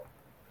as well.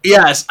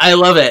 Yes, I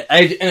love it.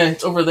 And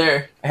it's over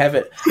there. I have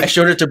it. I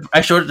showed it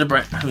to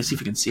Brent. Let me see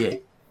if you can see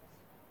it.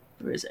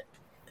 Where is it?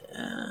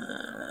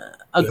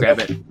 I'll grab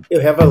it. You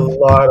have a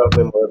lot of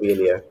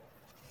memorabilia.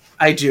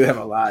 I do have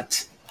a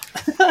lot.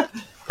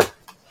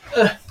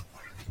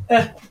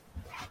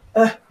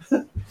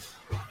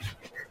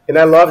 And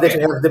I love that you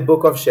have the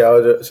Book of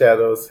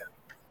Shadows.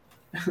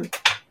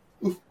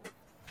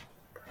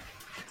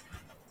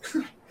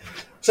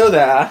 So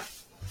there.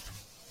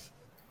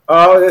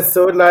 Oh, that's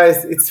so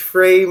nice. It's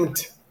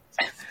framed.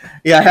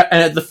 Yeah,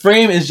 and the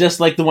frame is just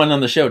like the one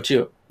on the show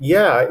too.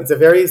 Yeah, it's a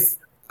very.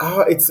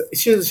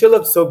 She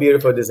looked so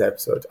beautiful this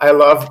episode. I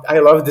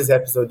love this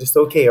episode. It's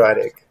so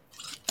chaotic.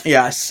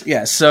 Yes.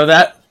 So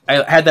that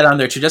I had that on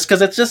there too, just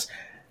because it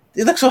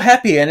looks so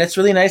happy and it's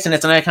really nice and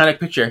it's an iconic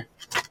picture.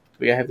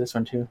 We have this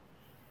one too.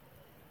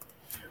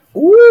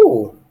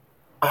 Ooh,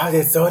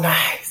 that's so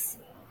nice.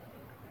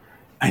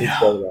 I know.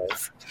 So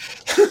nice.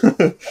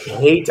 I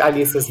hate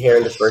Alisa's hair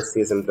in the first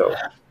season though.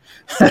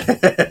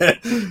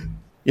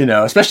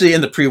 Especially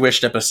in the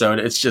pre-wished episode,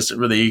 it's just a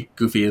really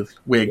goofy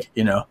wig.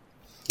 No,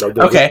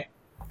 okay.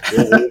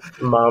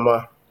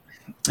 Mama.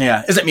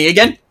 Yeah. Is it me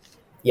again?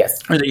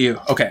 Yes. Or is it you?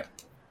 Okay.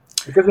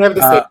 Because we have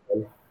the same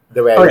one.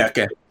 The red. Oh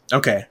yeah.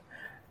 Okay.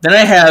 Then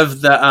I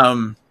have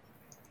the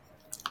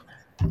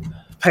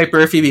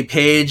Piper Phoebe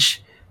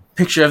Page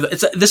picture of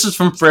this is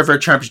from Forever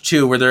Charmed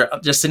 2, where they're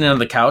just sitting on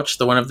the couch.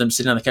 The one of them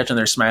sitting on the couch and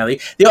they're smiley.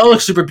 They all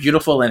look super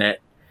beautiful in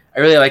it. I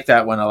really like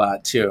that one a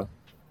lot too.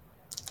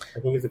 I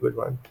think it's a good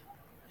one.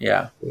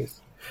 Yeah.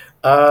 Yes.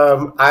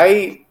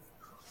 I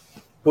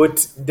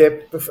put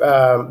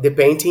the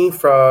painting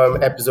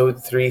from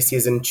episode 3,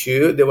 season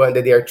 2, the one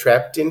that they are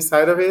trapped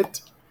inside of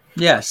it.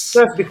 Yes.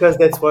 Just because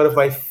that's one of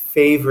my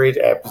favorite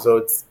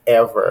episodes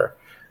ever.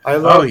 I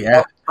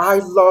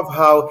love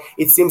how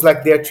it seems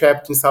like they're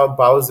trapped inside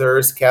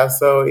Bowser's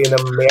castle in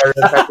a Mario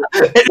type of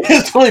thing. It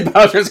is totally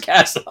Bowser's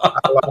castle.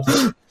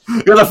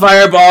 You got the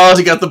fireballs,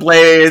 you got the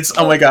blades.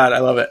 Oh my god, I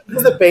love it.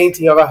 It's a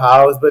painting of a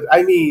house, but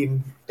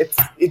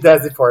it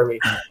does it for me.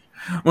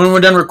 When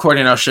we're done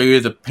recording, I'll show you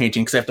the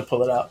painting because I have to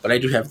pull it out. But I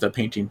do have the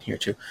painting here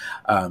too.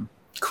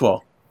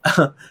 Cool.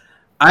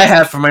 I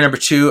have for my number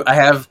 2. I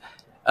have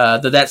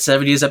the That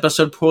 70s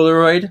episode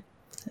Polaroid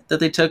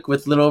that they took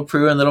with Little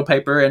Prue and Little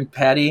Piper and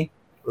Patty.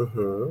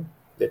 Mm-hmm.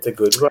 That's a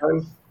good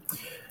one.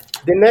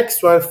 The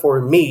next one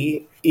for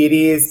me, it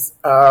is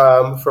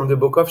from the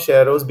Book of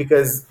Shadows,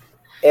 because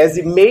as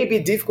it may be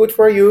difficult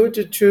for you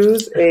to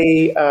choose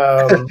a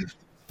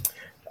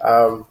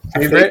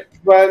favorite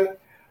one,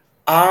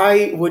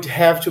 I would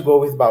have to go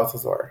with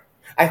Balthazar.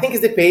 I think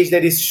it's the page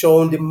that is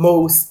shown the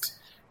most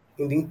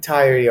in the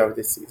entirety of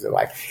the season.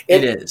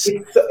 It is.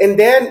 And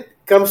then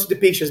comes to the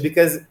pictures,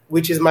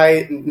 which is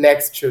my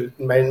next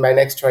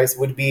choice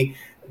would be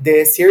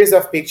the series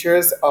of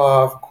pictures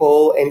of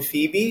Cole and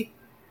Phoebe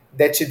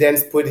that she then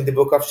put in the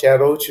Book of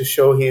Shadow to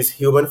show his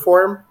human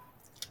form.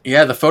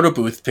 Yeah, the photo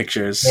booth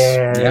pictures.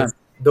 And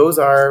those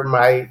are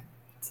my.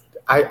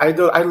 I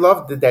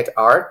love that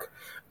arc.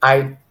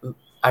 I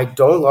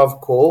don't love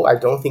Cole. I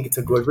don't think it's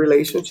a good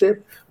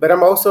relationship. But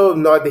I'm also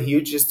not the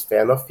hugest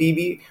fan of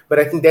Phoebe. But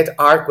I think that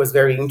arc was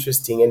very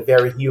interesting and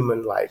very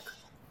human-like.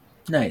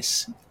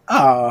 Nice.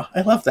 Oh,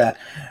 I love that.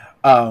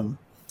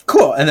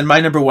 Cool. And then my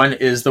number 1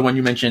 is the one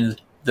you mentioned,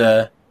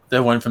 the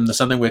one from the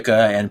Something Wicca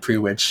and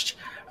Pre-Witched.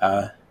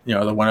 The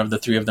one of the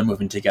 3 of them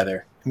moving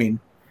together. I mean,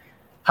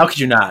 how could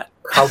you not?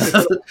 How could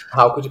you?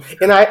 How could you?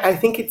 And I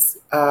think it's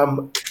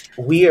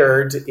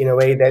weird in a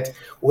way that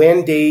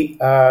when they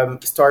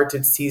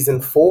started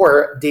season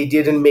 4, they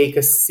didn't make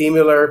a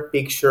similar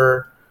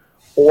picture,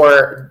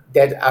 or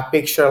that a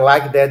picture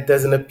like that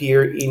doesn't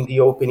appear in the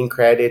opening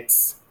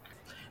credits.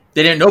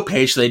 They didn't know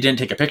Paige, so they didn't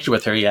take a picture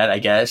with her yet, I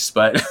guess.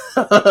 But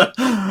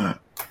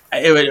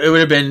it would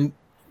have been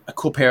a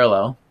cool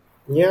parallel.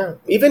 Yeah,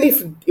 even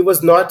if it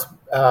was not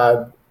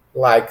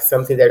like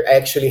something that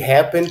actually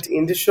happened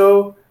in the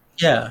show.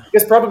 Yeah.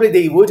 Because probably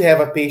they would have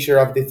a picture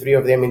of the three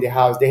of them in the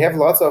house. They have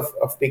lots of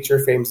picture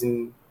frames.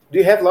 Do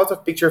you have lots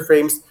of picture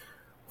frames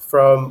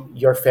from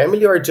your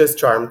family or just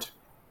Charmed?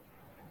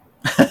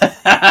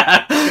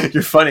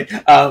 You're funny.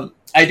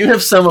 I do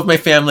have some of my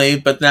family,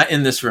 but not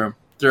in this room.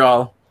 They're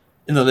all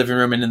in the living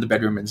room and in the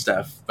bedroom and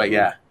stuff. But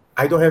yeah.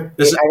 I don't have.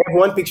 I have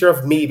one picture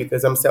of me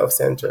because I'm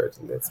self-centered,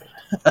 and that's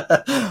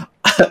it.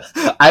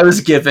 I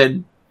was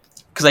given,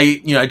 because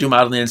I do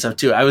modeling and stuff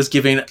too. I was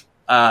given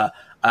a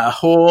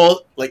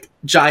whole like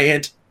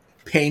giant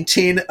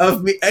painting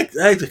of me. It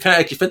kind of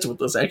actually fits with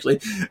this.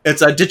 Actually,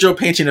 it's a digital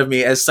painting of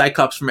me as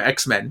Cyclops from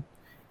X-Men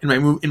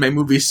in my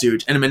movie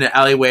suit, and I'm in an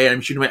alleyway and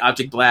I'm shooting my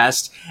optic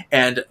blast,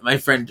 and my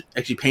friend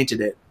actually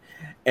painted it,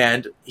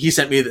 and he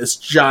sent me this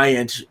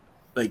giant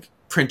like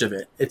print of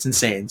it. It's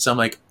insane. So I'm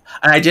like,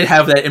 and I did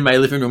have that in my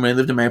living room when I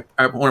lived in my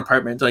own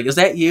apartment. They're like, is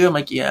that you? I'm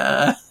like,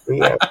 yeah.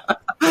 Yeah.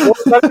 Well,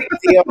 it's not a big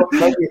deal.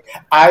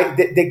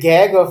 The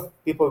gag of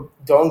people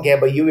don't get,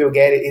 but you will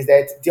get it, is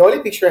that the only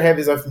picture I have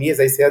is of me, as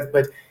I said,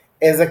 but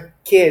as a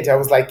kid, I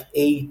was like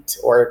 8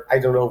 or I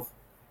don't know,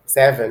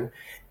 7.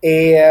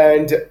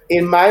 And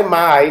in my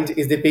mind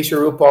is the picture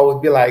RuPaul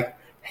would be like,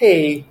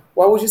 hey,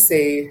 what would you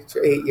say to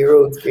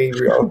 8-year-old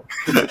Gabriel?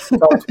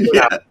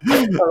 Yeah.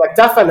 I'm like,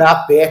 toughen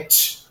up,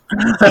 bitch.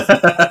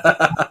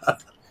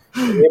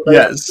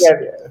 Yes. Yeah,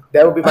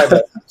 that would be my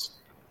message.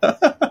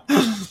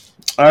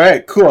 All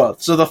right, cool.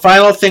 So the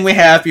final thing we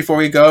have before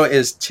we go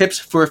is tips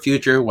for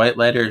future White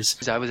Letters.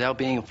 I was out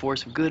being a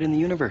force of good in the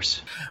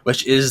universe.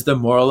 Which is the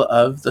moral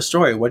of the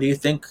story. What do you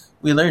think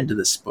we learned in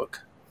this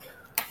book?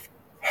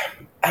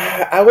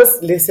 I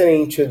was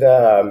listening to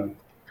the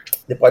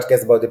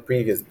podcast about the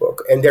previous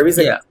book, and there is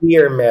a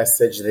clear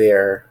message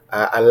there,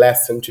 a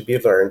lesson to be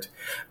learned.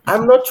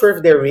 I'm not sure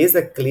if there is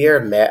a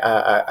clear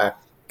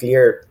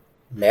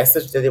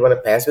message that they want to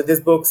pass with this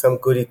book, some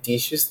goody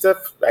tissue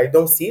stuff. I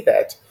don't see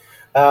that.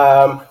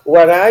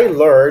 What I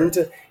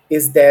learned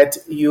is that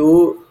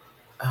you,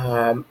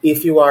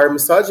 if you are a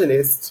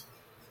misogynist,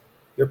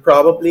 you're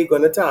probably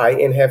going to die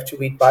and have to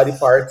eat body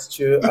parts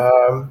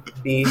to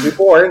be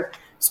reborn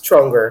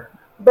stronger.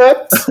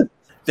 But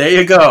there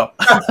you go.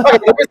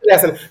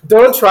 Lesson.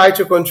 Don't try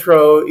to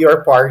control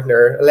your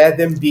partner. Let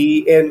them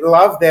be and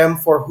love them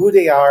for who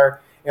they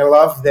are and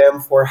love them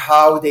for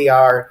how they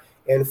are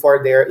and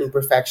for their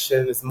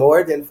imperfections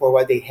more than for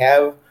what they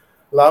have.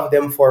 Love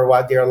them for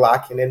what they're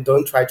lacking and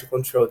don't try to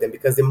control them.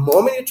 Because the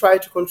moment you try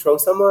to control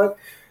someone,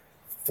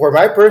 for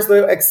my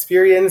personal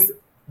experience,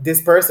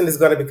 this person is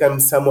going to become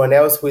someone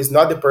else who is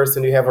not the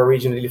person you have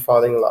originally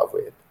fallen in love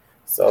with.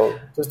 So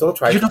just don't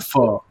try.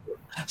 Beautiful.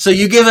 So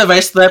you give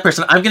advice to that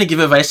person. I'm going to give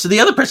advice to the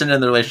other person in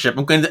the relationship.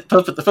 I'm going to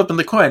flip in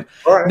the coin.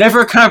 Right.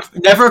 Never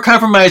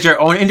compromise your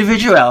own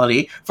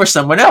individuality for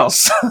someone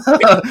else.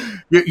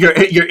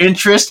 your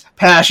interests,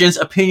 passions,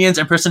 opinions,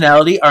 and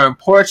personality are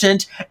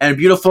important and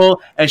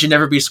beautiful and should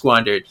never be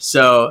squandered.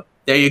 So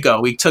there you go.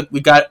 We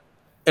got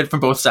it from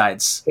both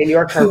sides. In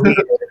your career,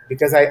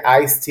 because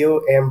I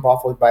still am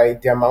baffled by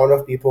the amount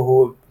of people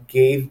who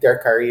gave their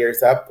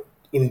careers up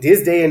in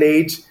this day and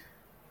age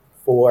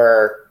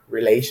for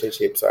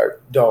relationships,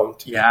 or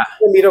don't. Yeah.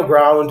 The middle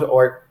ground,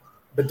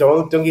 but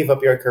don't give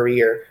up your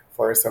career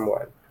for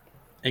someone.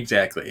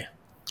 Exactly.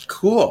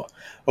 Cool.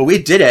 Well,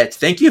 we did it.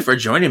 Thank you for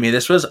joining me.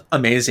 This was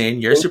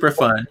amazing. You're super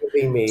fun,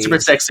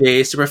 super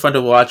sexy, super fun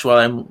to watch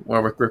while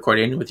we're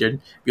recording with your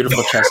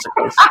beautiful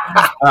chesticles.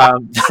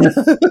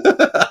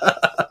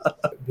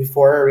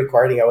 Before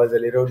recording, I was a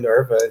little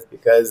nervous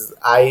because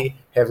I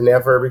have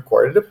never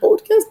recorded a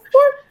podcast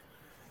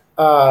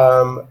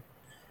before.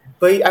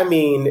 But I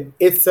mean,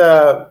 it's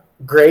a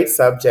great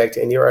subject,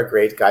 and you're a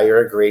great guy. You're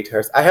a great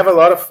host. I have a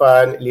lot of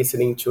fun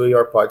listening to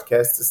your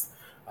podcasts,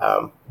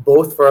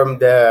 both from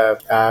the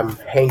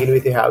Hanging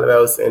with the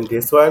Halliwells and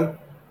this one.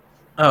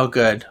 Oh,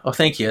 good. Oh,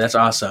 thank you. That's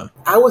awesome.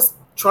 I was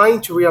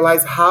trying to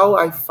realize how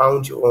I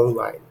found you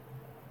online.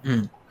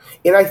 And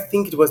I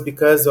think it was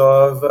because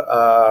of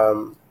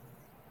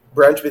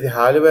Brunch with the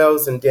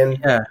Halliwells, and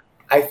then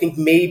I think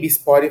maybe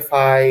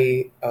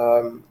Spotify...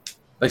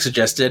 like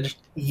suggested?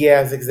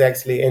 Yes,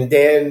 exactly. And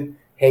then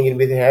Hanging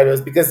with the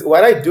Halliwells, because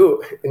what I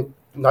do, and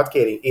not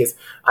kidding, is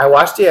I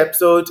watch the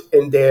episode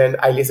and then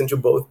I listen to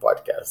both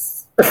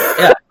podcasts.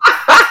 Yeah.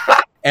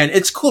 And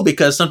it's cool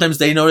because sometimes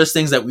they notice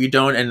things that we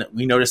don't, and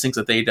we notice things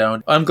that they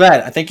don't. I'm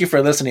glad. Thank you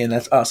for listening.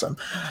 That's awesome.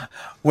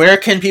 Where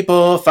can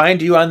people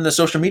find you on the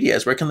social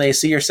medias? Where can they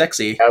see your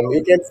sexy?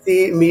 You can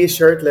see me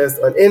shirtless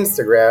on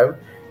Instagram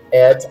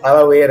at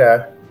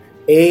Alaueta,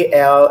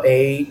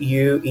 Alaueta,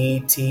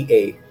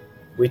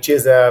 which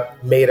is a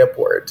made-up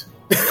word.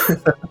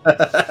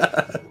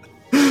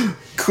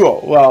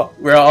 Cool. Well,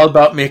 we're all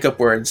about made up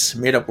words,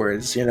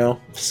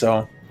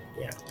 So,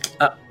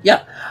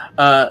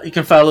 you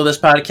can follow this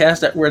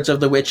podcast at Words of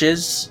the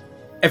Witches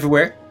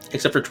everywhere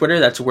except for Twitter.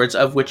 That's Words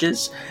of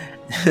Witches.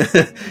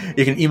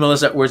 You can email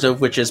us at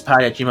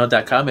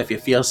wordsofwitchespod@gmail.com if you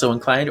feel so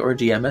inclined, or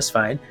DM us,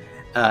 fine.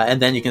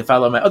 And then you can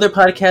follow my other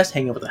podcast,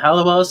 Hanging with the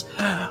Halliwells.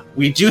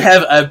 We do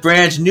have a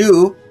brand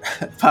new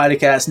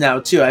podcast now,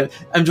 too.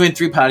 I'm doing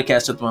 3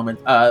 podcasts at the moment.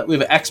 We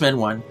have an X-Men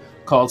one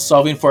called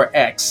Solving for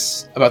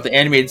X, about the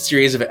animated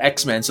series of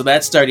X-Men. So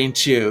that's starting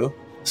too.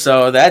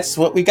 So that's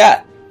what we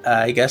got.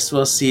 I guess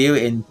we'll see you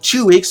in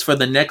 2 weeks for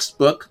the next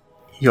book.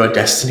 Your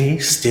destiny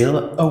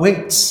still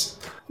awaits.